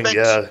bodybuilding.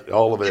 Yeah,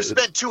 all of it. You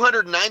spent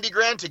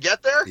 $290,000 to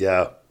get there.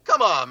 Yeah.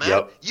 Come on, man.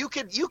 Yep. You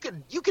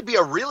could be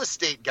a real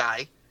estate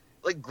guy,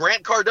 like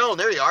Grant Cardone.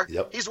 There you are.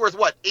 Yep. He's worth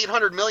what?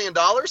 $800 million.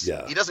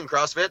 Yeah. He doesn't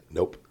CrossFit.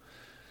 Nope.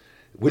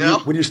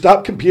 When you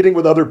stop competing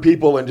with other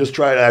people and just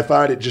try to, I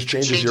find it just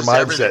changes your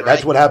mindset. Right?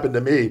 That's what happened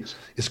to me.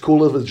 As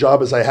cool of a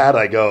job as I had,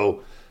 I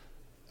go,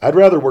 I'd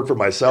rather work for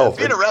myself.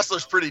 Being a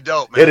wrestler's pretty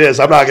dope, man. It is.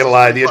 I'm not going to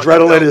lie. The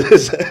adrenaline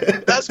is.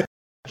 That's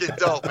fucking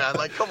dope, man.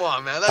 Like, come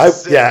on, man.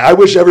 That's sick. Yeah, I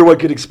wish everyone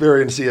could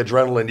experience the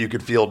adrenaline you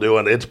could feel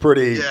doing it. It's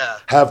pretty. Yeah.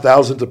 Have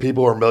thousands of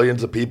people or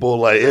millions of people.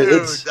 Like,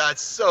 dude,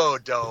 that's so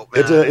dope,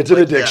 man. It's an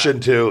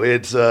addiction too.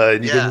 It's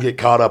you can get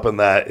caught up in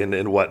that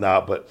and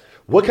whatnot, but.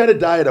 What kind of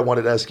diet, I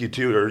wanted to ask you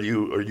too, are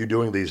you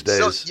doing these days?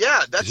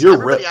 So that's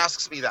everybody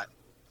asks me that.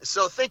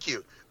 So thank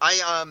you.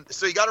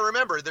 So you got to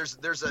remember,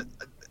 there's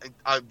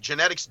a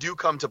genetics do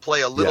come to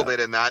play a little bit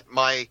in that.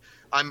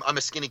 I'm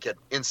a skinny kid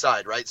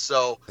inside, right?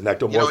 So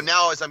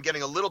now as I'm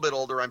getting a little bit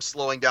older, I'm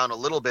slowing down a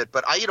little bit,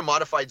 but I eat a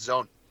modified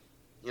zone,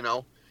 and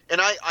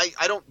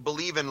I don't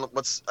believe in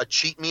what's a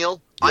cheat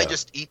meal. Yeah. I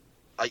just eat.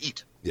 I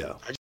eat. Yeah.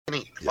 I just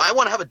eat. If I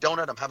want to have a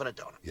donut, I'm having a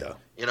donut. Yeah.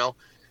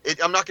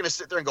 I'm not going to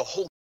sit there and go,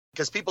 holy.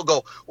 Because people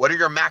go, what are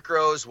your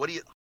macros?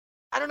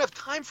 I don't have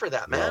time for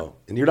that, man. No.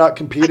 And you're not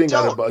competing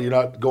on it. You're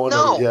not going.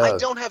 No, I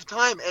don't have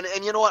time.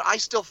 And you know what? I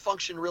still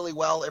function really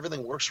well.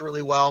 Everything works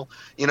really well.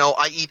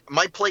 I eat.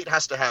 My plate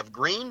has to have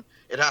green.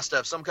 It has to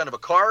have some kind of a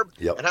carb.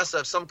 Yep. It has to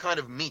have some kind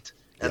of meat,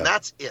 and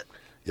that's it.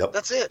 Yep.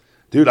 That's it,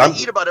 dude. I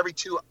eat every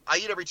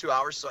 2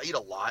 hours, so I eat a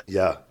lot.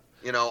 Yeah.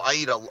 I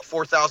eat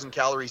 4,000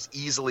 calories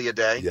easily a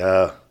day.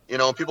 Yeah.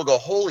 People go,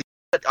 holy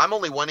shit, I'm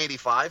only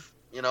 185.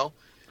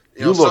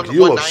 You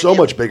look so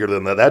much bigger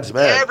than that. That's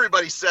mad.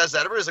 Everybody says that.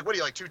 Everybody's like, what are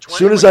you, like 220? As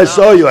soon as I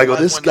saw you, I go,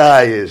 this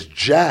guy is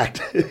jacked.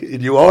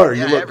 And you are.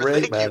 You look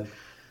great, man.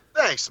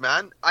 Thanks,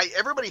 man.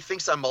 Everybody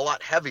thinks I'm a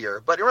lot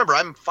heavier. But remember,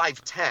 I'm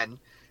 5'10",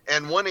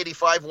 and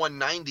 185,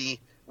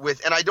 190,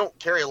 and I don't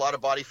carry a lot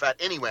of body fat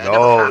anyway.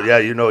 Oh, yeah,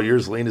 you're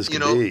as lean as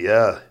can be,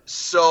 yeah.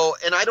 So,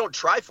 and I don't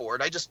try for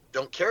it. I just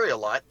don't carry a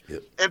lot.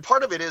 Yep. And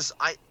part of it is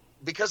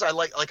because I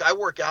I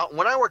work out.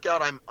 When I work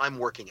out, I'm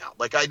working out.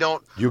 Like, I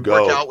don't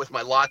work out with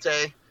my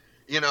latte.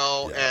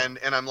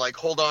 And I'm like,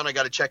 hold on, I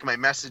got to check my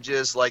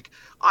messages. Like,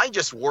 I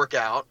just work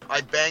out. I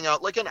bang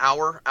out like an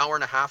hour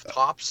and a half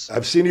tops.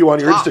 I've seen you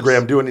on your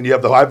Instagram doing, and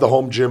I have the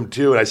home gym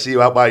too, and I see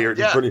you out by your,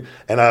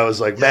 and I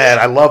was like, man,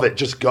 I love it,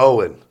 just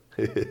going.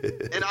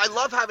 And I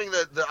love having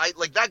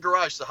like that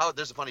garage. So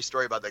there's a funny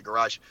story about that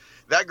garage.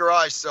 That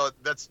garage, so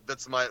that's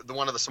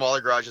one of the smaller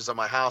garages of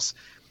my house,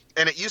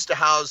 and it used to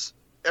house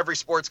every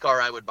sports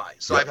car I would buy.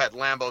 So I've had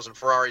Lambos and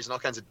Ferraris and all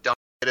kinds of dumb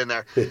shit in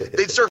there.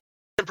 They'd serve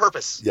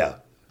purpose. Yeah.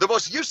 The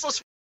most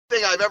useless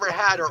thing I've ever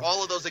had are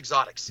all of those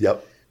exotics.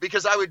 Yep.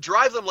 Because I would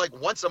drive them like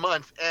once a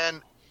month,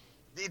 and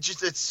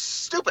it's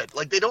stupid.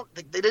 Like they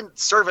didn't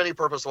serve any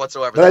purpose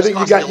whatsoever. But I think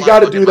you got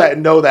to do that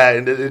and know that.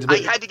 And I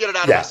had to get it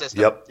out of my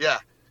system. Yep.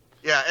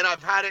 Yeah. And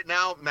I've had it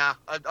now. Nah,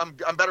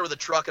 I'm better with a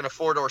truck and a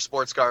 4-door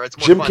sports car. It's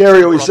more Jim fun.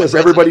 Carrey always says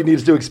everybody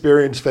needs to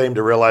experience fame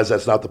to realize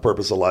that's not the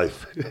purpose of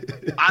life.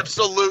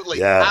 Absolutely.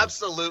 Yeah.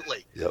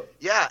 Absolutely. Yep.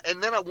 Yeah.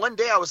 And then one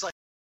day I was like,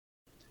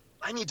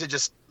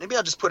 maybe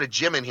I'll just put a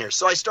gym in here.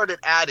 So I started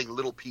adding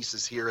little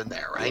pieces here and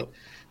there, right? Yep.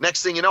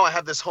 Next thing you know, I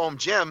have this home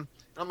gym. And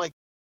I'm like,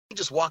 I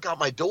just walk out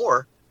my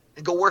door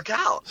and go work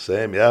out.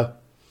 Same, yeah.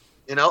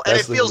 And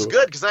it feels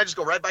good because I just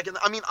go right back in.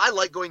 I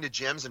like going to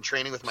gyms and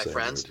training with my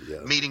friends,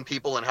 meeting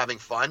people and having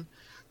fun.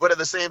 But at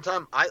the same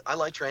time, I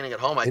like training at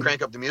home. I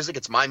crank up the music.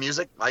 It's my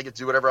music. I get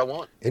to do whatever I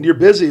want. And you're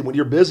busy when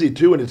you're busy,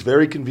 too, and it's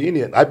very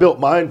convenient. I built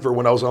mine for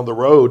when I was on the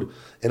road,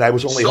 and I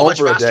was only home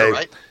for a day.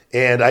 Right?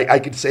 And I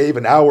could save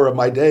an hour of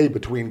my day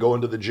between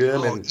going to the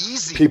gym and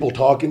people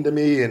talking to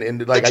me.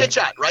 And like the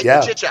chit-chat, right?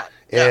 Yeah. The chit-chat.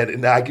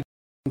 And I could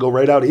go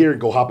right out here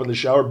and go hop in the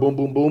shower, boom,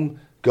 boom, boom,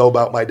 go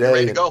about my day. You're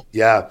ready to go.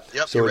 Yeah.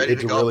 Yep, so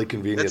it's a really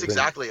convenient That's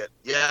exactly it.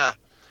 Yeah.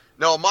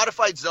 No,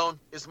 modified zone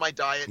is my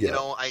diet. Yeah.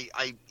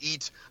 I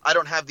eat. I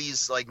don't have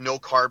these like no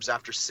carbs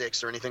after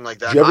 6 or anything like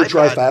that. Did you ever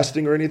try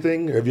fasting or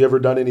anything? Have you ever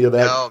done any of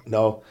that?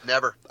 No.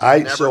 Never.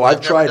 I've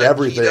tried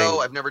everything.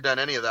 Keto. I've never done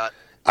any of that.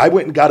 I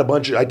went and got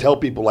I tell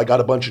people I got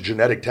a bunch of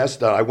genetic tests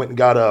done. I went and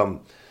got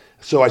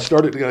so I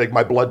started like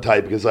my blood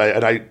type because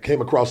I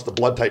came across the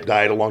blood type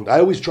diet I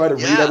always try to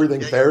read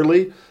everything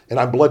fairly, and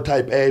I'm blood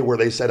type A, where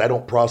they said I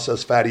don't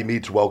process fatty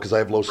meats well because I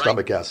have low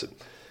stomach acid.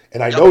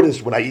 And I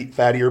noticed when I eat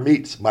fattier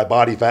meats, my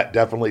body fat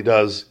definitely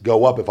does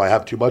go up if I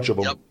have too much of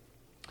them. Yep.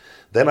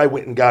 Then I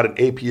went and got an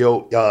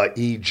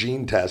APOE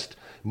gene test.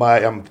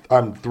 I'm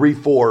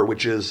 3-4,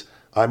 which is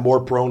I'm more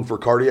prone for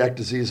cardiac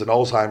disease and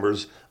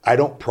Alzheimer's. I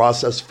don't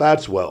process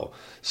fats well.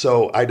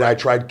 So I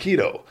tried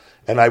keto,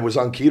 and I was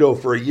on keto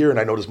for a year, and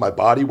I noticed my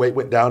body weight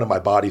went down and my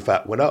body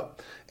fat went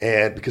up.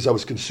 And because I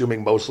was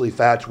consuming mostly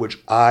fats, which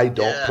I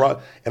don't,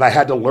 and I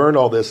had to learn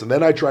all this. And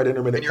then I tried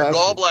intermittent fasting. And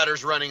your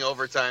gallbladder's running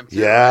overtime too.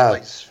 Yeah.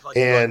 Right? Like,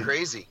 and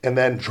crazy. And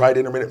then tried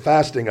intermittent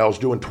fasting. I was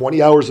doing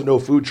 20 hours of no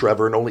food,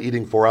 Trevor, and only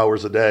eating 4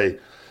 hours a day.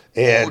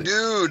 And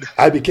dude,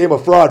 I became a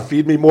fraud.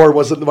 Feed me more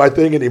wasn't my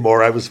thing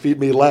anymore. I was feed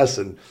me less.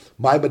 And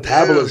my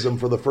metabolism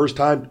for the first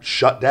time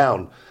shut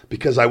down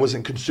because I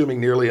wasn't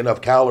consuming nearly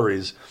enough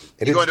calories.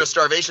 And you go into a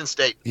starvation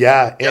state.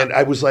 Yeah. And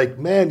I was like,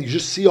 man, you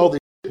just see all the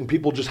and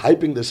people just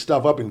hyping this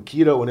stuff up in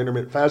keto and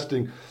intermittent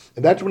fasting.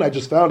 And that's when I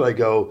just found, I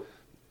go,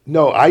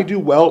 no, I do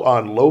well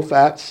on low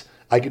fats.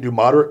 I can do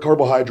moderate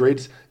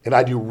carbohydrates, and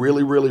I do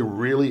really, really,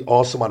 really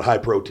awesome on high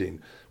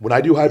protein. When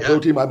I do high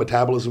protein, my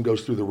metabolism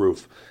goes through the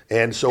roof.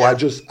 And so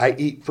I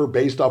eat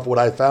based off what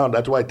I found.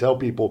 That's why I tell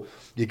people,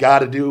 you got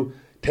to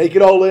take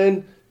it all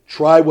in,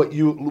 try what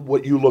you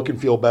look and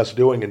feel best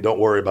doing, and don't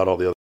worry about all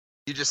the other.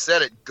 You just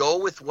said it. Go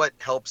with what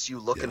helps you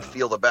look and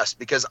feel the best,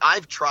 because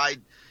I've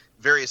tried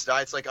various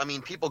diets. Like, I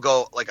mean, people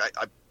go, like,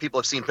 people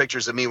have seen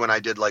pictures of me when I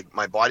did, like,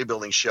 my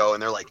bodybuilding show,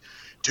 and they're like,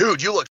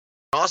 dude, you look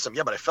awesome.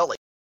 Yeah, but I felt like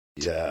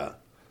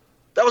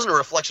that wasn't a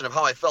reflection of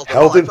how I felt.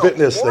 Health and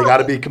fitness, horrible. They got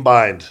to be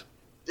combined.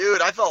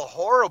 Dude, I felt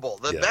horrible.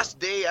 The best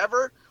day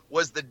ever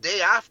was the day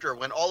after,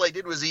 when all I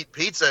did was eat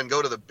pizza and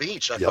go to the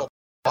beach. I felt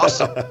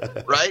awesome,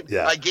 right?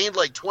 I gained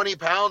like 20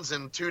 pounds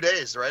in 2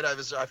 days, right?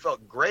 I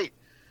felt great.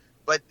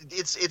 But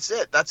it's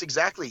it. That's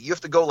exactly. You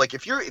have to go, like,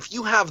 if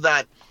you have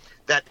that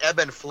ebb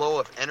and flow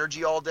of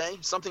energy all day,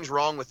 something's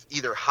wrong with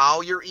either how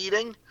you're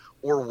eating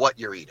or what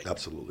you're eating.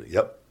 Absolutely.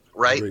 Yep.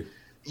 Right?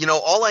 You know,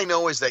 all I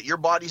know is that your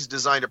body's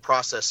designed to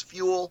process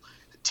fuel.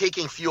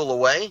 Taking fuel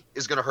away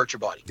is going to hurt your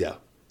body. Yeah.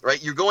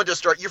 Right? You're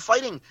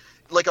fighting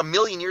like a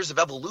million years of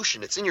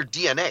evolution. It's in your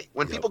DNA.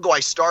 When people go, I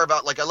starve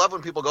out, like, I love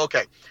when people go,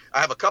 okay, I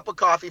have a cup of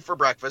coffee for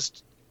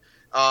breakfast.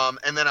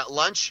 And then at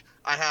lunch,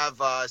 I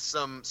have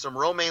some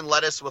romaine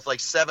lettuce with like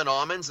 7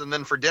 almonds. And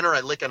then for dinner,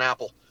 I lick an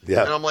apple.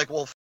 Yeah. And I'm like,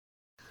 well,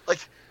 like,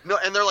 no,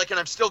 and they're like, and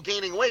I'm still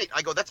gaining weight.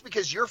 I go, that's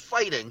because you're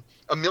fighting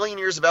a million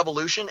years of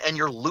evolution and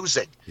you're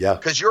losing. Yeah.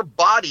 Because your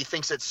body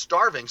thinks it's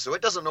starving, so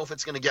it doesn't know if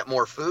it's going to get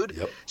more food.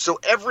 Yep. So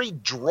every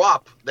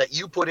drop that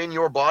you put in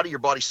your body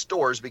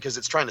stores because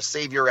it's trying to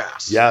save your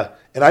ass. Yeah.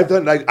 And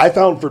I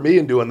found for me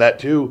in doing that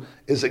too,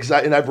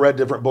 and I've read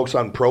different books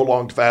on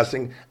prolonged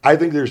fasting. I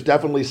think there's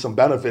definitely some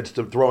benefits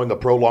to throwing a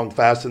prolonged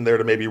fast in there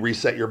to maybe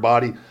reset your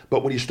body.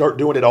 But when you start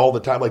doing it all the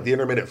time, like the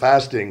intermittent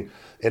fasting,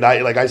 and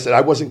like I said,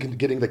 I wasn't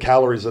getting the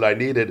calories that I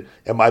needed,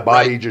 and my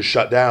body just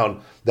shut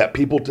down. That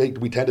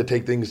we tend to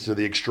take things to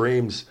the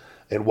extremes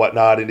and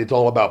whatnot, and it's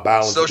all about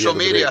balance. Social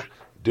media.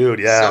 Dude,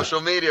 yeah.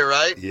 Social media,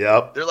 right?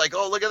 Yep. They're like,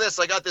 oh, look at this.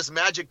 I got this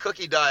magic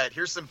cookie diet.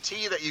 Here's some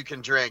tea that you can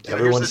drink.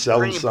 Everyone's here's this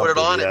selling cream. something. Put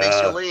it on. It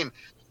makes you lean.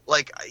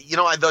 Like, you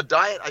know, the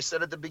diet, I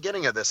said at the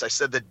beginning of this, I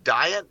said the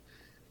diet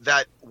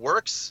that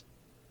works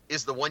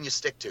is the one you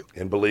stick to.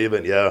 And believe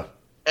it, yeah.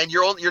 And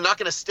you're not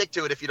going to stick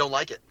to it if you don't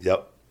like it.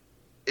 Yep.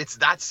 It's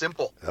that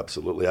simple.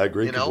 Absolutely. I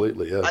agree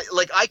completely, yeah.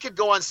 I could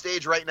go on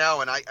stage right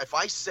now, and if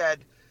I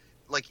said,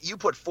 like, you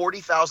put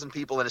 40,000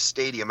 people in a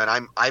stadium,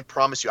 and I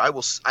promise you, I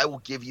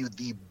will give you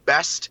the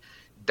best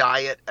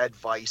diet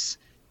advice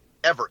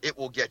ever. It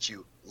will get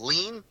you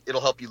lean. It'll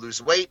help you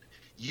lose weight.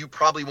 You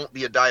probably won't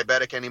be a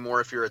diabetic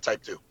anymore if you're a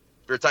type 2. If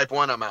you're a type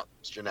 1, I'm out.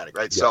 It's genetic,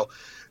 right? Yeah.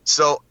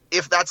 So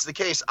if that's the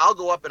case, I'll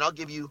go up and I'll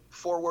give you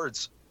 4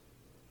 words.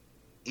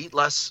 Eat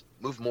less,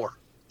 move more.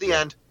 The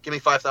end. Give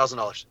me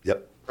 $5,000.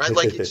 Yep. Right?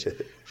 Like,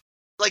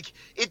 like,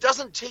 it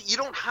doesn't take, you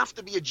don't have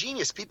to be a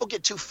genius. People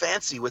get too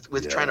fancy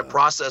with trying to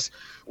process,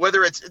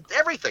 whether it's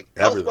everything.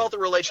 Health, wealth,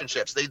 and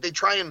relationships. They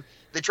try and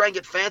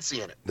get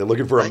fancy in it. They're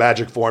looking for a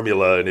magic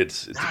formula, and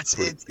it's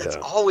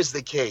always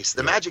the case.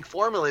 The magic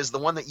formula is the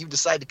one that you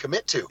decide to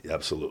commit to.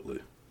 Absolutely.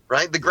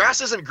 Right? The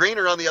grass isn't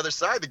greener on the other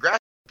side. The grass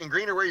is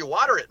greener where you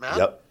water it, man.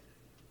 Yep.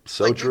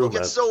 So true,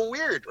 people get so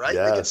weird, right?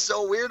 They get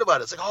so weird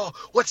about it. It's like, oh,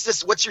 what's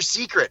this? What's your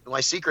secret?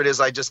 My secret is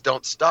I just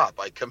don't stop.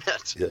 I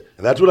commit. Yeah,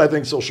 and that's what I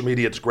think social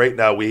media, it's great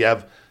now.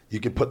 You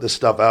can put this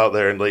stuff out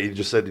there and, like you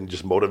just said, and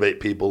just motivate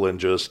people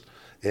and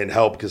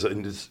help,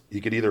 because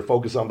you could either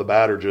focus on the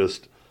bad or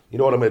just, you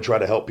know what, I'm going to try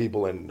to help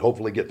people and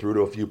hopefully get through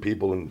to a few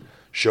people and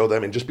show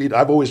them and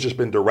I've always just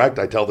been direct.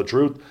 I tell the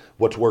truth.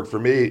 What's worked for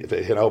me, if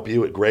it can help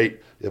you, it's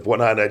great. If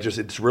whatnot,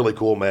 it's really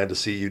cool, man, to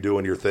see you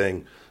doing your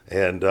thing.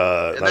 And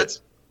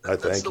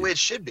that's the way it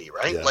should be,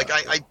 right?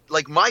 Yeah.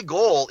 Like my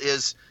goal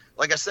is,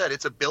 like I said,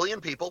 it's 1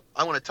 billion people.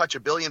 I want to touch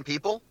 1 billion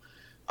people.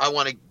 I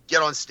want to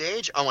get on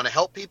stage. I want to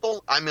help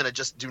people. I'm going to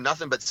just do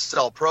nothing but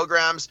sell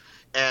programs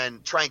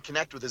and try and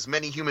connect with as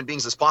many human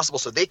beings as possible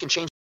so they can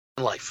change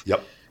their life.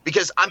 Yep.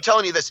 Because I'm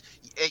telling you this,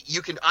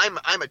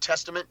 I'm a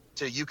testament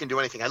to you can do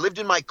anything. I lived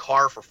in my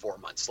car for 4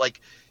 months. Like,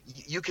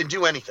 you can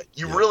do anything.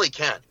 You really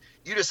can.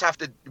 You just have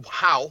to,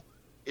 how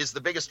is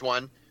the biggest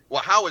one.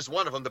 Well, how is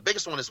one of them? The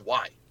biggest one is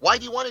why. Why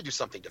do you want to do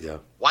something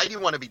different? Yeah. Why do you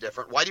want to be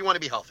different? Why do you want to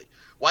be healthy?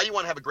 Why do you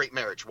want to have a great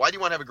marriage? Why do you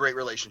want to have a great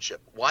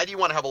relationship? Why do you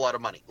want to have a lot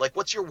of money? Like,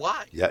 what's your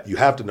why? Yeah, you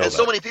have to know. And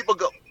so many people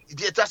go,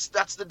 that's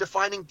the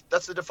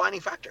defining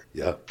factor.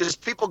 Yeah. Because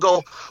people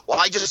go, well,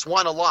 I just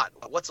want a lot.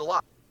 What's a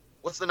lot?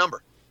 What's the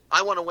number?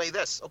 I want to weigh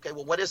this. Okay,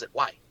 well, what is it?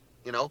 Why?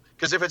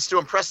 Because if it's to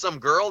impress some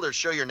girl or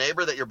show your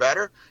neighbor that you're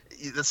better,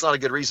 that's not a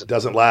good reason.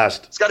 Doesn't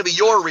last. It's got to be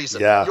your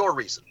reason. Yeah. Your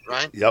reason,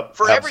 right? Yep.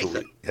 For absolutely.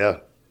 everything. Yeah.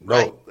 No,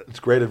 right?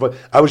 It's great advice.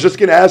 I was just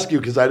going to ask you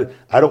because I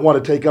don't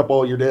want to take up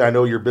all your day. I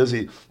know you're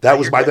busy. That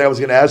was my thing I was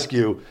going to ask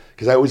you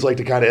because I always like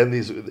to kind of end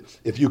these.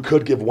 If you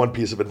could give one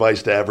piece of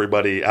advice to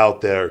everybody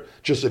out there,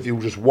 just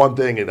one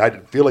thing, and I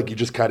feel like you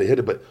just kind of hit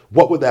it, but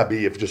what would that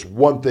be if just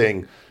one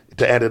thing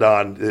to end it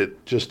on,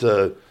 just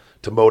to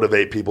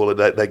motivate people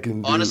that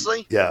can do,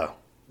 honestly? Yeah.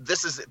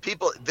 This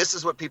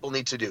is what people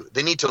need to do.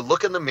 They need to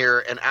look in the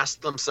mirror and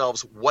ask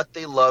themselves what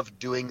they love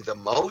doing the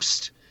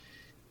most,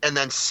 and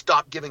then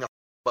stop giving a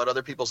about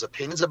other people's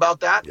opinions about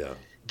that. Yeah.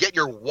 Get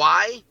your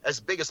why as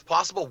big as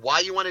possible,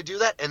 why you want to do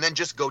that, and then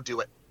just go do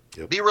it.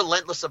 Yep. Be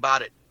relentless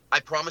about it.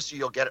 I promise you,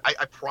 you'll get it.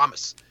 I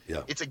promise.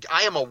 Yeah.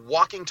 I am a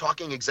walking,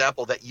 talking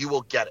example that you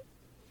will get it.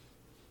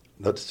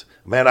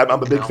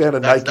 I'm a big fan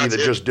of Nike that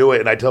just do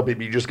it, and I tell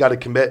people you just got to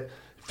commit,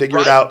 figure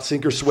it out,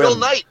 sink or swim. Phil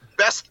Knight,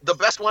 the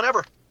best one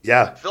ever.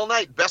 Yeah. Phil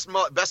Knight, best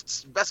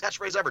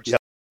catchphrase ever. Just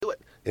do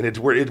it. And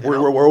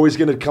we're always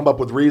going to come up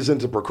with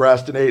reasons to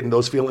procrastinate, and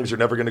those feelings are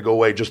never going to go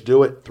away. Just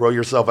do it. Throw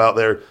yourself out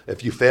there.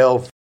 If you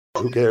fail,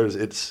 who cares?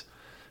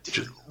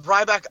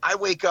 Ryback, I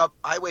wake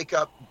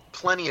up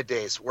plenty of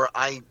days where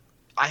I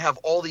have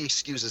all the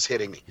excuses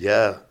hitting me.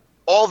 Yeah.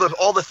 All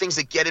the things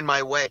that get in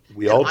my way.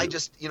 I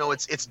just,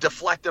 it's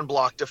deflect and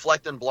block,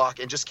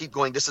 and just keep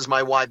going. This is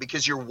my why,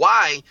 because your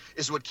why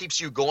is what keeps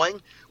you going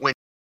when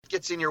it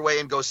gets in your way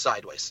and goes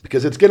sideways.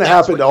 Because it's going to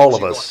happen to all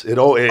of us.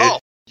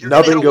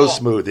 Nothing goes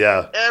smooth.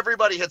 Yeah.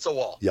 Everybody hits a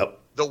wall. Yep.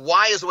 The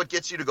why is what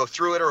gets you to go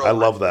through it or over. I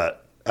love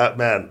that.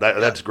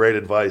 That's great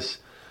advice.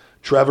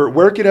 Trevor,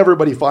 where can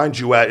everybody find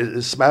you at?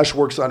 Is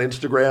SmashWerx on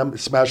Instagram?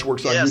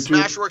 SmashWerx on YouTube?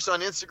 Yeah, SmashWerx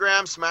on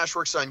Instagram,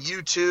 SmashWerx on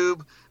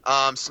YouTube,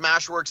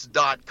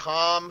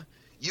 SmashWerx.com.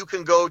 You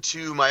can go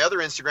to my other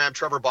Instagram,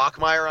 Trevor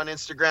Bachmeyer on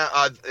Instagram.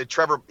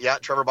 Trevor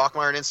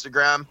Bachmeyer on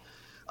Instagram.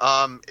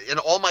 And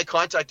all my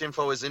contact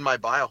info is in my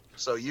bio,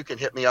 so you can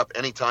hit me up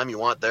anytime you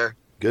want there.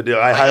 Good deal.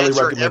 I highly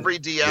answer recommend every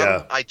DM.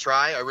 Yeah. I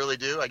really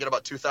do. I get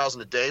about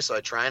 2,000 a day, so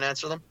I try and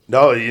answer them.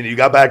 No, you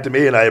got back to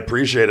me, and I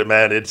appreciate it,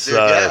 man.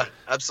 Yeah,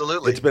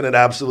 absolutely. It's been an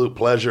absolute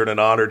pleasure and an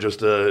honor just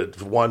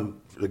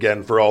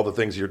for all the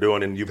things you're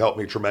doing, and you've helped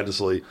me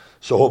tremendously.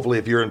 So hopefully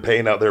if you're in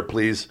pain out there,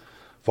 please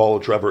follow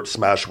Trevor at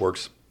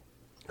SmashWerx.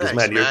 Thanks,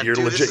 man, you're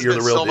Dude, legit. You're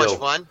the real deal. So much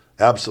fun.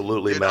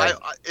 Absolutely, Dude, man.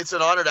 It's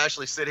an honor to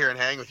actually sit here and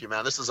hang with you,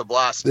 man. This is a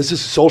blast. This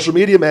is social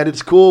media, man.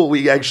 It's cool.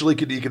 We actually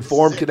you can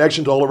form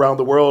connections all around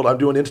the world. I'm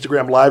doing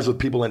Instagram lives with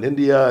people in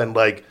India, and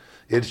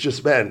it's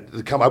just, man,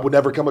 I would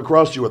never come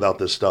across you without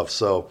this stuff.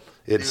 So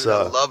it's. Dude,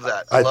 I love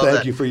that. I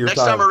thank you for your time.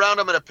 Next time around,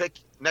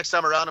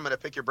 I'm gonna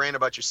pick your brain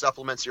about your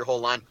supplements, your whole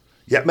line.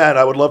 Yeah, man,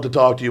 I would love to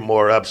talk to you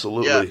more.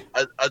 Absolutely.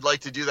 Yeah, I'd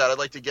like to do that. I'd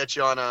like to get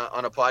you on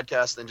a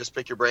podcast and just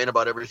pick your brain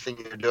about everything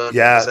you're doing.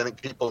 Yeah. Because I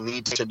think people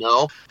need to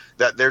know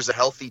that there's a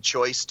healthy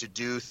choice to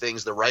do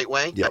things the right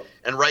way. Yep.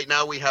 And right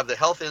now we have the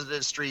health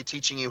industry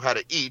teaching you how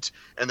to eat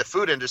and the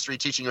food industry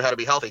teaching you how to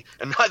be healthy.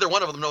 And neither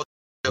one of them know.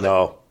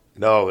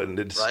 No. And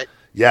it's, right?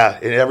 Yeah.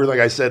 And everything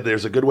I said,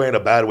 there's a good way and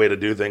a bad way to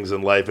do things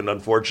in life. And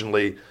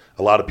unfortunately,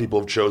 a lot of people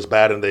have chose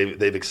bad and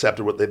they've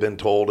accepted what they've been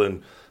told.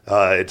 And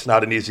it's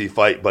not an easy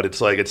fight, but it's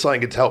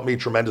something that's helped me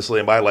tremendously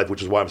in my life,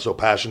 which is why I'm so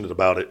passionate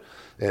about it,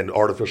 and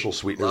artificial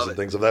sweeteners and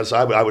things of that. So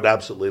I would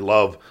absolutely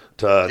love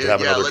to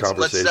have another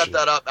conversation. Let's set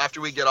that up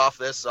after we get off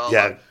this.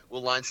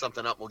 We'll line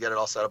something up. We'll get it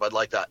all set up. I'd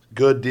like that.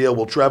 Good deal.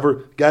 Well,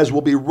 Trevor, guys,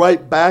 we'll be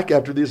right back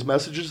after these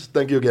messages.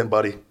 Thank you again,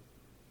 buddy.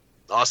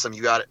 Awesome.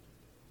 You got it.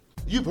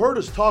 You've heard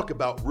us talk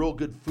about Real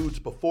Good Foods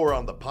before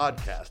on the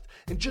podcast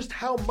and just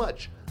how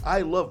much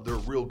I love their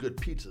Real Good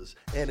pizzas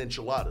and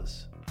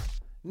enchiladas.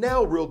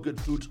 Now Real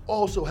Good Foods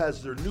also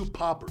has their new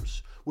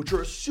poppers, which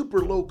are a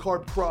super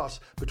low-carb cross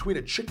between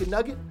a chicken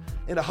nugget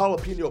and a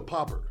jalapeno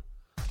popper.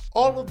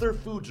 All of their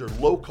foods are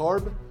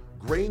low-carb,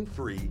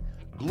 grain-free,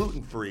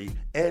 gluten-free,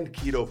 and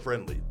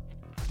keto-friendly.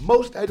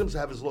 Most items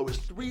have as low as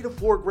 3 to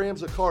 4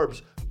 grams of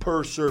carbs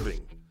per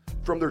serving.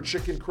 From their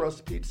chicken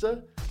crust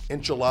pizza,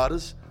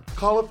 enchiladas,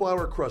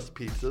 cauliflower crust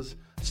pizzas,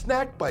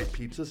 snack bite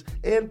pizzas,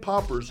 and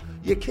poppers,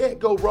 you can't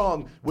go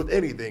wrong with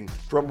anything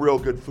from Real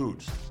Good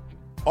Foods.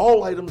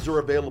 All items are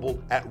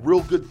available at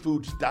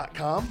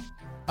realgoodfoods.com,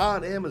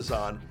 on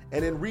Amazon,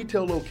 and in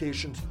retail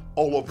locations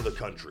all over the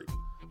country,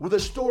 with a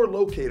store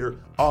locator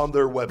on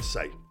their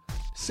website.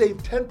 Save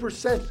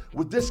 10%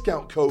 with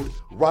discount code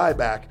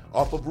RYBACK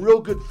off of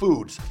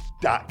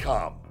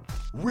realgoodfoods.com.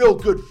 Real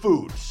Good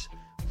Foods.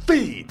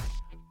 Feed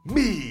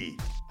me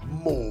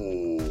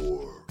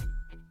more.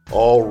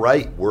 All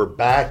right, we're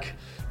back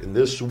in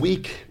this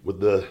week with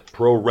the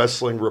Pro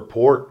Wrestling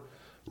Report.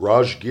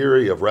 Raj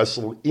Giri of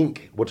Wrestle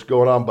Inc. What's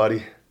going on,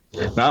 buddy?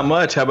 Not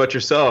much. How about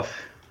yourself?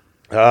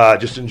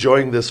 Just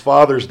enjoying this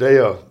Father's Day.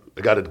 I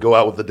got to go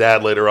out with the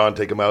dad later on,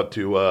 take him out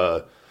to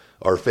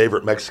our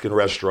favorite Mexican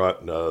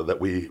restaurant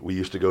that we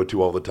used to go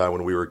to all the time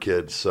when we were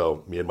kids.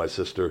 So me and my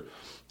sister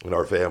and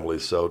our family.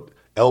 So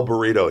El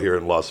Burrito here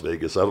in Las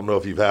Vegas. I don't know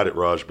if you've had it,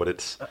 Raj, but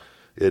it's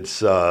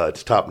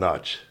top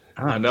notch.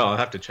 Oh, no, I'll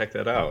have to check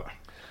that out.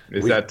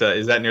 Is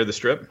that near the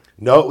Strip?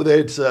 No,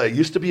 it's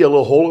used to be a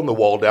little hole in the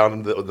wall down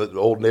in the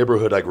old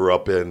neighborhood I grew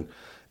up in,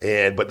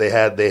 but they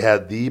had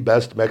the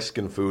best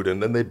Mexican food,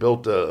 and then they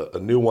built a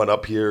new one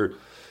up here,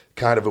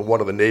 kind of in one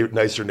of the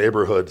nicer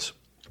neighborhoods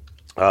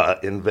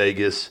in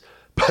Vegas.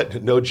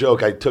 But no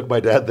joke, I took my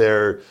dad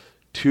there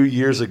 2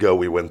 years ago.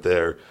 We went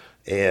there,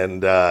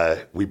 and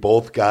we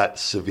both got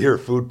severe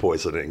food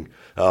poisoning.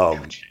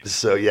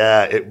 So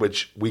yeah,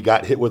 which we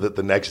got hit with it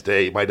the next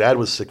day. My dad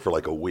was sick for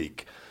like a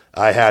week.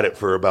 I had it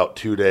for about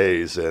 2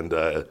 days, and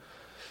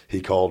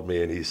he called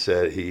me and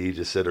he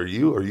just said, "Are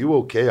you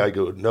okay?" I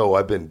go, "No,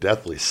 I've been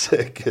deathly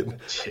sick." And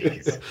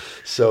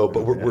so,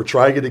 but we're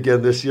trying it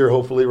again this year,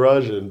 hopefully,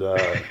 Raj, and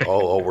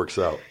all works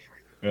out.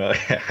 Well,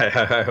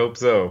 I hope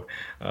so.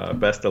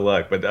 Best of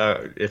luck. But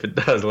if it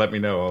does, let me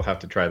know. I'll have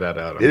to try that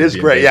out. It is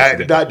great. Yeah,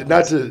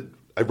 not to.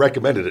 I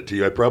recommended it to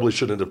you. I probably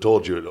shouldn't have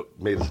told you.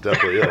 It made us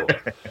definitely ill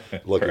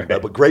looking Right.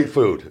 bad. But great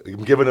food.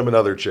 I'm giving him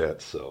another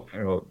chance. So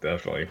Well,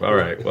 definitely. All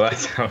right. Well, that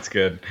sounds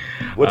good.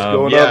 what's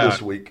going on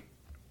this week?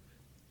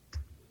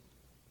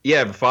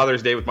 Yeah,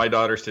 Father's Day with my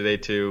daughters today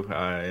too,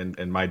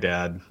 and my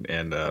dad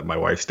and my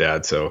wife's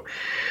dad. So,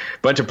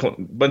 bunch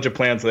of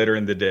plans later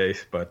in the day,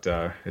 but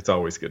it's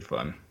always good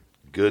fun.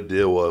 Good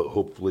deal. Well,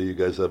 hopefully you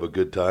guys have a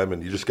good time.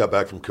 And you just got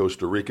back from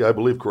Costa Rica, I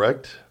believe,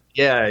 correct?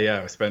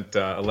 Yeah. I spent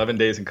 11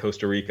 days in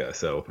Costa Rica,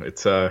 so it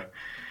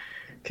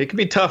can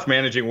be tough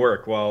managing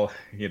work while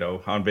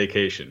on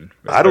vacation.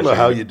 I don't know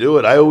how you do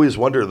it. I always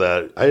wonder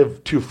that. I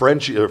have two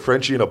Frenchie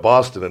and a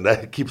Boston, and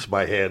that keeps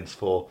my hands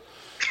full.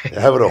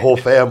 Having a whole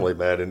family,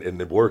 man,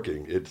 and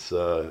working, it's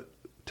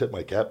tip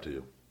my cap to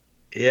you.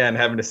 Yeah, and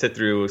having to sit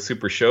through a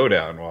Super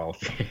Showdown while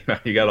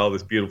you got all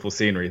this beautiful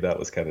scenery, that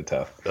was kind of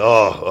tough.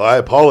 Oh, I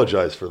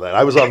apologize for that.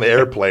 I was on the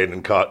airplane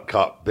and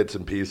caught bits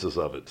and pieces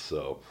of it,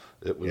 so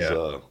it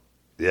was.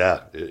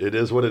 It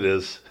is what it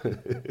is.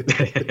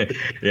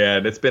 Yeah,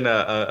 and it's been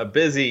a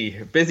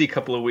busy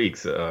couple of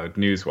weeks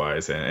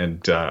news-wise,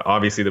 and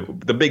obviously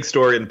the big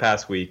story in the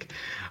past week,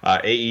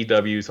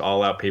 AEW's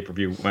All Out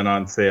pay-per-view went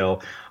on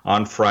sale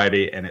on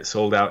Friday, and it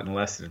sold out in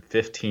less than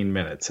 15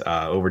 minutes.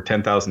 Over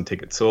 10,000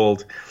 tickets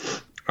sold.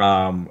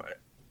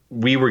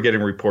 We were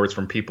getting reports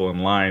from people in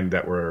line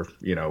that were,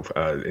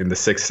 in the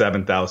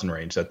 7,000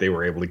 range that they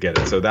were able to get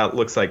it. So that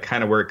looks like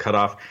kind of where it cut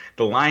off.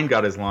 The line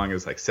got as long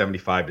as like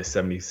 75 to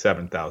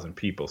 77,000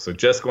 people. So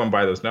just going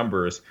by those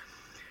numbers,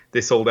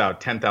 they sold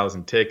out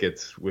 10,000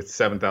 tickets with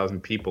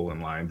 7,000 people in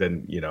line.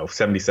 Then,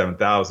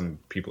 77,000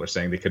 people are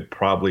saying they could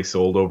probably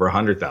sold over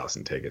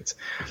 100,000 tickets.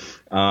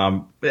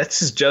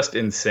 That's just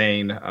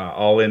insane.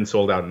 All in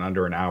sold out in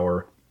under an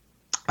hour.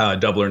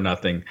 Double or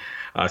Nothing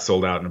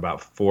sold out in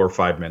about 4 or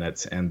 5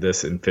 minutes, and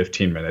this in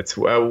 15 minutes.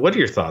 What are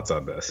your thoughts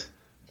on this?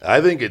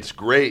 I think it's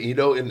great,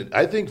 and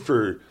I think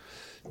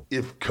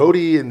if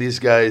Cody and these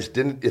guys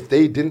if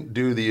they didn't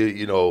do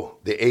the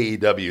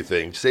AEW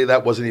thing, say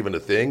that wasn't even a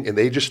thing, and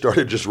they just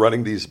started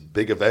running these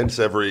big events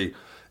every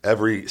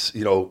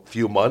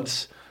few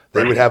months,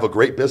 they would have a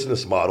great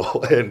business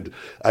model, and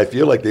I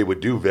feel like they would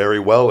do very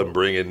well and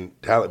bring in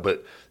talent.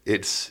 But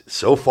it's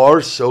so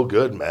far so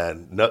good,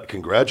 man.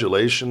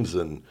 Congratulations.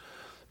 And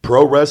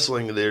pro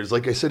wrestling, there's,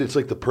 like I said, it's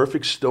like the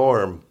perfect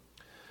storm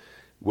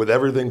with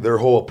everything, their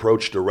whole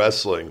approach to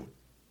wrestling.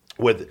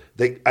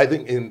 I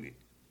think in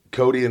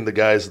Cody and the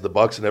guys, the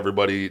Bucks and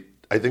everybody,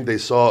 I think they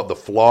saw the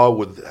flaw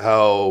with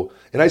how,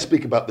 and I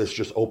speak about this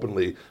just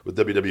openly with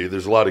WWE,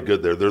 there's a lot of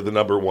good there. They're the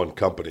number one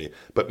company.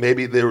 But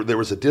maybe there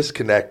was a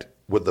disconnect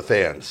with the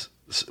fans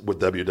with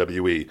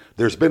WWE.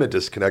 There's been a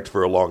disconnect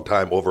for a long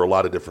time over a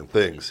lot of different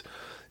things.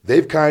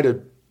 They've kind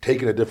of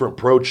taken a different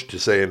approach to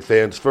saying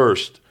fans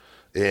first,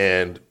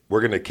 and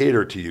we're going to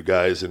cater to you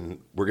guys, and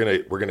we're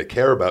going to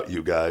care about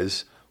you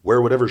guys.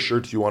 Wear whatever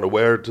shirts you want to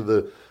wear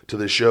to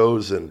the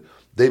shows, and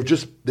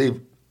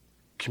they've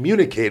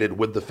communicated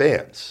with the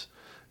fans,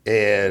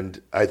 and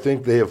I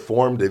think they have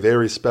formed a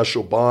very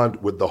special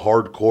bond with the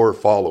hardcore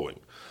following,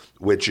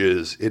 which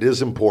is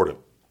important.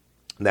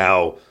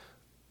 Now,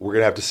 we're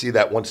going to have to see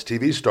that once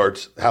TV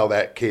starts, how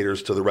that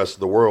caters to the rest of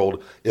the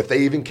world. If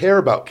they even care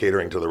about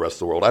catering to the rest of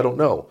the world, I don't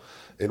know.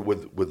 And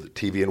with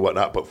TV and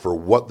whatnot, but for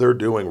what they're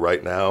doing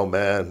right now,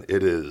 man,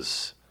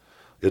 it's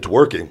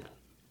working.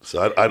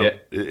 So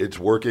it's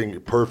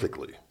working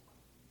perfectly.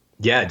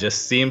 Yeah, it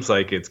just seems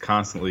like it's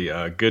constantly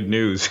good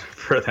news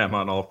for them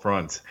on all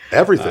fronts.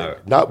 Everything.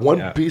 Not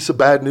one piece of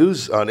bad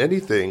news on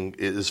anything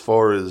as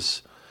far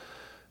as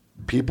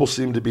people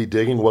seem to be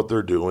digging what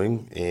they're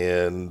doing.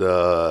 And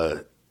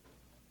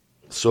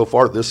so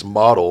far, this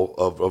model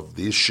of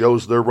these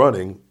shows they're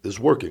running is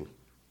working.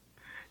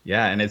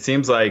 Yeah, and it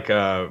seems like,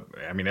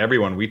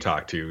 everyone we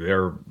talk to,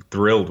 they're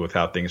thrilled with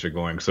how things are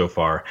going so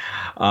far.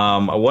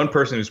 One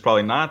person who's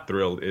probably not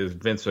thrilled is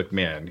Vince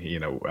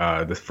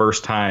McMahon. The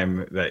first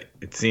time that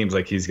it seems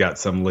like he's got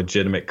some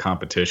legitimate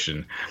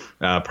competition.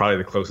 Probably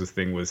the closest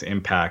thing was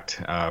Impact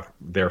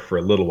there for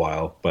a little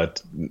while,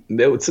 but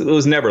it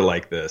was never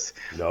like this.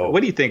 No.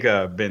 What do you think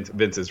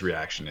Vince's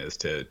reaction is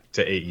to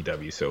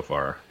AEW so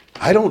far?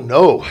 I don't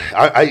know.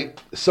 I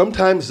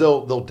sometimes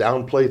they'll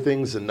downplay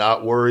things and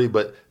not worry,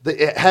 but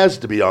it has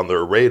to be on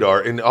their radar.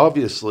 And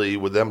obviously,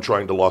 with them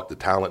trying to lock the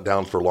talent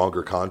down for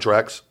longer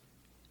contracts,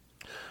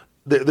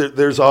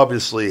 there's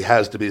obviously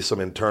has to be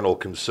some internal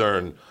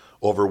concern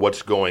over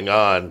what's going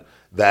on.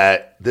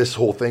 That this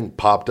whole thing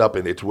popped up,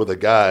 and it's with a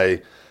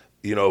guy,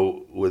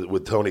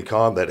 with Tony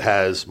Khan that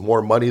has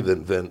more money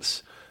than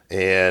Vince,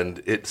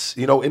 and it's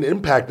in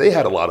Impact they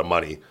had a lot of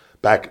money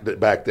back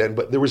then,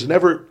 but there was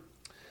never.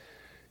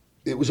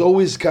 It was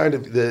always kind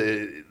of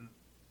the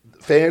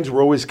fans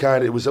were always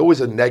it was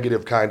always a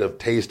negative kind of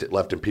taste it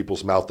left in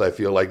people's mouth. I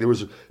feel like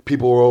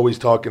people were always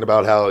talking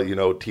about how,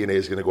 TNA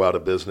is going to go out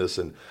of business,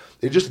 and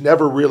it just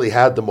never really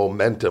had the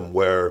momentum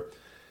where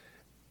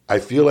I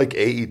feel like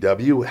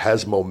AEW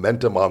has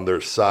momentum on their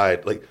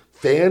side. Like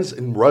fans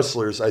and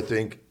wrestlers, I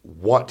think,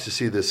 want to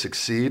see this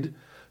succeed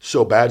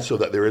so bad so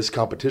that there is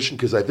competition,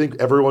 because I think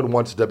everyone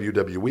wants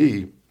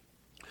WWE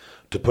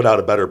to put out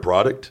a better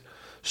product.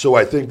 So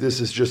I think this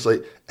is just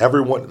like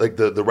everyone, like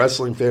the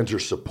wrestling fans are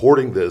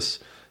supporting this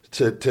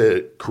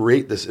to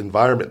create this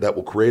environment that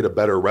will create a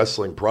better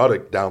wrestling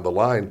product down the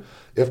line,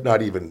 if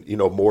not even,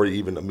 more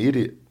even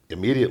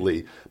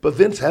immediately. But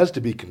Vince has to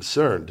be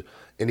concerned.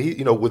 And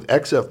he, with the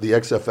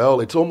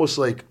XFL, it's almost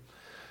like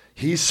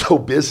he's so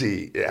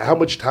busy. How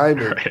much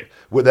time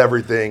with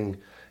everything.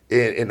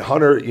 And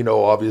Hunter,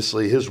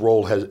 obviously his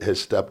role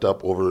has stepped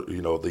up over,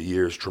 the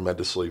years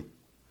tremendously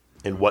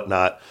and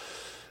whatnot.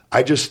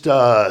 I just,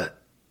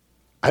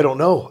 I don't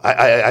know.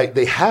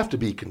 They have to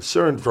be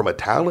concerned from a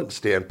talent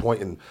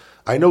standpoint. And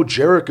I know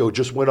Jericho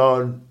just went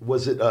on,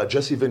 was it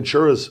Jesse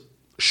Ventura's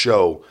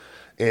show?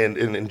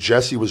 And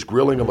Jesse was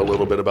grilling him a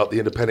little bit about the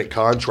independent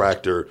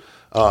contractor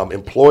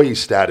employee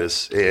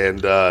status.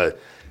 And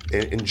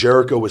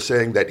Jericho was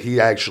saying that he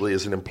actually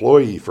is an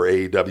employee for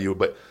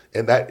AEW,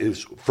 and that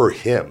is for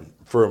him,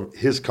 from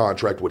his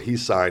contract, what he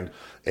signed.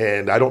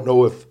 And I don't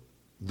know if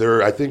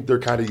I think they're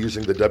kind of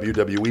using the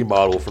WWE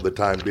model for the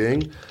time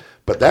being.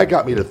 But that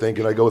got me to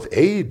thinking, I go, if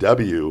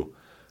AEW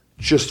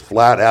just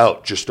flat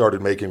out just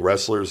started making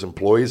wrestlers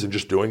employees and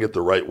just doing it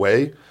the right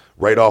way,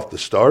 right off the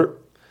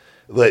start,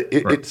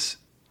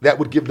 that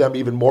would give them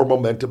even more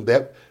momentum.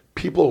 That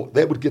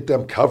would get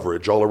them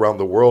coverage all around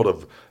the world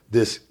of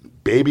this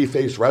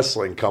babyface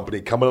wrestling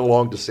company coming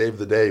along to save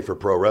the day for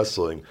pro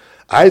wrestling.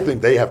 I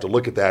think they have to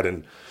look at that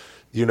and,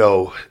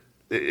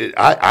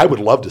 I would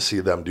love to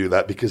see them do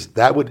that, because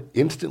that would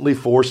instantly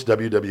force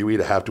WWE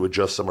to have to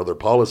adjust some of their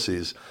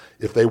policies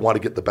if they want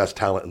to get the best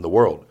talent in the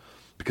world.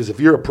 Because if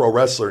you're a pro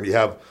wrestler and you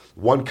have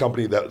one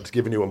company that's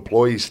giving you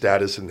employee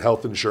status and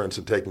health insurance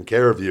and taking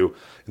care of you,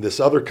 and this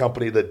other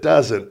company that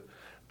doesn't,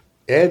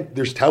 and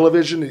there's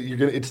television,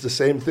 it's the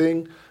same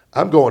thing,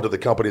 I'm going to the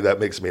company that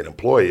makes me an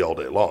employee all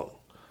day long.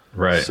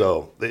 Right.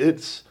 So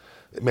it's,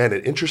 an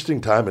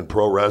interesting time in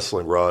pro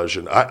wrestling, Raj.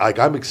 And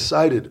I'm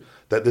excited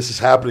that this is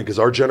happening, because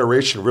our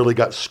generation really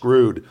got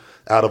screwed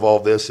out of all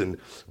this, and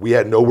we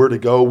had nowhere to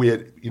go. We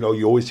had,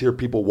 you always hear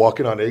people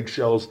walking on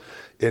eggshells,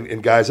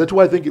 and guys, that's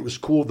why I think it was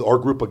cool, our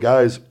group of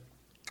guys,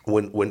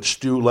 when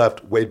Stu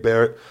left, Wade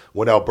Barrett,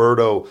 when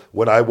Alberto,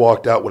 when I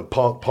walked out, when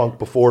Punk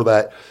before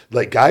that,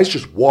 like guys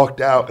just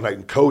walked out,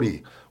 and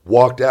Cody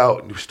walked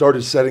out, and we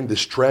started setting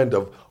this trend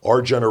of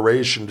our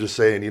generation just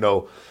saying,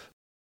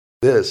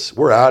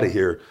 we're out of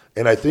here.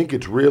 And I think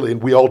it's really,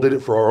 and we all did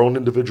it for our own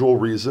individual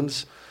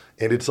reasons.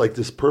 And it's like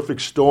this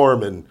perfect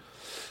storm, and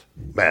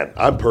man,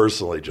 I'm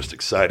personally just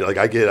excited.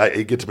 Like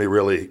it gets me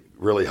really,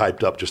 really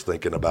hyped up just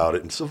thinking about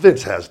it. And so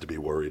Vince has to be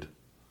worried.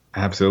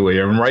 Absolutely.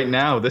 And right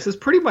now, this is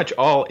pretty much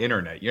all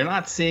internet. You're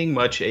not seeing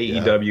much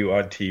AEW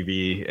on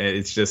TV.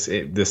 It's just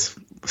this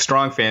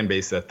strong fan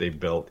base that they've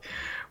built.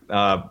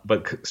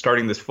 But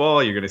starting this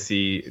fall, you're going to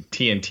see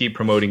TNT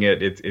promoting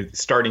it. It's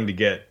starting to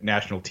get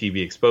national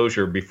TV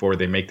exposure before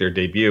they make their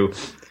debut.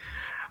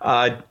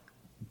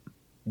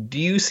 Do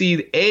you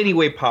see any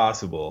way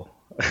possible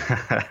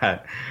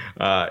that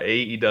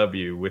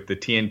AEW, with the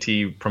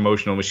TNT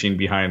promotional machine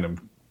behind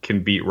them,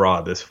 can beat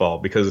Raw this fall?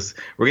 Because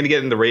we're going to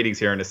get into ratings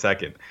here in a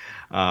second.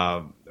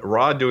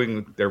 Raw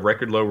doing their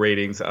record low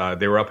ratings.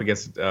 They were up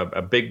against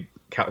a big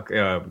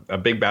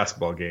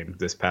basketball game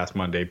this past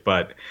Monday,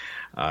 but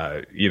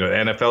the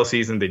NFL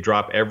season, they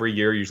drop every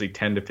year, usually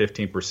 10 to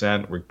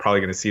 15%. We're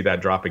probably going to see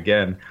that drop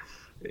again.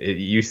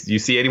 You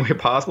see any way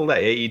possible that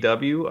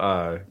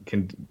AEW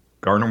can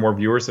garner more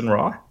viewers than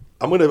Raw?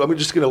 I'm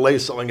just gonna lay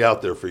something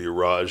out there for you,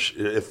 Raj.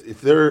 If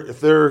they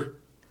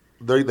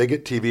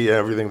get TV and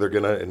everything, they're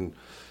gonna and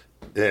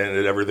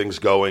everything's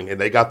going,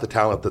 and they got the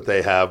talent that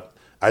they have.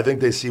 I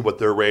think they see what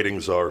their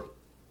ratings are,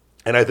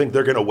 and I think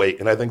they're gonna wait,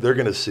 and I think they're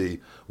gonna see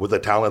with the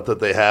talent that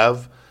they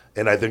have,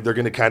 and I think they're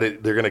gonna kind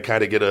of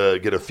get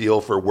a feel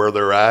for where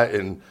they're at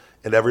and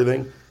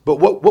everything. But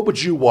what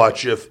would you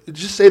watch if,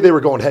 just say they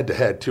were going head to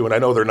head too? And I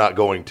know they're not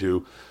going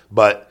to,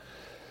 but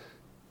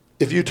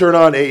if you turn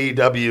on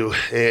AEW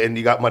and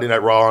you got Monday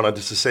Night Raw on,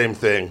 it's the same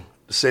thing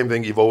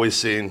you've always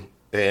seen,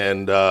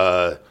 and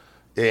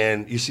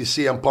you see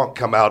CM Punk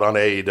come out on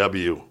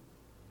AEW,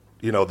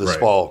 this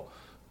fall,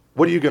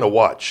 what are you going to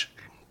watch?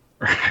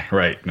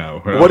 Right.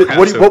 No.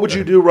 What would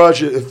you do,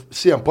 Raj, if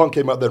CM Punk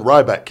came out, then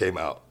Ryback came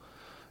out?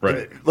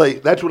 Right.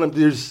 Like that's what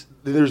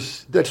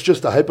that's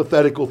just a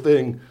hypothetical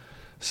thing,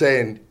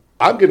 saying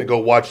I'm going to go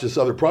watch this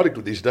other product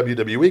with these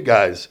WWE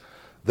guys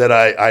that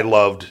I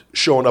loved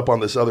showing up on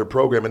this other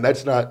program, and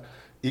that's not.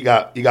 You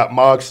got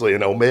Moxley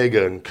and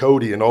Omega and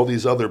Cody and all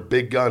these other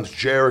big guns,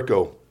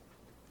 Jericho.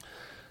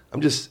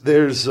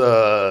 There's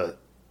an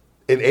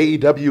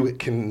AEW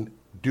can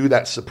do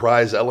that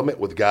surprise element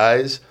with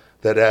guys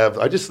that have.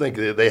 I just think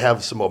they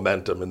have some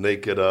momentum, and they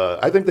could.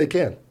 I think they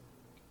can.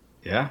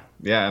 Yeah,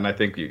 and I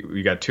think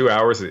you got 2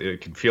 hours.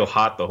 It can feel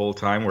hot the whole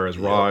time, whereas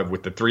Raw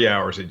with the 3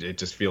 hours, it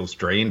just feels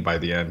drained by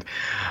the end.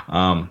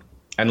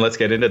 And let's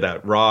get into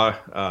that. Raw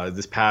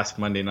this past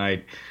Monday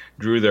night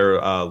drew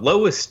their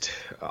lowest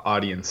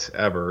audience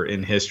ever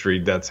in history.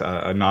 That's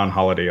a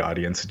non-holiday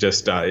audience.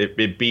 Just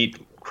it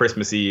beat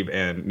Christmas Eve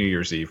and New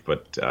Year's Eve,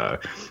 but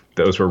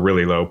those were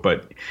really low.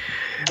 But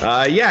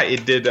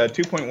it did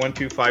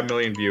 2.125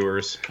 million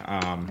viewers,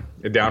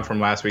 down from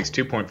last week's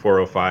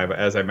 2.405.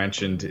 As I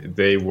mentioned,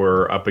 they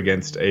were up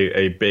against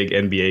a big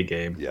NBA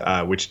game,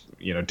 which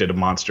did a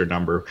monster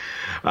number.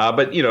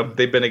 But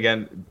they've been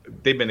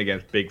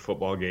against big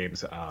football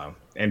games,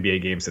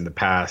 NBA games in the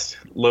past.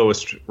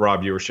 Lowest Raw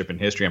viewership in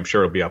history. I'm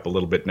sure it'll be up a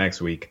little bit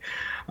next week.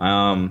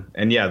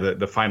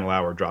 The final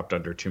hour dropped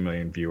under 2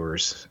 million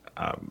viewers.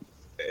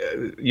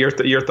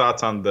 Your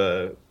thoughts on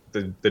the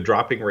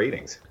dropping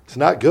ratings? It's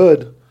not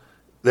good.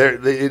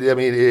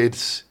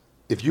 It's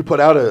if you put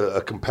out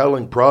a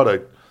compelling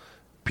product,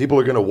 people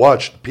are going to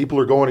watch. People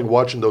are going and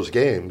watching those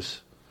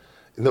games.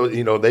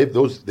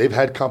 They've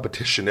had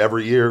competition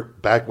every year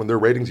back when their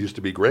ratings used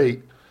to be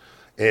great,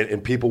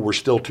 and people were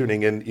still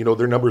tuning in.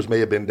 Their numbers may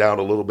have been down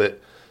a little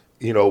bit,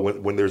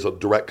 when there's a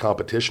direct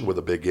competition with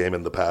a big game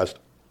in the past,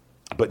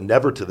 but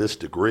never to this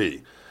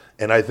degree.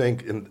 And I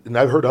think, and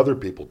I've heard other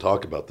people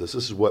talk about this.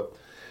 This is what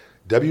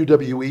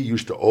WWE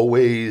used to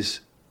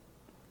always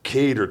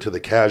cater to the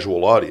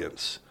casual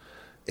audience,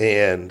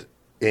 and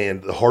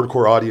the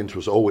hardcore audience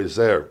was always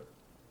there.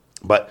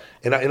 But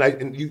you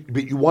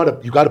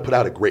got to put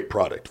out a great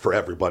product for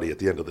everybody at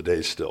the end of the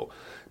day still.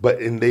 But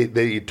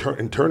they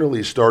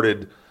internally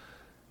started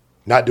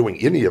not doing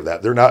any of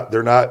that.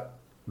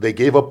 They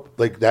gave up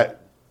like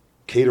that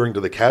catering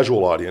to the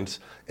casual audience,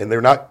 and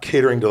they're not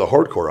catering to the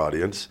hardcore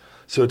audience.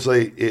 So it's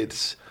like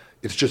it's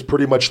just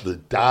pretty much the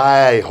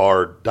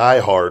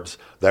diehards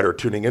that are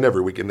tuning in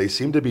every week, and they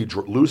seem to be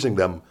losing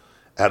them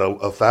at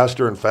a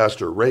faster and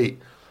faster rate.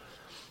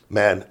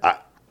 Man,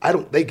 I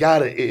don't. They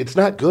got it. It's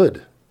not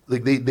good.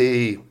 Like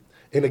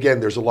and again,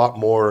 there's a lot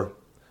more.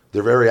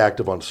 They're very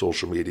active on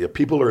social media.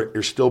 People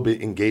are still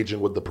engaging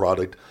with the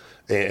product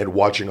and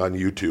watching on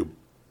YouTube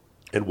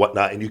and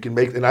whatnot. And you can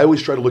and I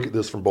always try to look at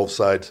this from both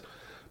sides.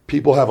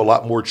 People have a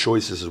lot more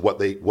choices as what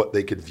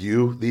they could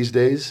view these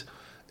days,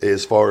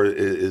 as far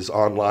as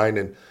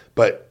online,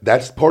 but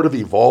that's part of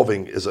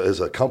evolving as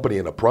a company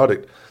and a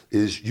product.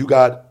 Is you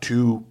got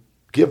to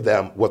give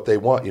them what they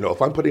want.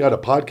 If I'm putting out a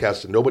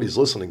podcast and nobody's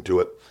listening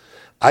to it,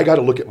 I got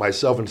to look at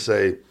myself and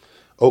say,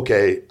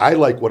 okay, I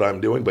like what I'm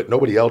doing, but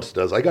nobody else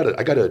does. I got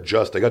to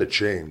adjust. I got to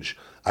change.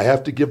 I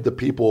have to give the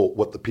people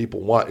what the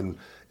people want. And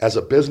as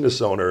a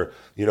business owner,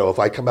 if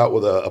I come out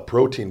with a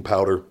protein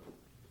powder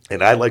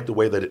and I like the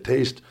way that it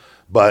tastes,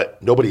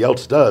 but nobody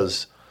else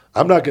does,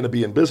 I'm not going to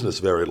be in business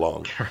very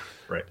long.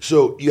 Right.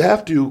 So you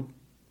have to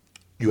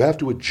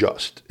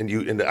adjust,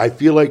 and I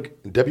feel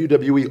like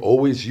WWE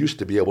always used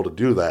to be able to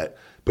do that,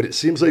 but it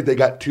seems like they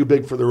got too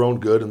big for their own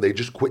good, and they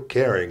just quit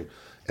caring,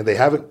 and they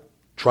haven't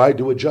tried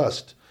to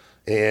adjust.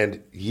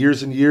 And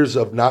years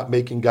of not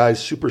making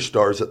guys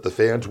superstars that the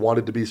fans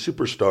wanted to be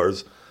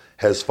superstars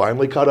has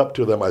finally caught up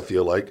to them, I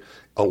feel like,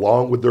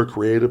 along with their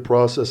creative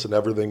process and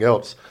everything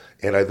else.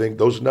 And I think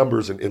those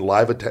numbers in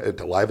live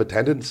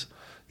attendance,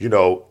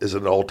 is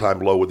an all-time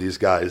low with these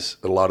guys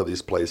in a lot of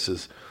these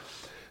places.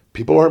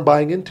 People aren't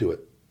buying into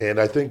it. And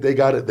I think they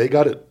got it. They're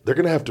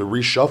going to have to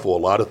reshuffle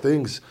a lot of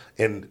things.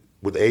 And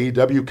with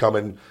AEW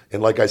coming,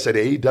 and like I said,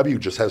 AEW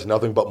just has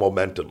nothing but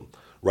momentum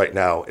right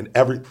now. And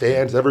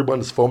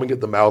everyone's foaming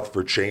at the mouth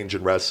for change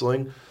in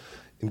wrestling.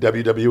 In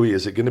WWE,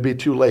 is it going to be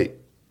too late?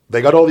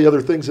 They got all the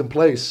other things in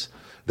place.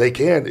 They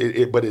can.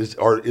 But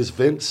is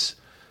Vince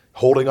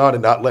holding on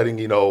and not letting,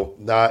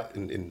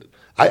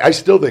 I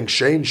still think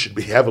Shane should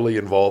be heavily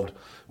involved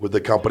with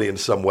the company in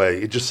some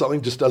way.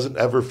 Something just doesn't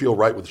ever feel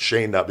right with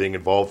Shane not being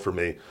involved for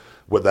me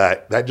with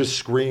that. That just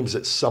screams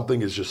that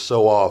something is just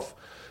so off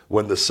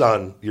when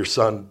your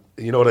son,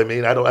 you know what I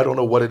mean? I don't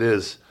know what it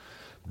is,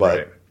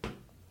 but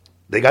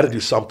they got to do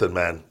something,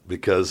 man,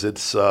 because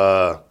it's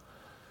the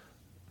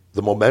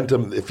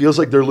momentum. It feels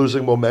like they're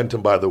losing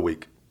momentum by the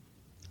week.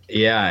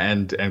 Yeah,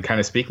 and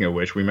kind of speaking of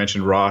which, we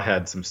mentioned Raw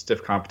had some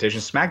stiff competition.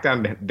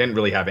 SmackDown didn't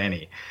really have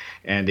any,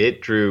 and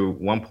it drew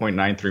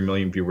 1.93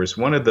 million viewers,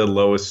 one of the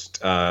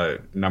lowest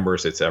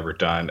numbers it's ever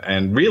done.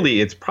 And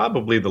really, it's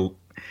probably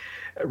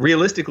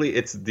realistically,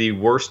 it's the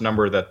worst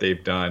number that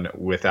they've done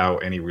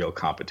without any real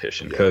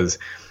competition, because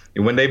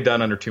when they've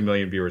done under 2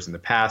 million viewers in the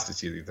past,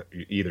 it's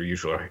either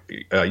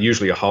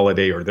usually a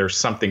holiday or there's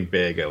something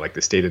big like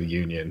the State of the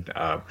Union,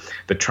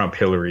 the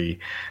Trump-Hillary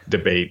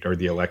debate, or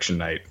the election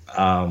night.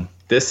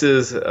 This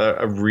is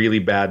a really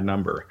bad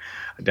number,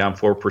 down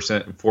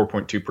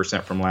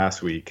 4.2% from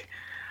last week.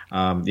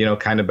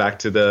 Kind of back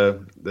to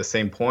the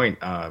same point.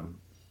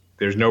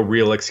 There's no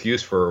real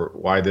excuse for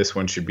why this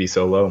one should be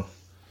so low.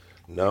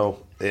 No,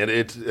 and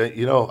it's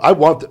I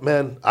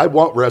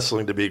want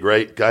wrestling to be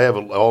great. I have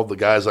all the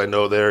guys I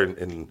know there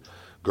and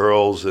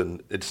girls,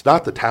 and it's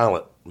not the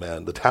talent,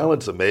 man. The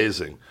talent's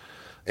amazing,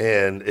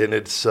 and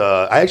it's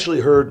I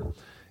actually heard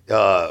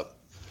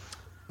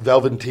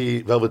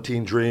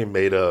Velveteen Dream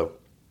made a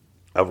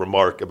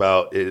remark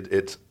about it.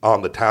 It's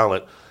on the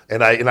talent,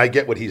 and I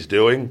get what he's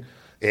doing.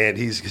 And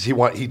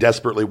he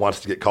desperately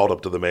wants to get called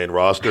up to the main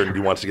roster, and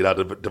he wants to get out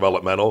of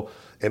developmental.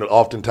 And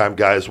oftentimes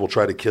guys will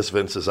try to kiss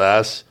Vince's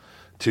ass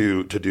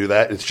to do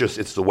that.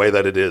 It's the way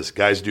that it is.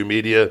 Guys do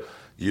media.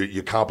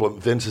 You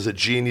compliment Vince is a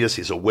genius.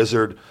 He's a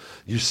wizard.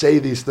 You say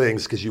these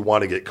things because you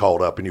want to get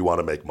called up and you want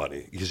to make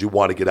money because you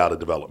want to get out of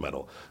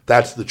developmental.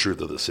 That's the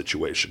truth of the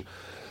situation.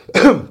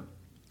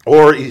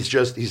 Or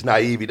he's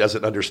naive. He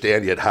doesn't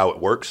understand yet how it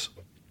works.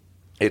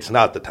 It's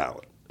not the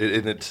talent.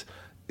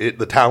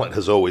 The talent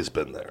has always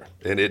been there.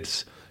 And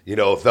it's,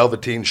 if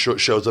Velveteen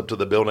shows up to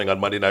the building on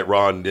Monday Night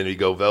Raw and then you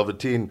go,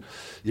 Velveteen,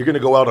 you're going to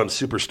go out on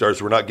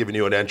Superstars. We're not giving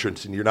you an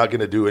entrance, and you're not going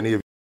to do any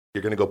of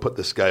you're going to go put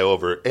this guy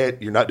over. And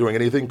you're not doing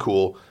anything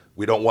cool.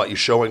 We don't want you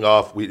showing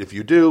off. If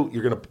you do,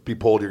 you're going to be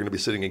pulled. You're going to be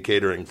sitting in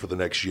catering for the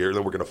next year.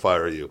 Then we're going to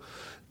fire you.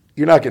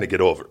 You're not going to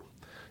get over.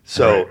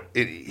 So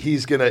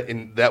he's going to,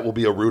 and that will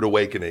be a rude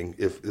awakening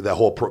if the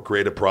whole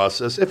creative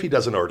process, if he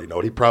doesn't already know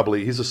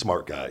it. He's a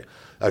smart guy.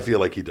 I feel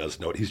like he does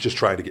know it. He's just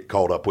trying to get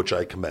called up, which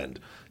I commend.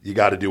 You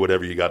got to do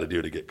whatever you got to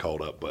do to get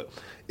called up. But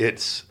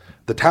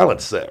the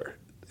talent's there.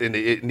 And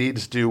it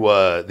needs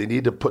to, they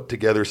need to put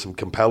together some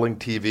compelling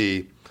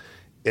TV.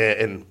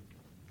 And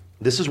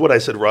this is what I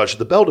said, Raj,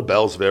 the bell to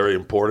bell is very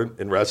important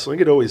in wrestling.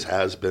 It always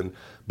has been.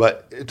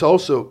 But it's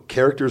also,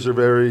 characters are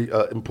very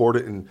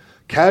important. And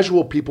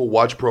casual people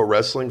watch pro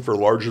wrestling for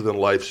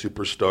larger-than-life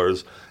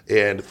superstars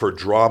and for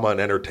drama and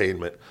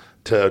entertainment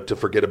to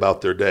forget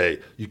about their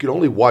day. You can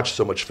only watch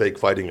so much fake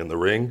fighting in the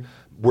ring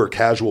where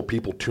casual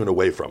people tune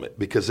away from it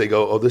because they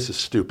go, oh, this is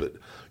stupid.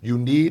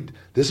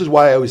 This is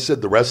why I always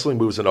said the wrestling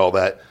moves and all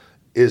that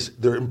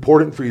they're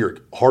important for your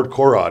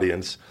hardcore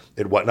audience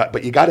and whatnot,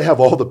 but you got to have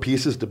all the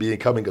pieces to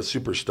becoming a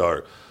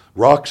superstar.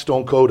 Rock,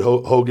 Stone Cold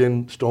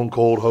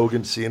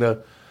Hogan, Cena,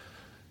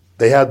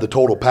 they had the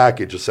total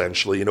package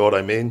essentially. You know what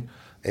I mean?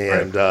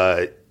 And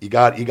you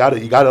got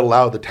to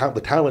allow the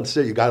talent's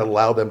there. You got to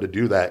allow them to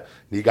do that.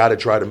 And you got to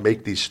try to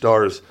make these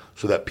stars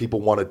so that people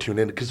want to tune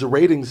in because the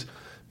ratings.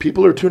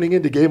 People are tuning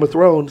into Game of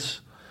Thrones.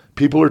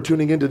 People are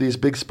tuning into these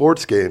big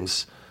sports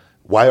games.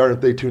 Why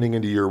aren't they tuning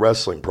into your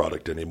wrestling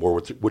product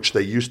anymore, which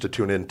they used to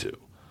tune into?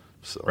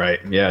 So. Right.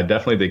 Yeah,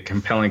 definitely the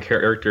compelling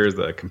characters,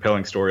 the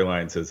compelling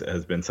storylines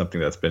has been something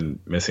that's been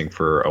missing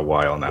for a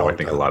while now. I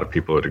think a lot of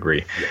people would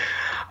agree. Yeah.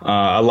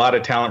 A lot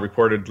of talent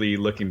reportedly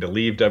looking to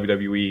leave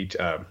WWE,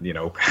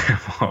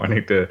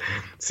 wanting to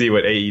see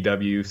what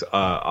AEW's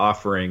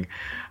offering.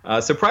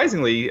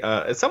 Surprisingly,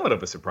 somewhat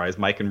of a surprise,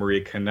 Mike and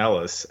Maria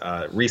Kanellis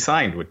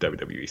re-signed with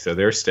WWE. So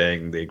they're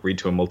staying. They agreed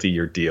to a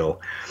multi-year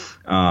deal.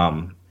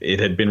 It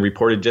had been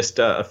reported just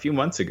a few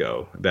months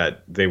ago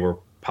that they were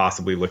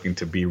possibly looking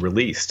to be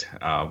released.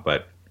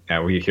 But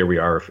now here we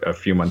are a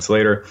few months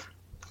later.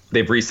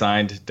 They've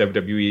re-signed.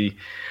 WWE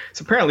is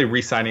apparently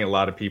re-signing a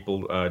lot of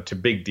people to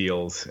big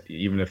deals,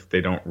 even if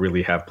they don't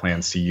really have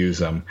plans to use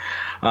them.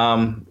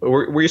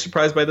 Were you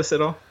surprised by this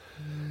at all?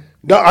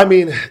 No, I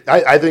mean,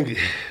 I think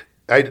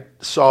I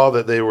saw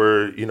that they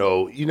were,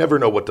 you never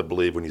know what to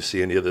believe when you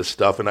see any of this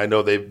stuff. And I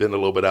know they've been a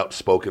little bit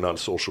outspoken on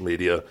social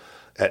media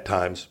at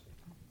times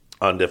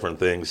on different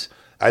things.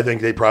 I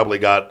think they probably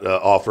got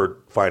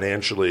offered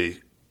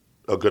financially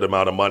a good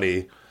amount of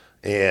money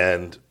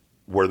and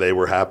where they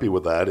were happy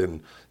with that.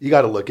 And you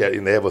got to look at it,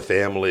 and they have a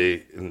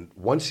family. And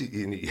once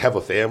you have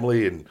a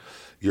family and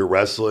you're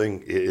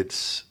wrestling,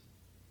 it's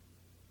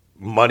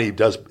money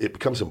it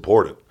becomes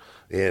important.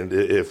 And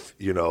if,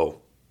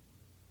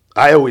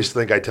 I always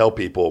think I tell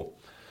people,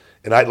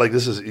 and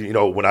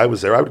when I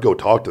was there, I would go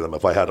talk to them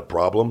if I had a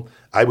problem.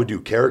 I would do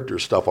character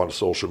stuff on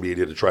social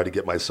media to try to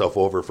get myself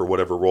over for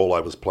whatever role I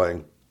was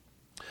playing.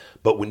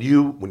 But when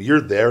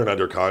you're there and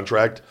under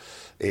contract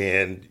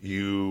and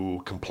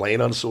you complain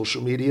on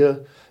social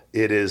media,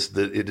 it is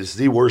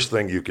the worst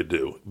thing you could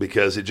do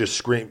because it just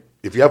screams.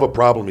 If you have a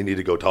problem, you need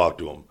to go talk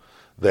to them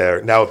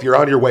there. Now, if you're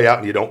on your way out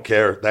and you don't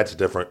care, that's a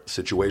different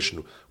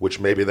situation,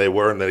 which maybe they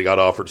were and they got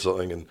offered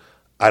something, and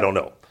I don't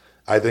know.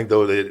 I think,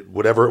 though,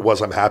 whatever it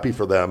was, I'm happy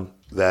for them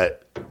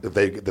that if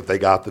they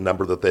got the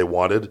number that they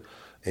wanted,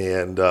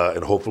 and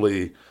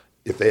hopefully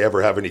if they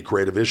ever have any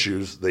creative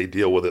issues, they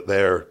deal with it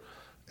there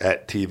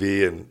at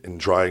TV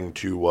and trying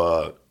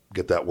to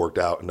get that worked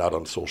out and not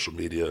on social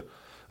media.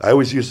 I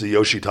always use the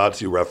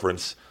Yoshitatsu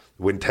reference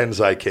when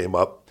Tenzai came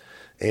up,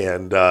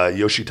 and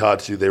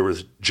Yoshitatsu, there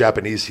was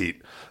Japanese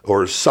heat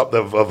or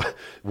something of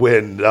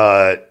when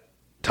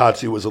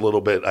Tatsu was a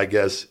little bit, I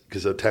guess,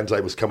 because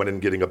Tensai was coming in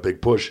and getting a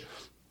big push,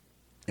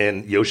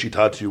 and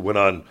Yoshitatsu went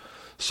on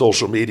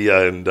social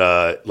media and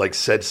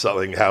said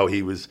something how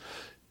he was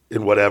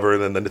in whatever,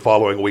 and then the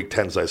following week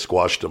Tensai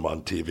squashed him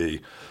on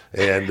TV,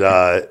 and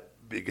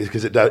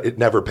because it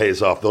never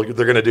pays off. They're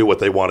going to do what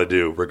they want to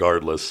do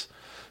regardless.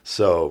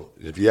 So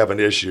if you have an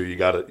issue, you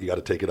got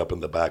to take it up in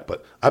the back.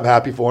 But I'm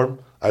happy for him.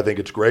 I think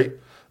it's great,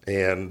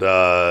 and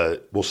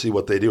we'll see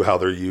what they do, how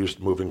they're used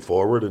moving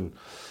forward, and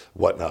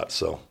whatnot.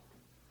 So.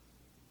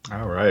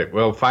 All right.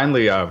 Well,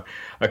 finally, a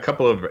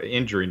couple of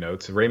injury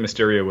notes. Rey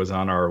Mysterio was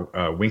on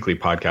our Winkley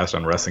podcast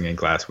on Wrestling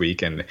Inc. last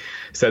week and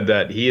said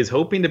that he is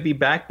hoping to be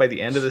back by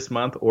the end of this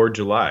month or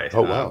July.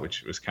 Oh, wow.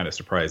 Which was kind of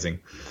surprising.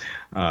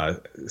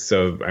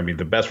 So, I mean,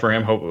 the best for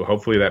him.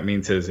 Hopefully that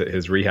means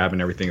his rehab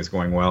and everything is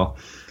going well.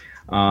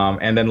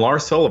 And then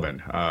Lars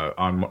Sullivan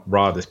on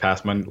Raw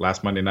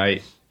last Monday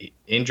night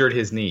injured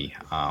his knee.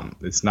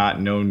 It's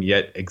not known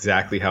yet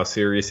exactly how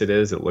serious it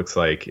is. It looks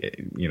like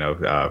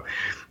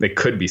it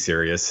could be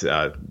serious.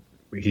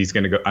 He's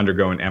going to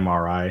undergo an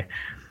MRI,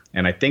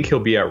 and I think he'll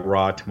be at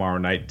Raw tomorrow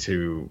night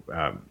to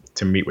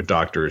meet with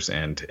doctors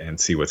and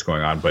see what's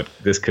going on. But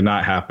this could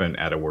not happen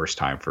at a worse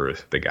time for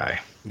the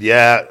guy.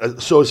 Yeah.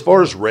 So as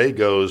far as Ray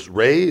goes,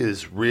 Ray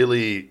is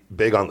really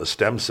big on the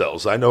stem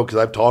cells. I know because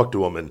I've talked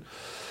to him and.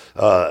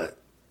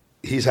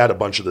 He's had a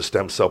bunch of the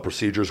stem cell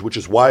procedures, which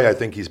is why I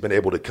think he's been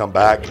able to come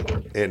back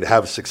and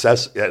have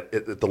success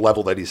at the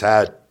level that he's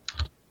had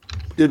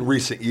in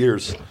recent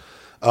years.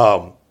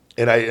 And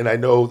I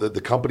know that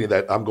the company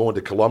that I'm going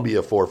to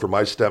Colombia for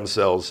my stem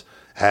cells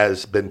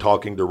has been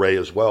talking to Ray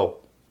as well.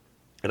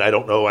 And I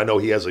don't know. I know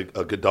he has a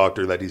good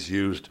doctor that he's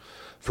used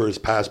for his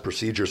past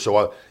procedures.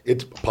 So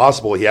it's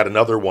possible he had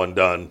another one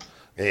done,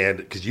 and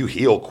because you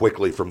heal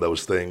quickly from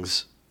those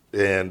things.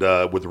 And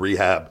with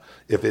rehab,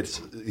 if it's,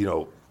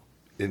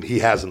 and he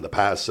has in the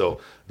past, so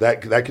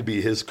that could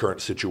be his current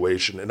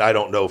situation. And I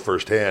don't know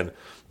firsthand,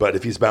 but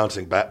if he's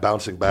bouncing back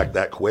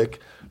that quick,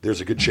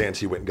 there's a good chance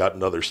he went and got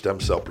another stem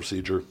cell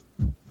procedure.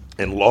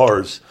 And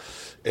Lars,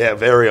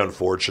 very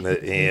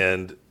unfortunate.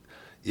 And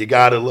you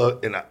got to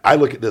look, and I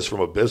look at this from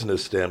a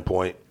business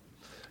standpoint.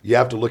 You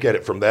have to look at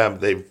it from them.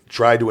 They've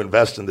tried to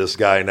invest in this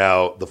guy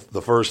now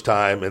the first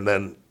time, and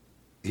then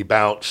he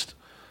bounced.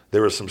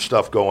 There was some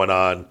stuff going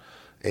on.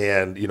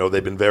 And,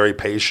 they've been very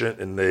patient,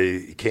 and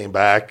they came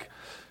back.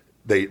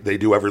 They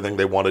do everything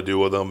they want to do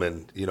with them.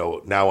 And,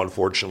 now,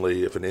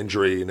 unfortunately, if an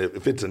injury, and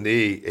if it's a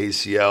knee,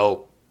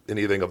 ACL,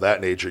 anything of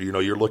that nature,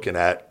 you're looking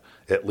at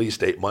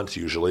least 8 months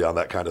usually on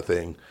that kind of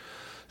thing.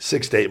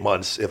 6 to 8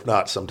 months, if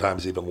not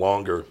sometimes even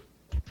longer.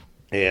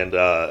 And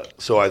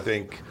so I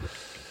think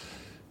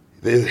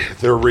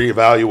they're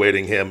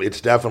reevaluating him. It's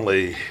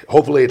definitely,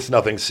 hopefully it's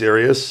nothing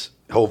serious.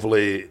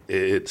 Hopefully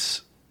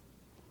it's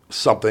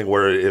something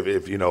where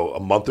if a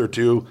month or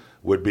two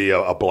would be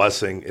a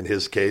blessing in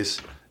his case.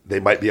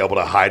 They might be able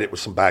to hide it with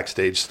some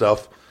backstage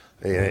stuff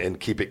and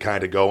keep it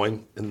kind of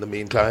going in the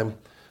meantime.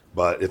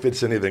 But if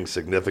it's anything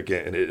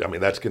significant, and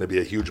that's going to be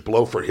a huge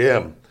blow for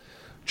him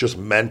just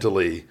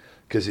mentally,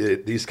 because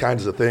these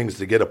kinds of things,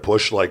 to get a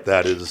push like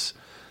that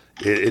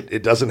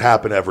it doesn't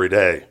happen every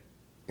day.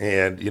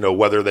 And,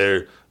 whether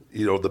they're,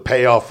 the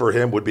payoff for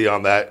him would be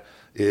on that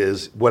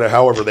is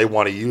however they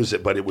want to use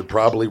it, but it would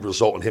probably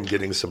result in him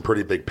getting some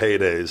pretty big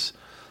paydays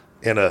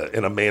in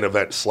a main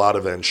event slot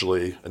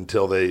eventually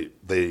until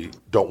they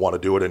don't want to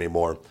do it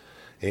anymore.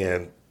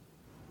 And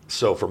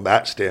so from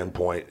that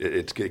standpoint,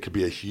 it could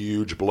be a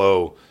huge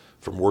blow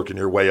from working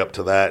your way up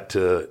to that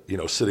to,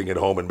 sitting at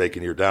home and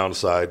making your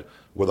downside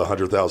with a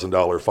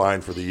 $100,000 fine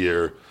for the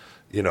year,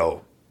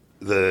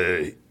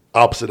 the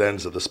opposite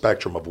ends of the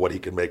spectrum of what he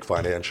can make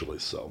financially.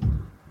 So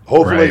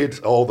hopefully It's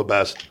all the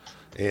best.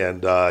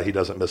 And he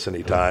doesn't miss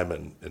any time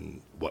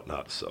and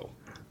whatnot. So,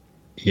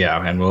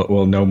 yeah, and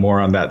we'll know more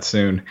on that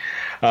soon.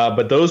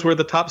 But those were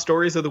the top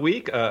stories of the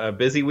week. A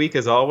busy week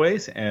as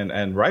always. And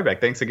Ryback,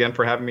 thanks again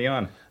for having me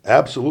on.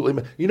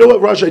 Absolutely. You know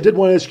what, Raj? I did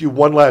want to ask you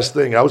one last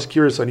thing. I was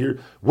curious on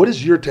what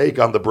is your take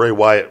on the Bray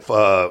Wyatt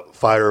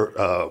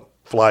Firefly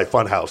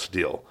Funhouse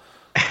deal?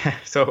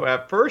 So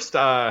at first,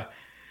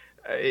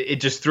 it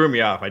just threw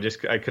me off. I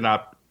could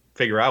not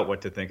figure out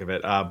what to think of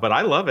it. But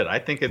I love it. I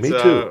think it's. Me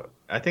too.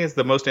 I think it's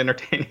the most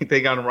entertaining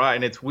thing on Raw,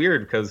 and it's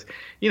weird because,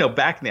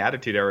 back in the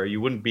Attitude Era,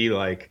 you wouldn't be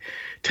like,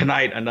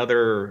 tonight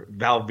another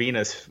Val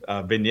Venus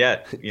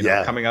vignette,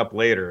 coming up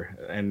later,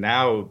 and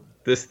now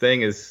this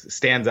thing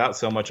stands out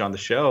so much on the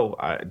show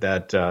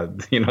that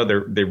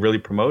they really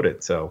promote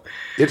it. So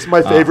it's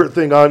my favorite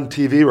thing on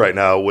TV right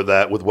now with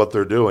what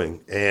they're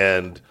doing,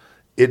 and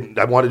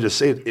I wanted to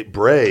say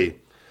Bray,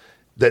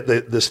 that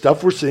the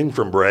stuff we're seeing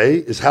from Bray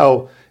is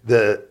how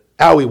the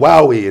owie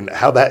wowie and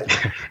how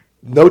that.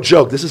 No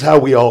joke. This is how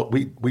we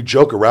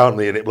joke around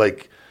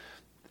and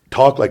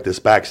talk like this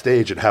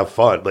backstage and have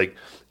fun.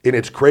 And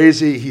it's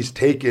crazy. He's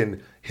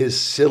taken his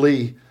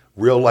silly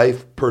real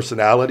life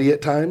personality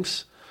at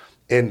times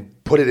and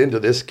put it into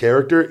this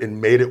character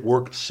and made it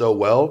work so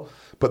well.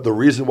 But the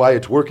reason why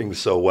it's working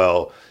so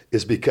well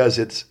is because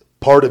it's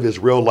part of his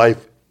real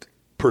life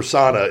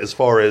persona as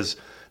far as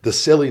the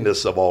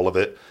silliness of all of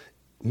it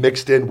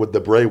mixed in with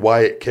the Bray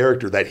Wyatt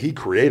character that he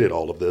created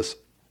all of this.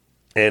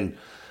 And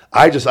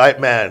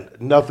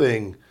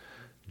nothing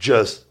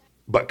just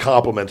but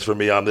compliments for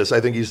me on this.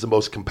 I think he's the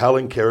most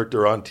compelling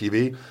character on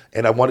TV.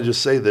 And I want to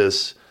just say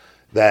this,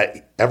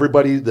 that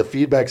everybody, the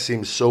feedback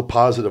seems so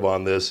positive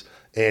on this.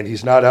 And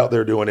he's not out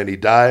there doing any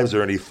dives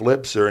or any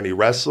flips or any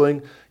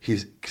wrestling.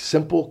 He's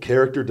simple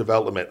character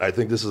development. I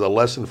think this is a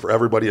lesson for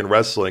everybody in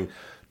wrestling,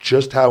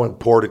 just how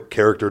important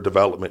character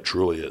development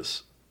truly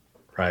is.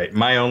 Right.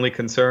 My only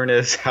concern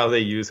is how they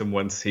use him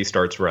once he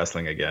starts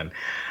wrestling again.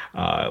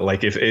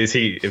 Like, are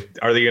they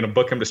going to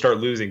book him to start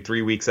losing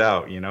 3 weeks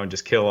out, and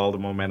just kill all the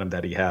momentum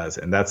that he has?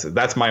 And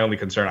that's my only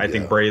concern. I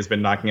think Bray has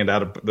been knocking it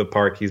out of the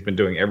park. He's been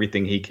doing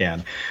everything he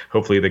can.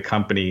 Hopefully the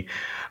company,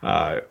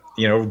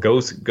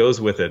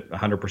 goes with it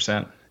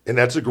 100%. And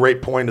that's a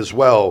great point as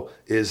well,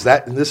 is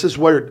that, and this is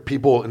where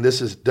people, and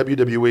this is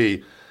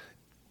WWE,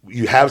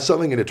 you have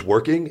something and it's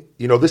working,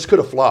 this could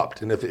have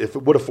flopped. And if it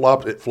would have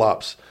flopped, it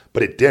flops.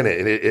 But it didn't.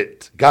 And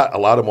it got a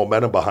lot of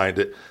momentum behind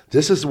it.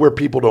 This is where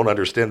people don't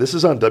understand. This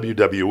is on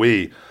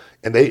WWE.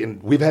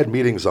 And we've had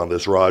meetings on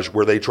this, Raj,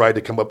 where they tried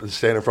to come up and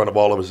stand in front of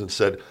all of us and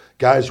said,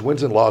 guys,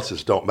 wins and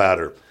losses don't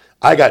matter.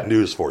 I got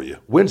news for you.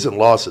 Wins and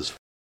losses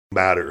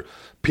matter.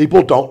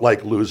 People don't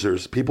like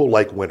losers. People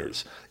like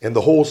winners. And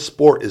the whole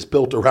sport is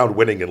built around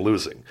winning and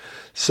losing.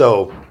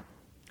 So,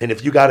 and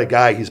if you got a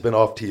guy, he's been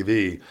off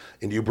TV,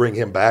 and you bring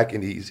him back,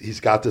 and he's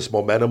got this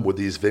momentum with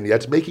these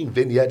vignettes, making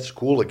vignettes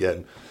cool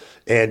again,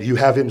 and you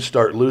have him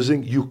start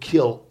losing, you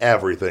kill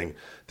everything.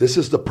 This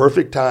is the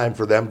perfect time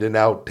for them to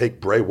now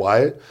take Bray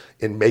Wyatt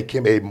and make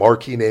him a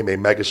marquee name, a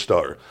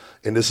megastar.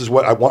 And this is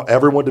what I want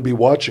everyone to be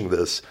watching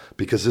this,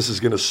 because this is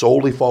going to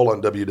solely fall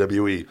on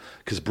WWE,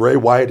 because Bray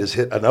Wyatt has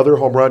hit another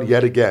home run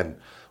yet again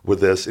with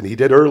this, and he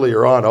did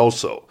earlier on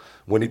also,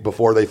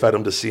 before they fed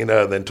him to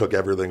Cena and then took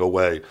everything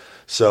away.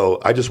 So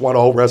I just want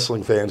all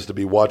wrestling fans to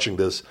be watching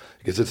this,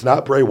 because it's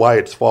not Bray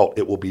Wyatt's fault.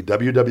 It will be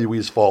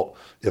WWE's fault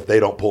if they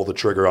don't pull the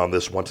trigger on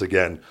this once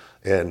again.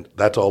 And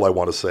that's all I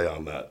want to say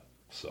on that.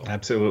 So.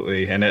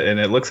 Absolutely, and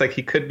it looks like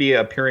he could be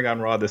appearing on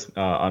Raw this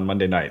on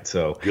Monday night.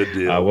 So good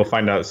deal. We'll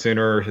find out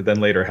sooner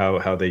than later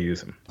how they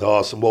use him.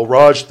 Awesome. Well,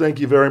 Raj, thank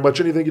you very much.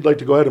 Anything you'd like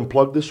to go ahead and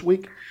plug this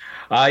week?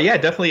 Yeah,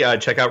 definitely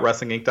check out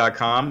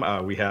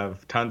WrestlingInc.com. We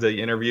have tons of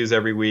interviews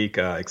every week,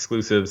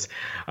 exclusives.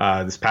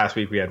 This past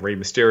week we had Rey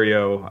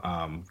Mysterio,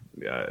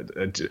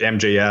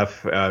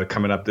 MJF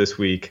coming up this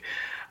week.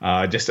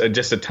 Just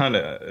a ton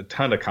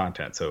of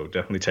content. So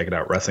definitely check it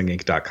out,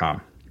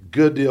 WrestlingInc.com.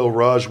 Good deal,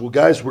 Raj. Well,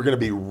 guys, we're going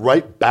to be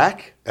right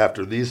back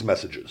after these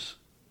messages.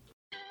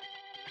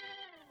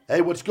 Hey,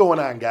 what's going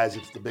on, guys?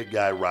 It's the big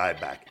guy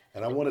Ryback,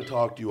 and I want to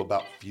talk to you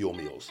about Fuel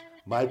Meals,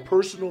 my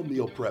personal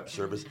meal prep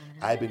service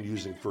I've been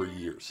using for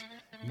years.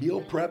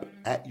 Meal prep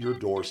at your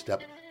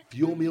doorstep.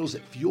 Fuel Meals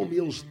at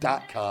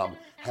fuelmeals.com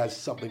has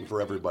something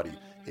for everybody.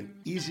 An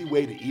easy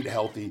way to eat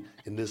healthy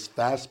in this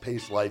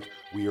fast-paced life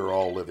we are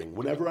all living.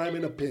 Whenever I'm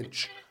in a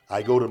pinch,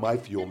 I go to my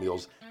Fuel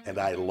Meals, and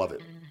I love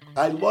it.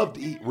 I love to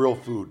eat real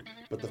food,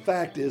 but the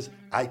fact is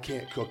I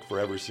can't cook for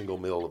every single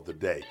meal of the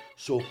day.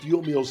 So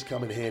Fuel Meals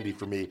come in handy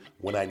for me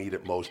when I need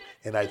it most,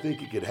 and I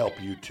think it could help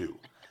you too.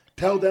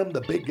 Tell them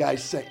the big guy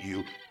sent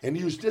you and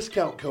use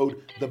discount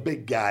code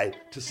THEBIGGUY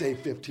to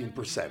save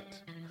 15%.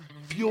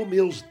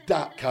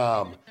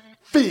 Fuelmeals.com.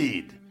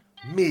 Feed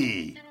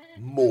me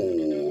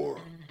more.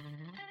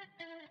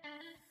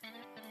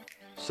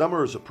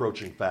 Summer is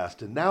approaching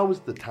fast, and now is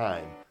the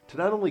time to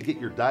not only get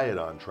your diet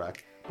on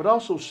track, but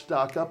also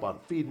stock up on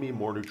Feed Me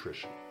More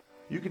Nutrition.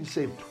 You can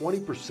save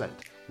 20%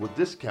 with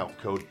discount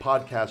code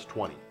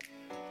PODCAST20.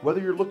 Whether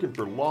you're looking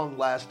for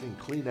long-lasting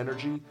clean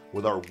energy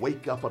with our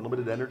Wake Up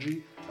Unlimited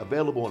Energy,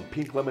 available in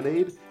pink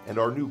lemonade and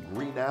our new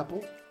green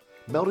apple,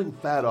 melting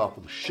fat off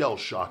with Shell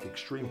Shock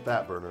Extreme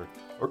Fat Burner,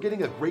 or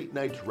getting a great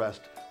night's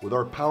rest with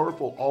our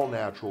powerful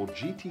all-natural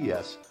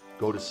GTS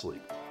Go to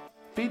Sleep.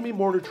 Feed Me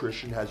More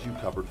Nutrition has you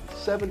covered with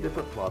 7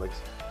 different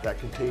products that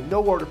contain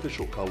no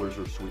artificial colors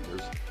or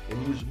sweeteners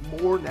and use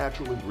more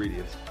natural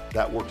ingredients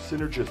that work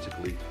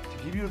synergistically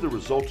to give you the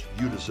results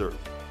you deserve.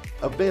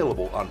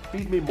 Available on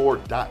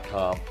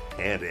feedmemore.com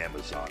and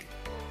Amazon.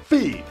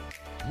 Feed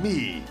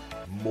me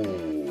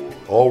more.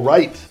 All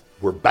right,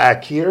 we're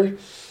back here.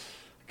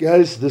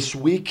 Guys, this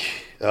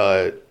week,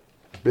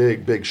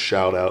 big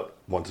shout out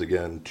once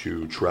again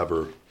to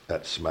Trevor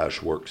at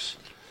SmashWerx.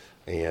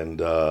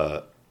 And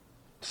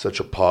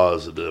such a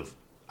positive,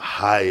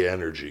 high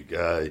energy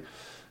guy.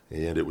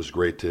 And it was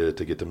great to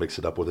get to mix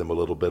it up with him a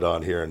little bit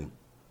on here. And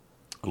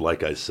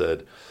like I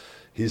said,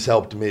 he's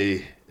helped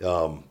me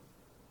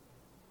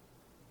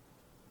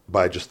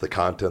by just the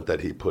content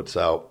that he puts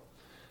out.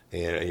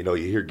 And, you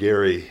hear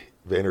Gary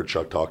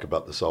Vaynerchuk talk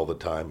about this all the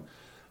time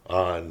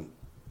on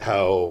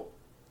how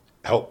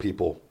help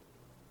people.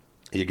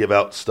 You give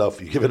out stuff,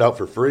 you give it out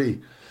for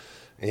free.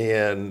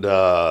 And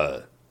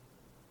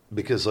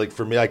because like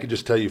for me, I could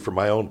just tell you from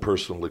my own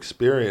personal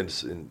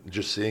experience and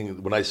just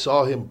seeing when I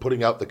saw him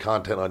putting out the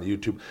content on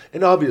YouTube,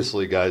 and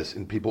obviously, guys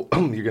and people,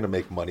 you're going to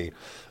make money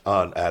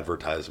on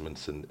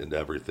advertisements and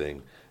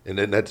everything, and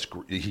then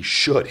he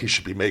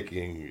should be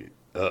making.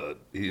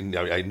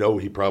 I know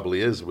he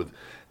probably is with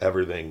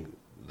everything.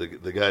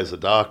 The guy's a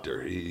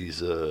doctor. He's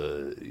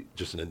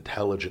just an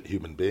intelligent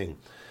human being,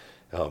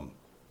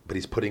 but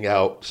he's putting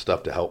out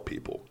stuff to help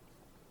people.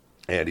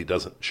 And he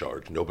doesn't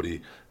charge.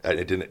 Nobody, and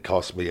it didn't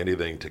cost me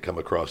anything to come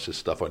across his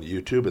stuff on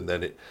YouTube. And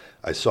then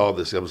I saw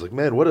this. I was like,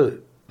 man,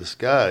 this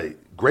guy,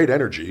 great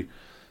energy.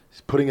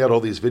 He's putting out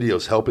all these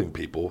videos helping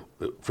people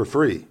for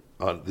free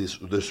on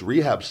this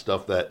rehab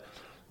stuff that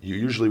you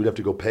usually would have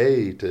to go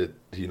pay to,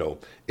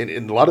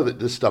 and a lot of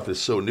this stuff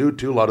is so new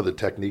too. A lot of the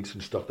techniques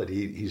and stuff that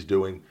he's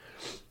doing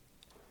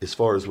as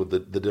far as with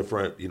the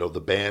different,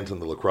 the bands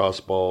and the lacrosse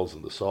balls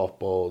and the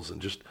softballs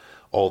and just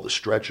all the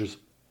stretches.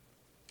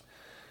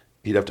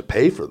 He'd have to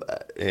pay for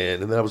that.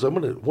 And then I'm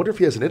going to wonder if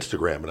he has an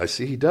Instagram. And I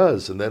see he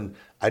does. And then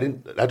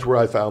that's where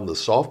I found the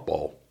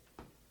softball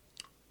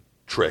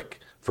trick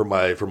for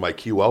my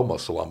QL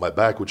muscle on my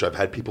back, which I've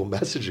had people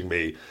messaging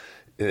me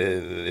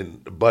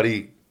and a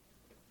buddy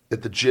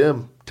at the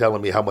gym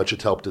telling me how much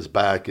it's helped his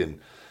back.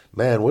 And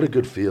man, what a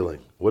good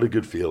feeling. What a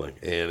good feeling.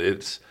 And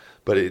it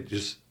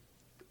just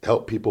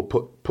helped people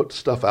put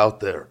stuff out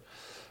there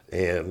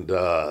and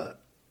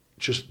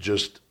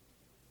just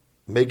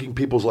making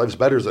people's lives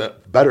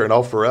better, and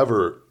I'll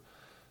forever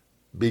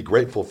be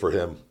grateful for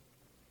him.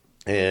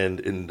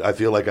 And I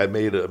feel like I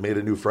made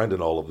a new friend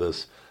in all of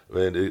this,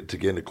 and to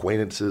gain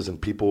acquaintances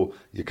and people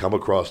you come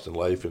across in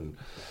life. And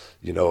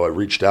I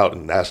reached out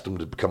and asked him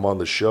to come on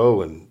the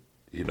show, and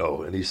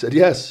and he said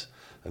yes.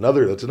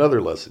 That's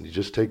another lesson. You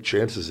just take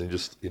chances and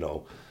just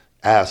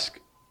ask,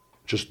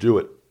 just do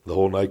it. The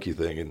whole Nike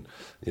thing, and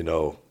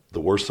the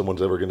worst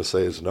someone's ever going to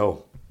say is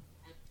no.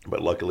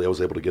 But luckily, I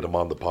was able to get him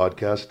on the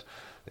podcast.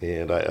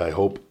 And I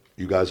hope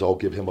you guys all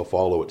give him a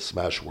follow at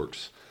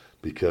SmashWerx,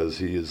 because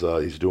he's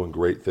doing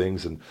great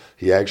things. And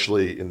he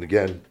actually, and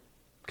again,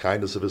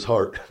 kindness of his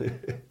heart,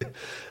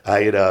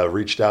 I had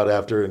reached out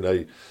after and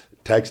I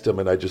texted him,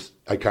 and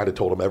I kind of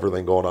told him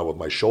everything going on with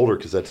my shoulder,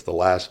 because that's the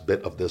last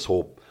bit of this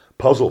whole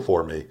puzzle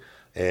for me,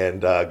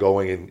 and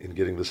going and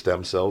getting the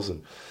stem cells.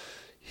 And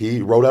he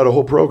wrote out a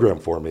whole program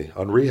for me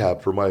on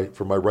rehab for my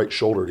right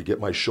shoulder, to get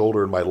my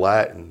shoulder and my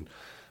lat and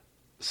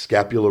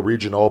scapula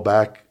region all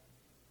back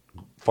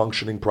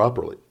functioning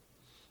properly.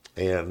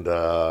 And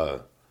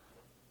all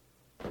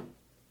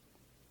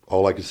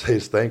I can say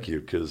is thank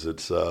you, because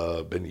it's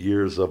been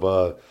years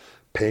of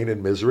pain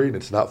and misery, and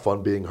it's not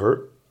fun being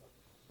hurt.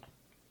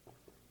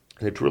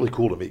 And it's really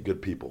cool to meet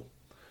good people.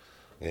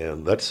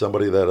 And that's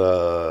somebody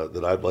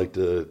that I'd like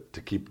to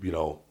keep,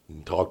 and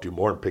talk to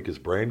more and pick his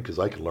brain, because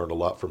I can learn a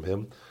lot from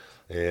him,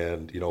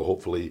 and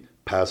hopefully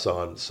pass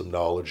on some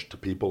knowledge to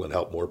people and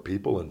help more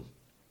people. And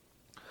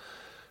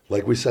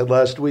like we said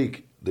last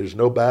week, there's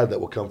no bad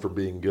that will come from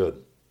being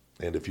good.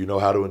 And if you know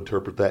how to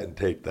interpret that and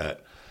take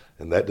that,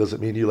 and that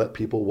doesn't mean you let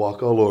people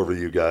walk all over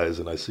you guys.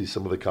 And I see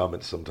some of the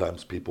comments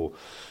sometimes, people,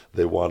 if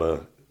you want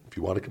to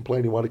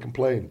complain, you want to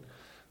complain.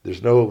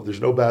 There's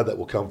no bad that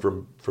will come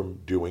from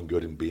doing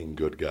good and being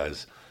good,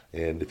 guys.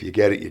 And if you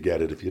get it, you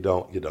get it. If you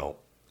don't, you don't.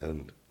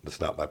 And that's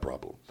not my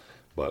problem.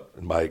 But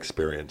in my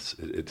experience,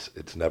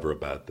 it's never a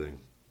bad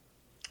thing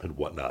and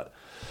whatnot.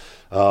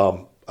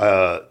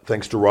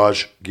 Thanks to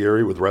Raj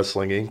Giri with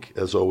Wrestling Inc.,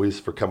 as always,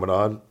 for coming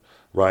on.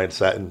 Ryan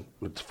Satin,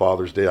 it's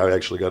Father's Day. I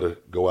actually got to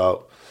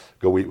go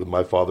eat with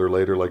my father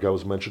later, like I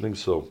was mentioning.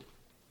 So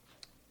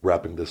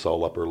wrapping this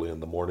all up early in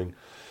the morning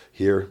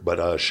here.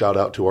 But shout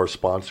out to our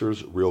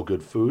sponsors, Real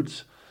Good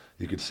Foods.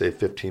 You could save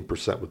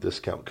 15% with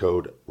discount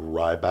code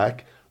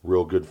RYBACK,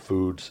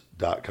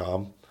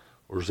 realgoodfoods.com.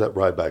 Or is that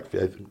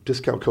Ryback?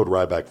 Discount code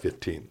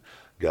Ryback15,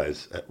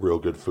 guys, at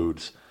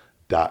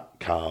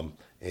realgoodfoods.com.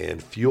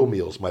 And Fuel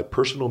Meals, my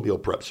personal meal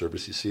prep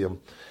service. You see them.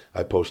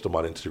 I post them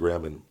on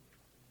Instagram and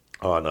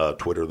on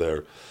Twitter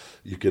there.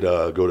 You could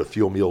go to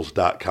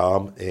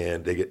fuelmeals.com,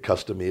 and they get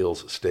custom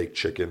meals, steak,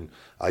 chicken.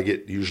 I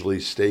get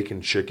usually steak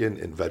and chicken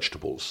and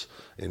vegetables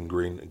and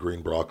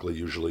green broccoli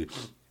usually.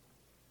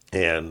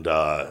 And,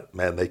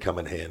 man, they come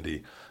in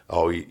handy.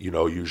 I'll eat,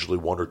 usually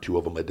one or two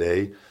of them a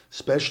day,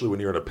 especially when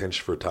you're in a pinch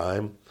for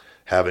time.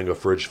 Having a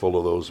fridge full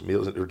of those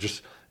meals, or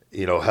just,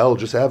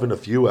 just having a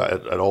few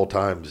at all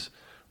times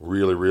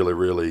really, really,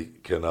 really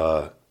can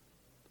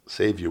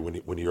save you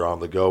when you're on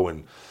the go,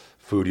 and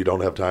food you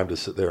don't have time to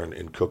sit there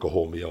and cook a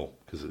whole meal,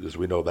 because as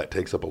we know, that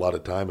takes up a lot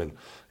of time, and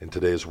in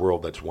today's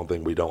world, that's one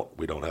thing we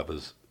don't have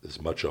as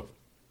much of.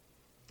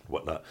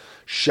 Whatnot.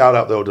 Shout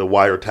out though to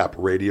Wiretap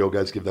Radio,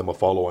 guys. Give them a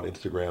follow on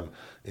Instagram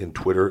and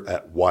Twitter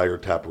at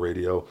Wiretap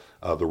Radio.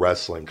 The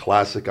Wrestling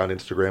Classic on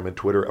Instagram and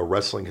Twitter. A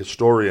Wrestling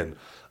Historian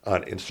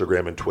on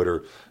Instagram and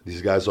Twitter.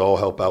 These guys all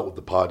help out with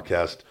the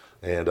podcast,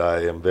 and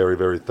I am very,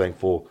 very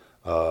thankful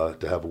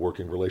to have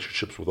working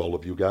relationships with all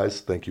of you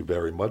guys. Thank you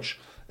very much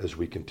as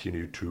we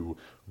continue to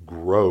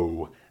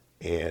grow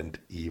and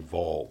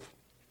evolve.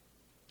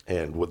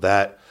 And with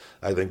that,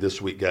 I think this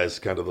week, guys,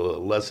 kind of the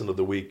lesson of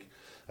the week.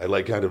 I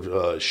like kind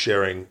of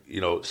sharing,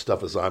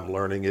 stuff as I'm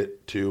learning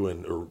it too,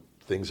 or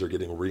things are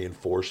getting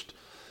reinforced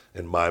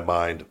in my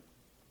mind.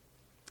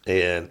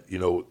 And,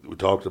 we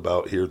talked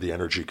about here the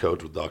energy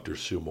coach with Dr.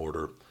 Sue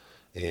Morter,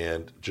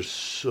 and just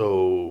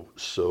so,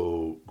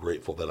 so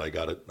grateful that I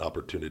got an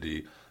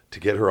opportunity to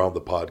get her on the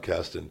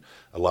podcast, and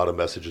a lot of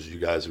messages you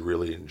guys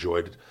really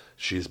enjoyed.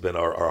 She's been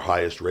our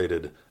highest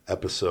rated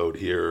episode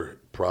here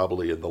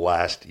probably in the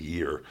last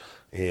year.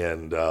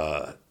 And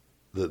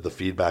the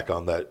feedback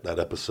on that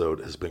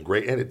episode has been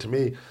great. And to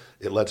me,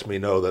 it lets me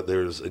know that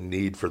there's a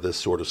need for this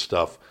sort of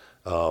stuff,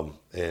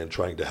 and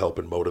trying to help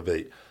and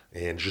motivate,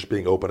 and just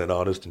being open and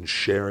honest and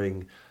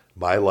sharing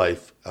my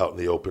life out in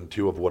the open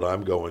too of what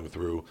I'm going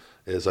through,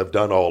 as I've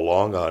done all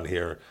along on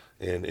here,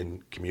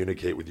 and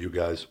communicate with you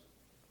guys.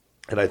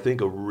 And I think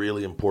a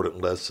really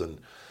important lesson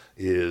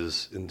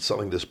is, and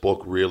something this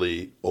book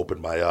really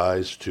opened my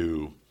eyes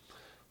to,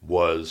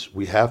 was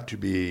we have to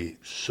be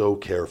so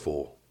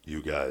careful,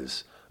 you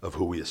guys, of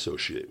who we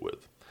associate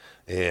with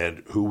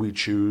and who we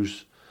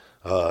choose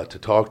to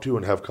talk to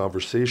and have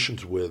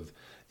conversations with,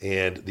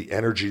 and the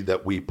energy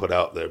that we put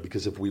out there.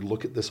 Because if we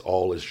look at this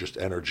all as just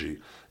energy,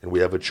 and we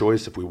have a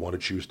choice if we want to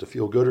choose to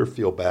feel good or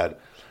feel bad,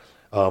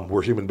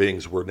 we're human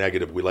beings, we're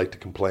negative, we like to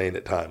complain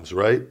at times,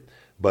 right?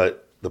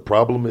 But the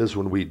problem is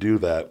when we do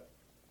that,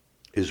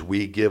 is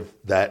we give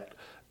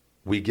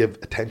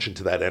attention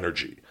to that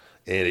energy,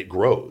 and it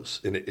grows,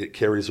 and it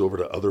carries over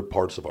to other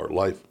parts of our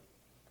life.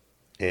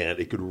 And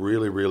it could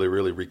really, really,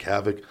 really wreak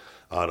havoc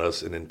on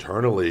us. And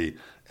internally,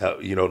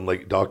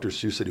 like Dr.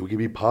 Seuss said, we can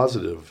be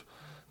positive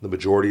the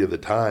majority of the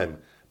time,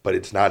 but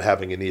it's not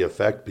having any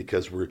effect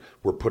because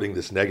we're putting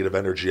this negative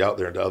energy out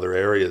there into other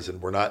areas,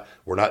 and we're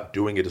not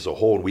doing it as a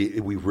whole. And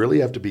we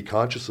really have to be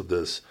conscious of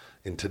this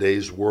in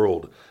today's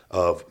world,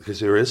 because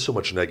there is so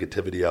much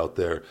negativity out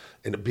there,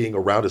 and being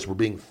around us, we're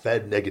being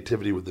fed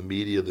negativity with the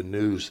media, the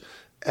news,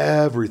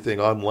 everything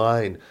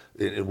online,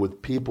 and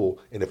with people.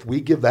 And if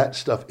we give that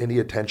stuff any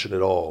attention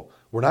at all,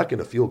 we're not going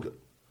to feel good.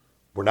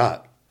 We're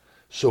not.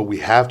 So we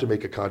have to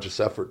make a conscious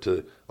effort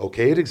to,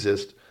 okay, it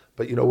exists,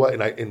 but you know what?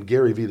 And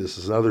Gary Vee, this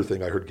is another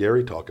thing I heard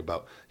Gary talk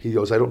about. He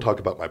goes, I don't talk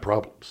about my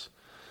problems.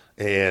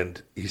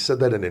 And he said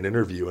that in an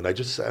interview, and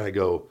I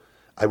go,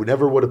 I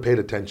never would have paid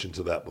attention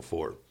to that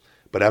before.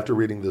 But after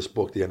reading this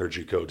book, The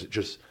Energy Codes,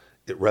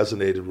 it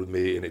resonated with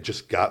me, and it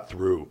just got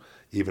through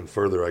even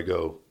further. I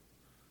go,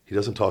 he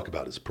doesn't talk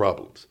about his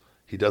problems.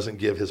 He doesn't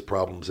give his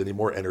problems any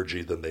more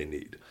energy than they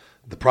need.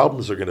 The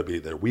problems are going to be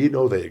there. We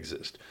know they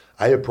exist.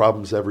 I have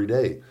problems every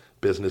day,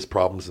 business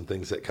problems and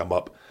things that come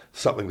up,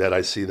 something that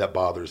I see that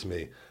bothers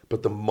me.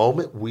 But the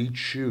moment we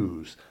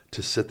choose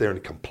to sit there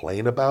and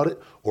complain about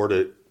it, or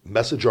to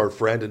message our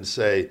friend and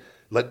say,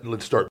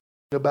 let's start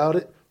about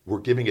it, we're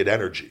giving it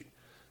energy.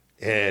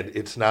 And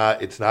it's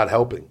not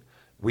helping.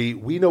 We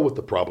know what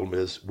the problem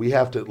is. We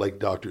have to, like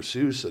Dr.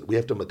 Seuss said, we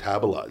have to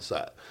metabolize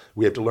that.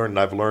 We have to learn, and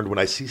I've learned when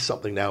I see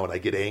something now and I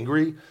get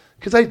angry,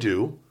 because I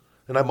do,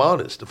 and I'm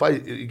honest. If I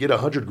get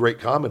 100 great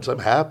comments, I'm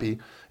happy,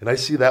 and I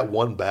see that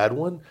one bad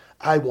one,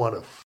 I want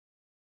to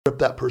rip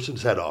that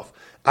person's head off.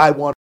 I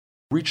want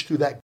to reach through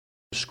that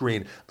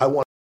screen. I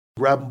want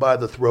to grab them by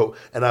the throat,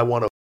 and I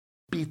want to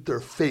beat their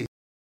face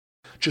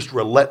just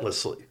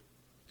relentlessly,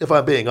 if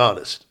I'm being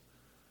honest.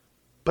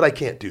 But I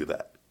can't do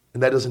that,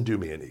 and that doesn't do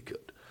me any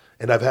good.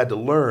 And I've had to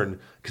learn,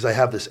 because I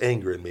have this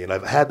anger in me, and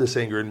I've had this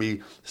anger in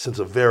me since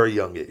a very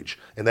young age.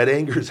 And that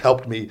anger has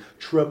helped me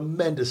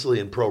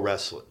tremendously in pro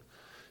wrestling,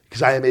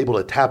 because I am able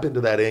to tap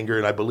into that anger,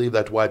 and I believe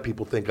that's why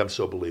people think I'm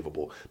so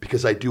believable,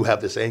 because I do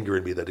have this anger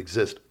in me that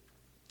exists.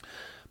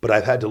 But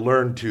I've had to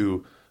learn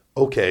to,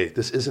 okay,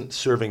 this isn't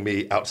serving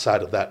me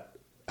outside of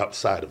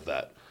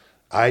that.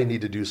 I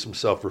need to do some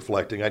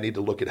self-reflecting. I need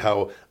to look at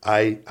how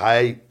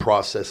I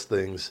process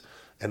things,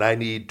 and I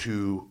need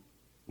to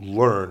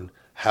learn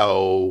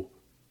how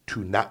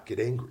to not get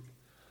angry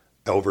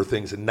over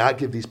things and not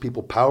give these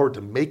people power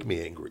to make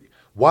me angry.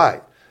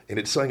 Why? And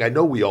it's something I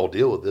know we all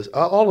deal with this.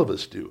 All of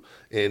us do.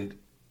 And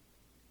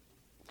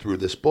through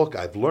this book,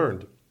 I've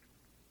learned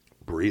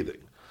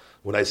breathing.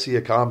 When I see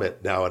a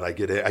comment now and I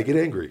get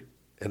angry,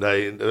 and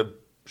I end up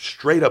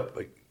straight up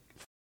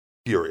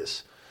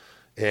furious.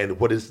 And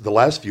what is the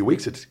last few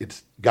weeks,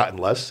 it's gotten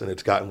less, and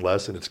it's gotten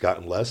less, and it's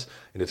gotten less,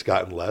 and it's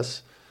gotten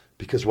less.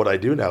 Because what I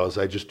do now is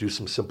I just do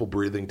some simple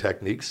breathing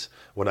techniques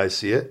when I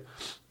see it,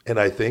 and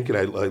I think, and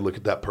I look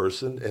at that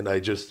person, and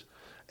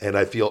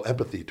I feel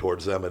empathy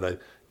towards them, and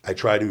I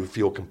try to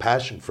feel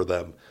compassion for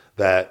them,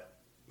 that,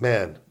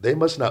 man, they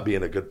must not be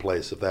in a good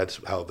place if that's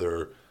how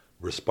they're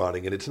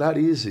responding. And it's not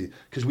easy,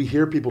 because we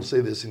hear people say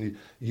this, and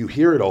you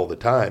hear it all the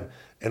time,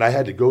 and I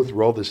had to go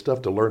through all this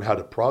stuff to learn how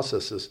to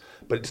process this,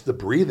 but it's the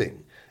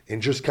breathing,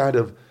 and just kind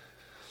of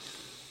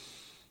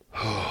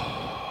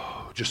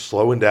just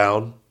slowing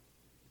down,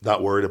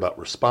 not worried about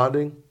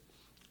responding.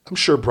 I'm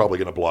sure probably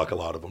going to block a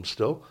lot of them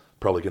still.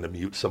 Probably going to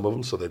mute some of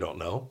them so they don't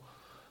know.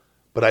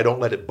 But I don't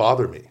let it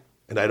bother me.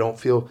 And I don't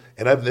feel,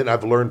 and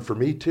I've learned for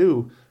me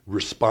too,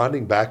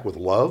 responding back with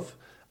love,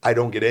 I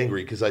don't get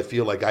angry because I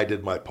feel like I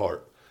did my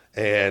part.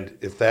 And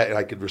and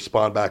I could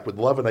respond back with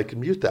love, and I can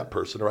mute that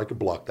person or I could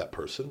block that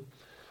person,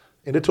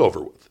 and it's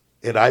over with.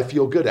 And I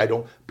feel good.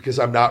 Because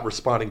I'm not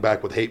responding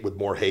back with hate with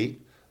more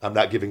hate. I'm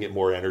not giving it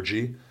more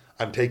energy.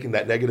 I'm taking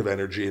that negative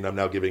energy and I'm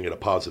now giving it a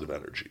positive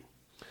energy.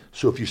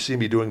 So if you see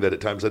me doing that at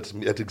times, that's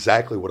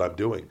exactly what I'm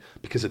doing,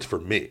 because it's for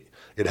me.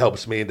 It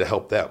helps me and to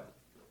help them.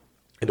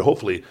 And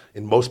hopefully,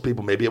 in most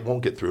people, maybe it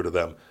won't get through to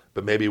them,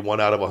 but maybe 1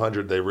 out of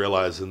 100, they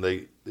realize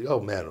and oh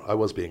man, I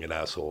was being an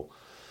asshole.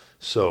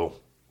 So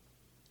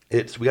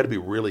we got to be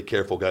really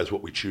careful, guys,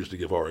 what we choose to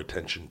give our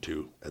attention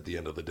to at the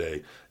end of the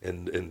day,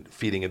 and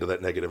feeding into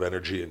that negative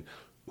energy, and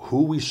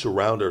who we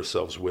surround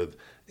ourselves with.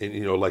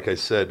 And, like I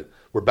said,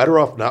 we're better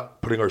off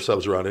not putting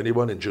ourselves around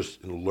anyone and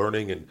just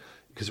learning, and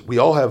because we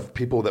all have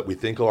people that we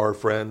think are our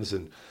friends,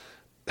 and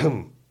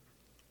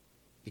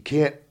you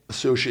can't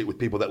associate with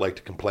people that like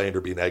to complain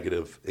or be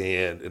negative,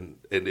 and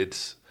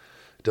it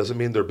doesn't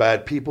mean they're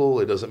bad people.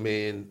 It doesn't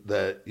mean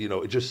that,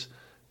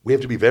 we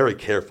have to be very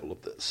careful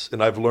of this.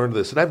 And I've learned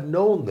this, and I've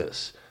known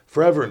this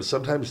forever. And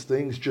sometimes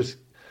things just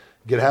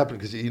get happen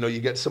because, you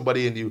get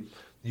somebody and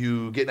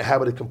you get in a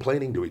habit of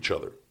complaining to each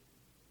other.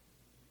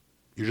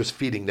 You're just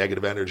feeding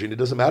negative energy, and it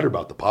doesn't matter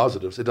about the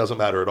positives. It doesn't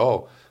matter at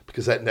all,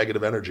 because that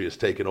negative energy is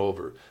taken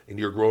over, and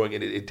you're growing,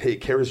 and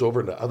it carries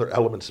over into other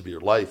elements of your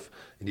life,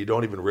 and you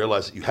don't even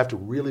realize it. You have to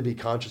really be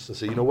conscious and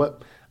say, you know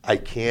what? I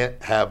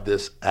can't have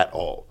this at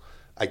all.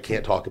 I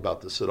can't talk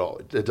about this at all.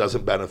 It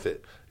doesn't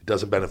benefit. It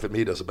doesn't benefit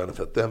me. It doesn't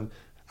benefit them.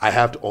 I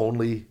have to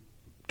only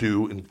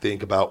do and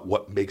think about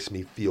what makes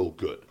me feel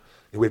good.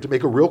 And we have to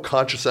make a real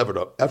conscious effort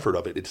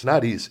of it. It's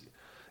not easy.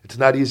 It's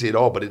not easy at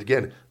all. But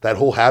again, that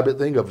whole habit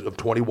thing of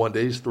 21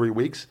 days, 3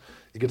 weeks,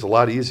 it gets a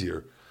lot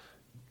easier.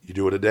 You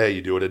do it a day,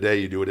 you do it a day,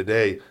 you do it a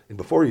day. And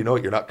before you know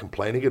it, you're not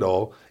complaining at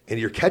all. And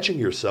you're catching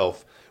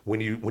yourself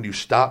when you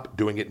stop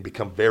doing it and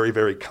become very,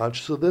 very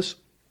conscious of this.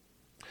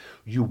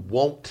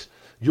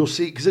 You'll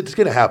see, because it's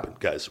going to happen,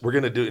 guys. We're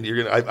going to do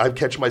it. I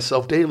catch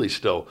myself daily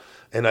still.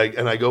 And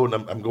I go and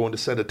I'm going to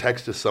send a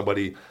text to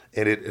somebody,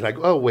 and I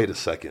go, oh, wait a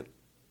second.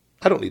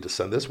 I don't need to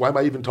send this. Why am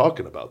I even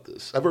talking about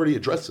this? I've already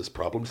addressed this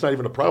problem. It's not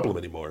even a problem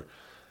anymore.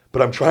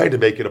 But I'm trying to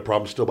make it a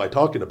problem still by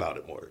talking about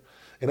it more.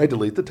 And I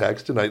delete the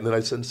text, and then I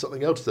send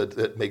something else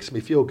that makes me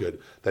feel good.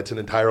 That's an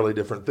entirely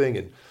different thing.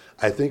 And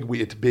I think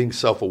it's being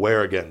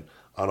self-aware again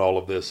on all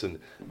of this. And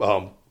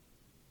to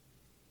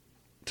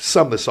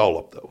sum this all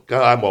up, though,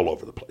 I'm all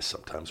over the place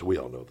sometimes. We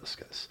all know this,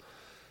 guys.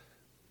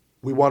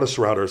 We want to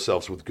surround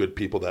ourselves with good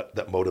people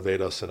that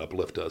motivate us and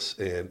uplift us,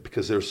 and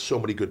because there's so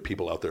many good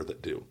people out there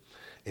that do.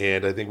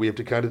 And I think we have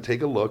to kind of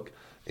take a look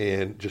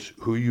and just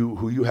who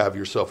you have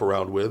yourself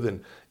around with.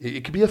 And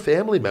it could be a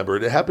family member.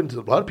 And it happens,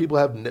 a lot of people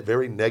have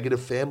very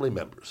negative family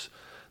members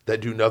that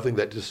do nothing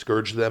that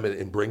discourage them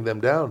and bring them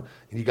down.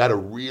 And you got to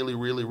really,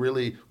 really,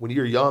 really, when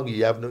you're young,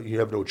 you have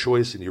no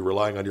choice, and you're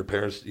relying on your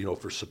parents,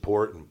 for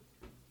support. And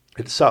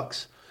it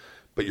sucks,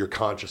 but you're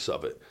conscious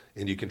of it.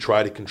 And you can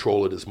try to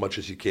control it as much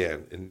as you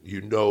can. And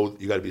you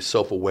got to be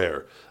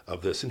self-aware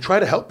of this and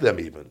try to help them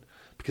even.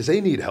 Because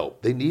they need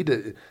help. They need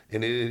it,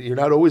 and you're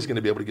not always going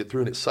to be able to get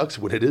through, and it sucks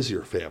when it is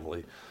your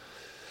family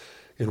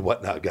and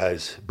whatnot,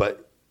 guys.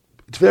 But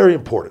it's very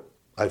important,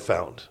 I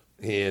found.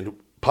 And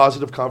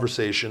positive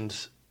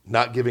conversations,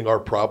 not giving our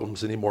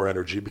problems any more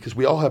energy, because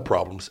we all have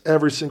problems,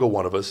 every single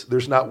one of us.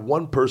 There's not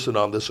one person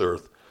on this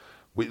earth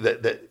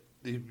The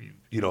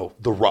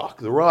Rock.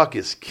 The Rock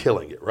is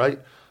killing it,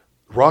 right?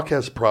 Rock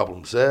has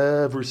problems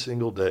every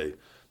single day,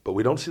 but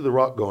we don't see The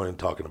Rock going and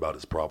talking about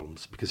his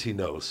problems because he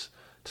knows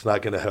it's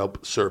not going to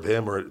help serve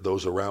him or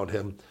those around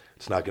him.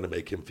 It's not going to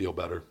make him feel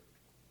better.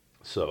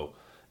 So,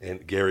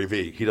 and Gary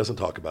Vee, he doesn't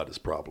talk about his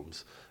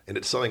problems. And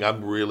it's something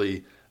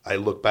I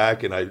look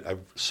back and I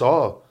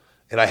saw,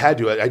 and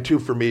I too,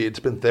 for me, it's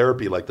been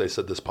therapy, like I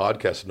said, this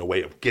podcast, in a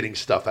way of getting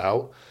stuff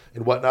out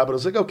and whatnot. But I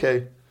was like,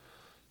 okay,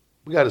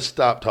 we got to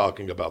stop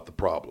talking about the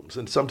problems.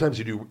 And sometimes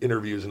you do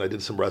interviews, and I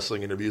did some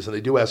wrestling interviews, and they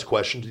do ask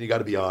questions, and you got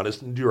to be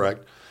honest and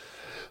direct.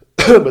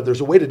 But there's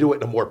a way to do it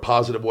in a more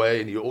positive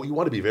way, and you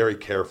want to be very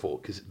careful,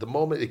 because the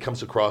moment it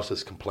comes across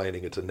as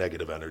complaining, it's a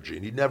negative energy,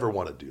 and you never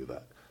want to do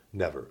that.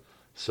 Never.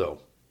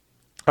 So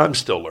I'm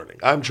still learning.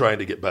 I'm trying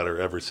to get better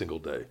every single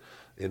day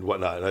and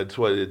whatnot. And that's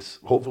what it's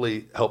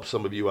hopefully helps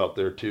some of you out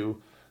there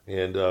too.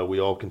 And we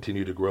all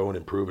continue to grow and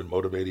improve and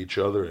motivate each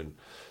other, and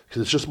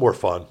because it's just more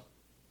fun.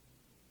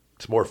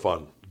 It's more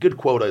fun. Good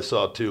quote I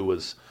saw too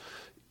was,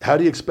 how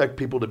do you expect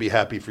people to be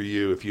happy for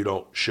you if you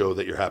don't show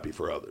that you're happy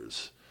for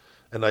others?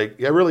 And I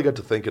really got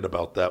to thinking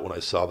about that when I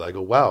saw that. I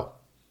go, wow,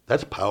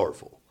 that's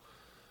powerful.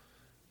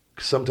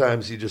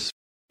 Sometimes you just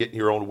get in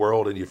your own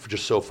world and you're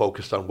just so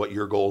focused on what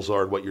your goals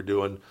are and what you're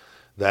doing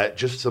that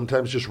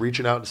sometimes just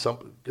reaching out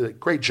and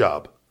great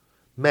job.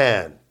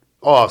 Man,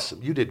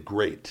 awesome. You did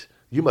great.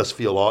 You must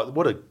feel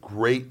what a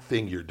great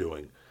thing you're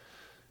doing.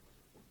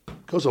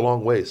 It goes a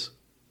long ways.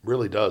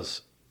 Really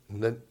does.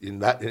 And then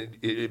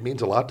it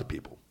means a lot to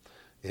people.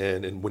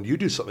 And when you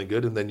do something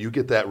good and then you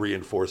get that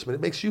reinforcement,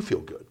 it makes you feel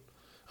good.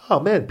 Oh,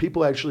 man,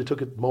 people actually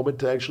took a moment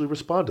to actually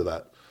respond to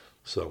that.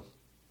 So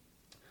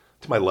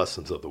it's my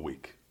lessons of the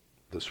week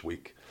this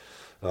week.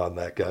 on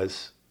that,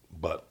 guys.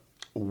 But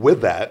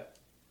with that,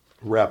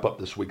 wrap up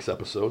this week's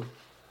episode.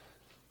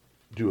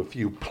 Do a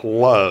few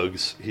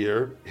plugs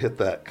here. Hit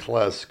that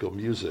classical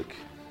music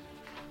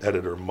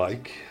editor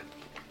mic.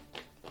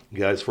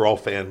 Guys, for all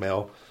fan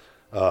mail,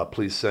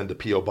 please send to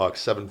P.O.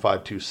 Box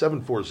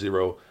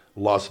 752-740,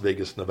 Las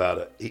Vegas,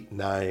 Nevada,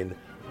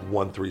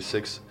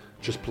 89136.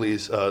 Just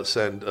please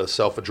send a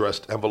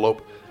self-addressed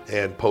envelope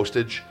and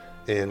postage.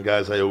 And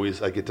guys,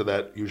 I get to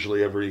that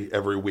usually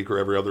every week or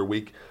every other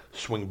week.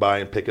 Swing by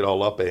and pick it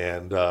all up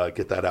and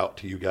get that out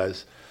to you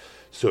guys.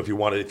 So if you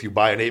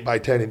buy an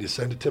 8x10 and you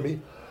send it to me,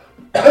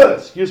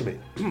 excuse me,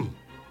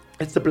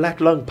 it's the Black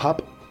Lung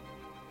Pop.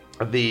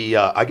 I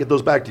get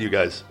those back to you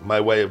guys. My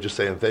way of just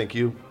saying thank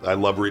you. I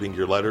love reading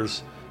your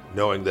letters,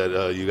 knowing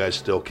that you guys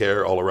still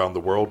care all around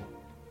the world.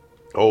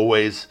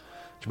 Always,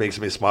 it makes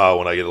me smile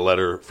when I get a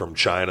letter from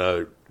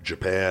China,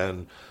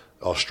 Japan,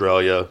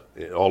 Australia,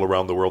 all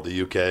around the world,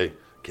 the UK,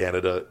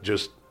 Canada.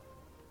 Just,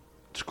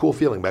 it's a cool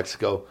feeling,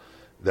 Mexico,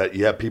 that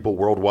you have people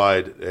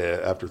worldwide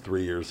after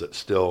 3 years that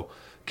still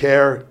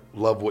care,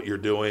 love what you're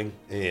doing,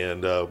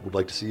 and would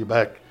like to see you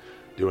back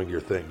doing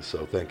your thing.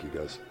 So thank you,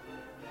 guys.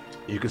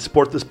 You can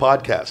support this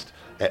podcast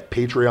at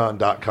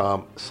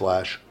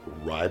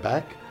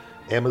patreon.com/Ryback.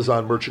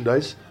 Amazon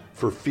merchandise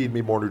for Feed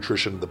Me More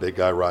Nutrition. The Big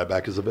Guy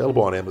Ryback is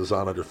available on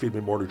Amazon under Feed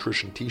Me More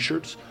Nutrition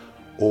t-shirts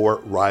or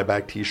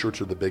Ryback t-shirts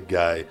or the Big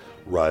Guy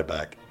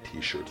Ryback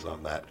t-shirts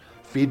on that.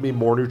 Feed Me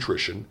More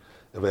Nutrition,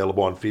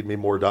 available on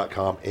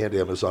feedmemore.com and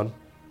Amazon.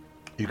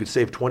 You can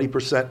save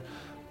 20%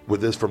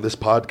 from this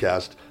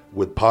podcast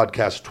with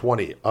Podcast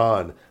 20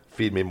 on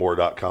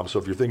feedmemore.com. So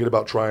if you're thinking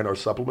about trying our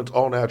supplements,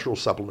 all natural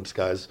supplements,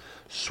 guys,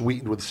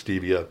 sweetened with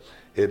stevia,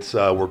 it's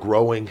we're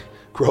growing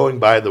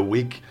by the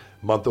week,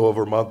 month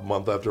over month,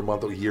 month after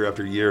month, year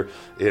after year,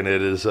 and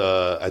it is.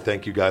 I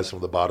thank you guys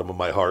from the bottom of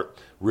my heart.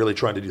 Really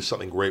trying to do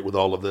something great with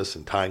all of this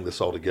and tying this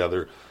all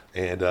together,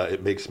 and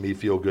it makes me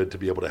feel good to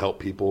be able to help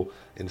people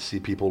and see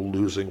people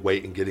losing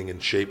weight and getting in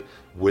shape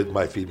with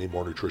my Feed Me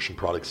More Nutrition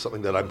products.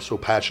 Something that I'm so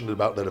passionate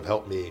about that have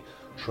helped me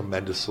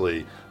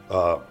tremendously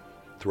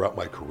throughout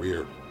my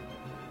career.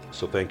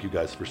 So thank you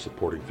guys for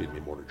supporting Feed Me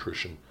More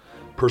Nutrition.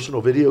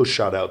 Personal video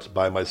shout-outs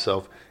by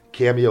myself,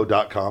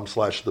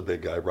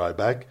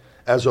 cameo.com/thebigguy.ryback.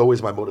 As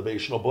always, my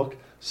motivational book,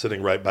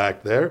 sitting right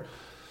back there.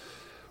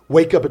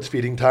 Wake Up, It's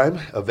Feeding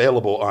Time,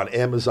 available on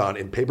Amazon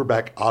in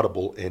paperback,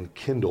 Audible, and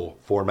Kindle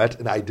format.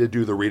 And I did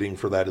do the reading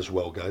for that as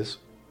well, guys.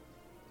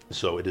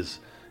 So it is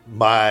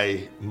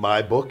my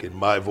book in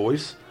my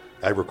voice.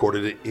 I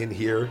recorded it in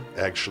here,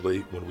 actually,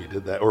 when we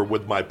did that, or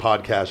with my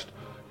podcast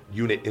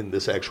unit in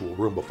this actual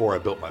room before I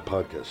built my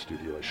podcast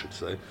studio, I should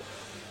say.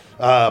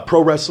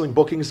 Pro wrestling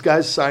bookings,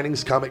 guys,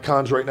 signings, Comic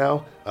Cons right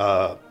now.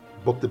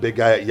 Book the Big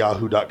Guy at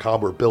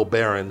yahoo.com or Bill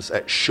Barons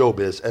at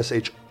Showbiz,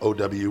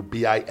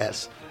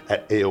 SHOWBIS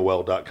at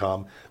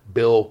AOL.com.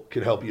 Bill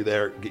can help you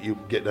there,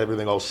 get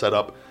everything all set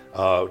up.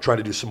 Trying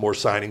to do some more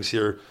signings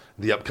here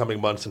in the upcoming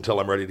months until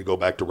I'm ready to go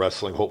back to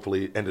wrestling.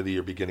 Hopefully end of the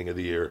year, beginning of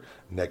the year,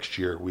 next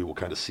year. We will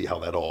kind of see how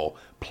that all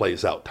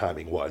plays out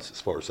timing-wise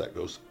as far as that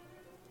goes.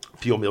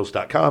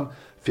 FuelMeals.com,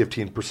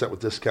 15% with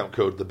discount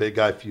code The Big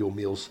Guy. Fuel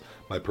Meals,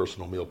 my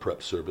personal meal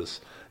prep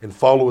service. And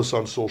follow us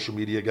on social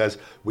media, guys.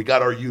 We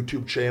got our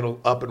YouTube channel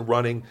up and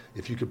running.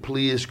 If you could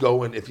please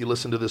go and, if you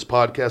listen to this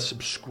podcast,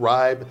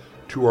 subscribe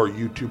to our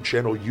YouTube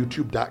channel,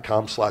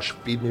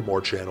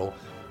 youtube.com/feedmemore channel,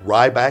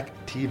 Ryback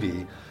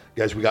TV.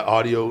 Guys, we got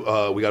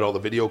audio. We got all the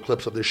video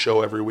clips of this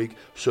show every week.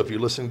 So if you're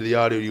listening to the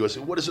audio, you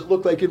say, what does it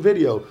look like in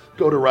video?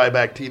 Go to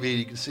Ryback TV.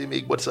 You can see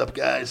me. What's up,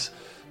 guys?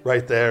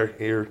 Right there,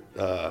 here,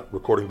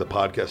 recording the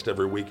podcast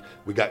every week.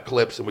 We got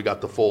clips and we got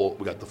the full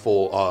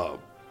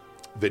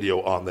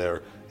video on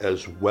there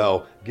as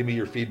well. Give me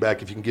your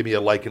feedback. If you can give me a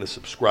like and a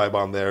subscribe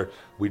on there.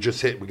 We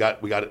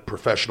got it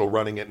professional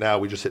running it now.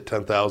 We just hit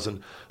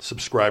 10,000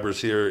 subscribers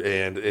here,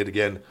 and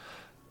again,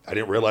 I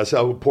didn't realize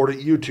how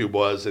important YouTube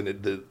was,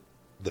 and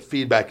the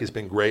feedback has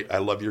been great. I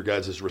love your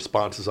guys'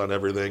 responses on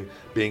everything,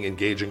 being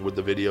engaging with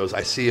the videos.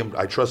 I see them.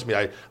 Trust me,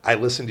 I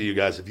listen to you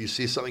guys. If you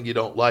see something you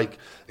don't like,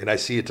 and I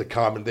see it's a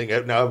common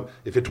thing. Now,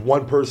 if it's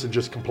one person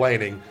just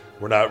complaining,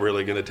 we're not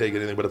really going to take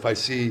anything. But if I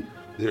see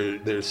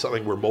there's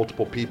something where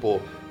multiple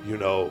people,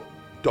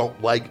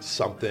 don't like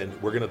something,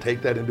 we're going to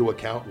take that into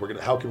account.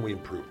 How can we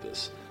improve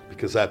this?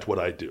 Because that's what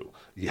I do.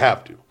 You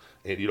have to.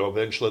 And,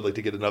 eventually I'd like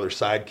to get another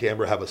side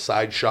camera, have a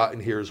side shot in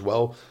here as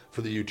well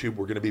for the YouTube.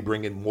 We're going to be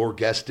bringing more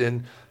guests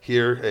in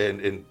here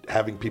and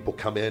having people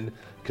come in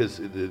because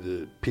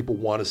the people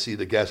want to see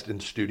the guest in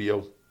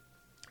studio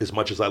as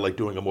much as I like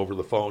doing them over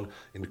the phone.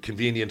 And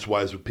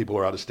convenience-wise, when people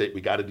are out of state,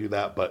 we got to do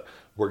that. But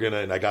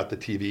and I got the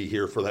TV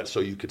here for that so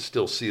you could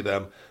still see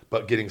them,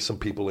 but getting some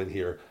people in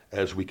here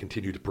as we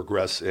continue to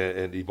progress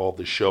and evolve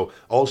this show.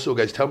 Also,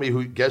 guys, tell me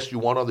who guests you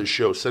want on this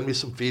show. Send me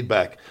some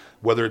feedback,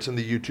 whether it's in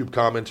the YouTube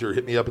comments or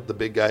hit me up at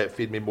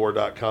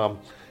thebigguy@feedmemore.com.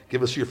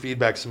 Give us your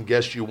feedback, some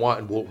guests you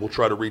want, and we'll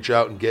try to reach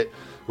out and get.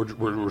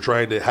 We're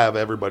trying to have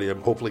everybody.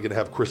 I'm hopefully going to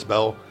have Chris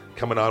Bell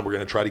coming on. We're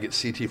going to try to get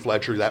CT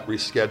Fletcher, that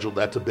rescheduled.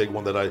 That's a big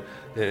one that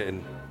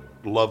and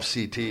love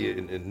CT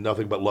and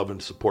nothing but love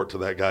and support to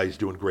that guy. He's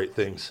doing great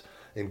things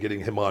and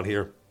getting him on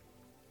here.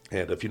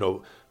 And if,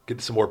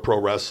 get some more pro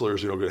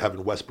wrestlers,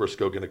 having Wes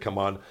Briscoe going to come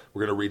on,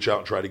 we're going to reach out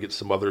and try to get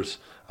some others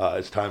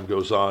as time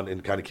goes on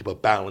and kind of keep a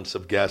balance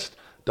of guests,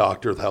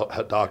 doctors,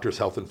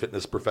 health and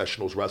fitness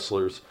professionals,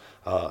 wrestlers.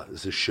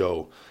 Is this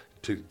show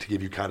to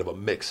give you kind of a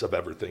mix of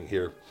everything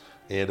here.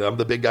 And I'm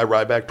the big guy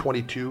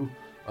Ryback22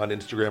 on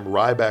Instagram,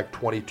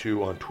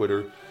 Ryback22 on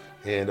Twitter.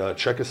 And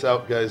check us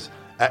out, guys,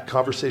 at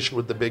Conversation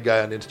with the Big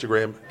Guy on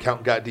Instagram.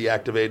 Account got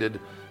deactivated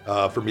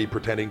for me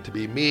pretending to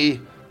be me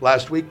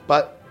last week,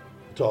 but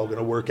it's all going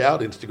to work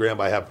out. Instagram,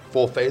 I have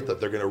full faith that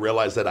they're going to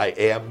realize that I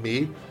am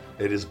me.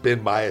 It has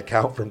been my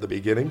account from the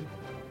beginning.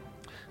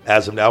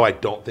 As of now, I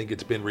don't think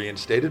it's been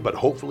reinstated, but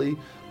hopefully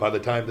by the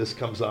time this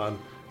comes on,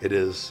 it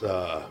is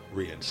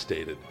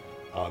reinstated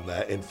on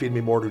that. And feed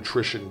me more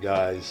nutrition,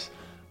 guys,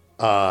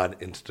 on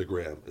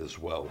Instagram as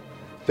well.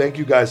 Thank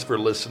you guys for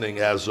listening.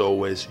 As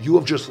always, you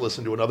have just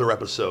listened to another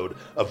episode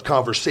of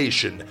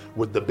Conversation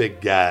with the Big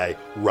Guy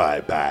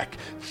Ryback.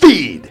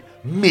 Feed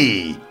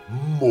me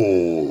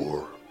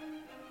more.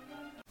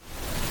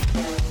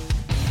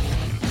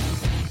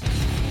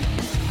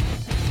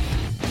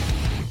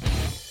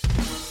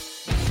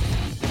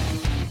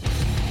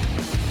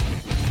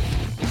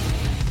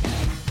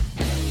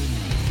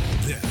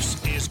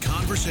 This is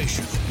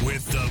Conversation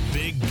with the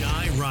Big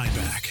Guy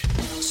Ryback.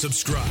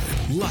 Subscribe,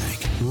 like,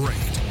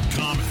 rate,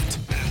 comment.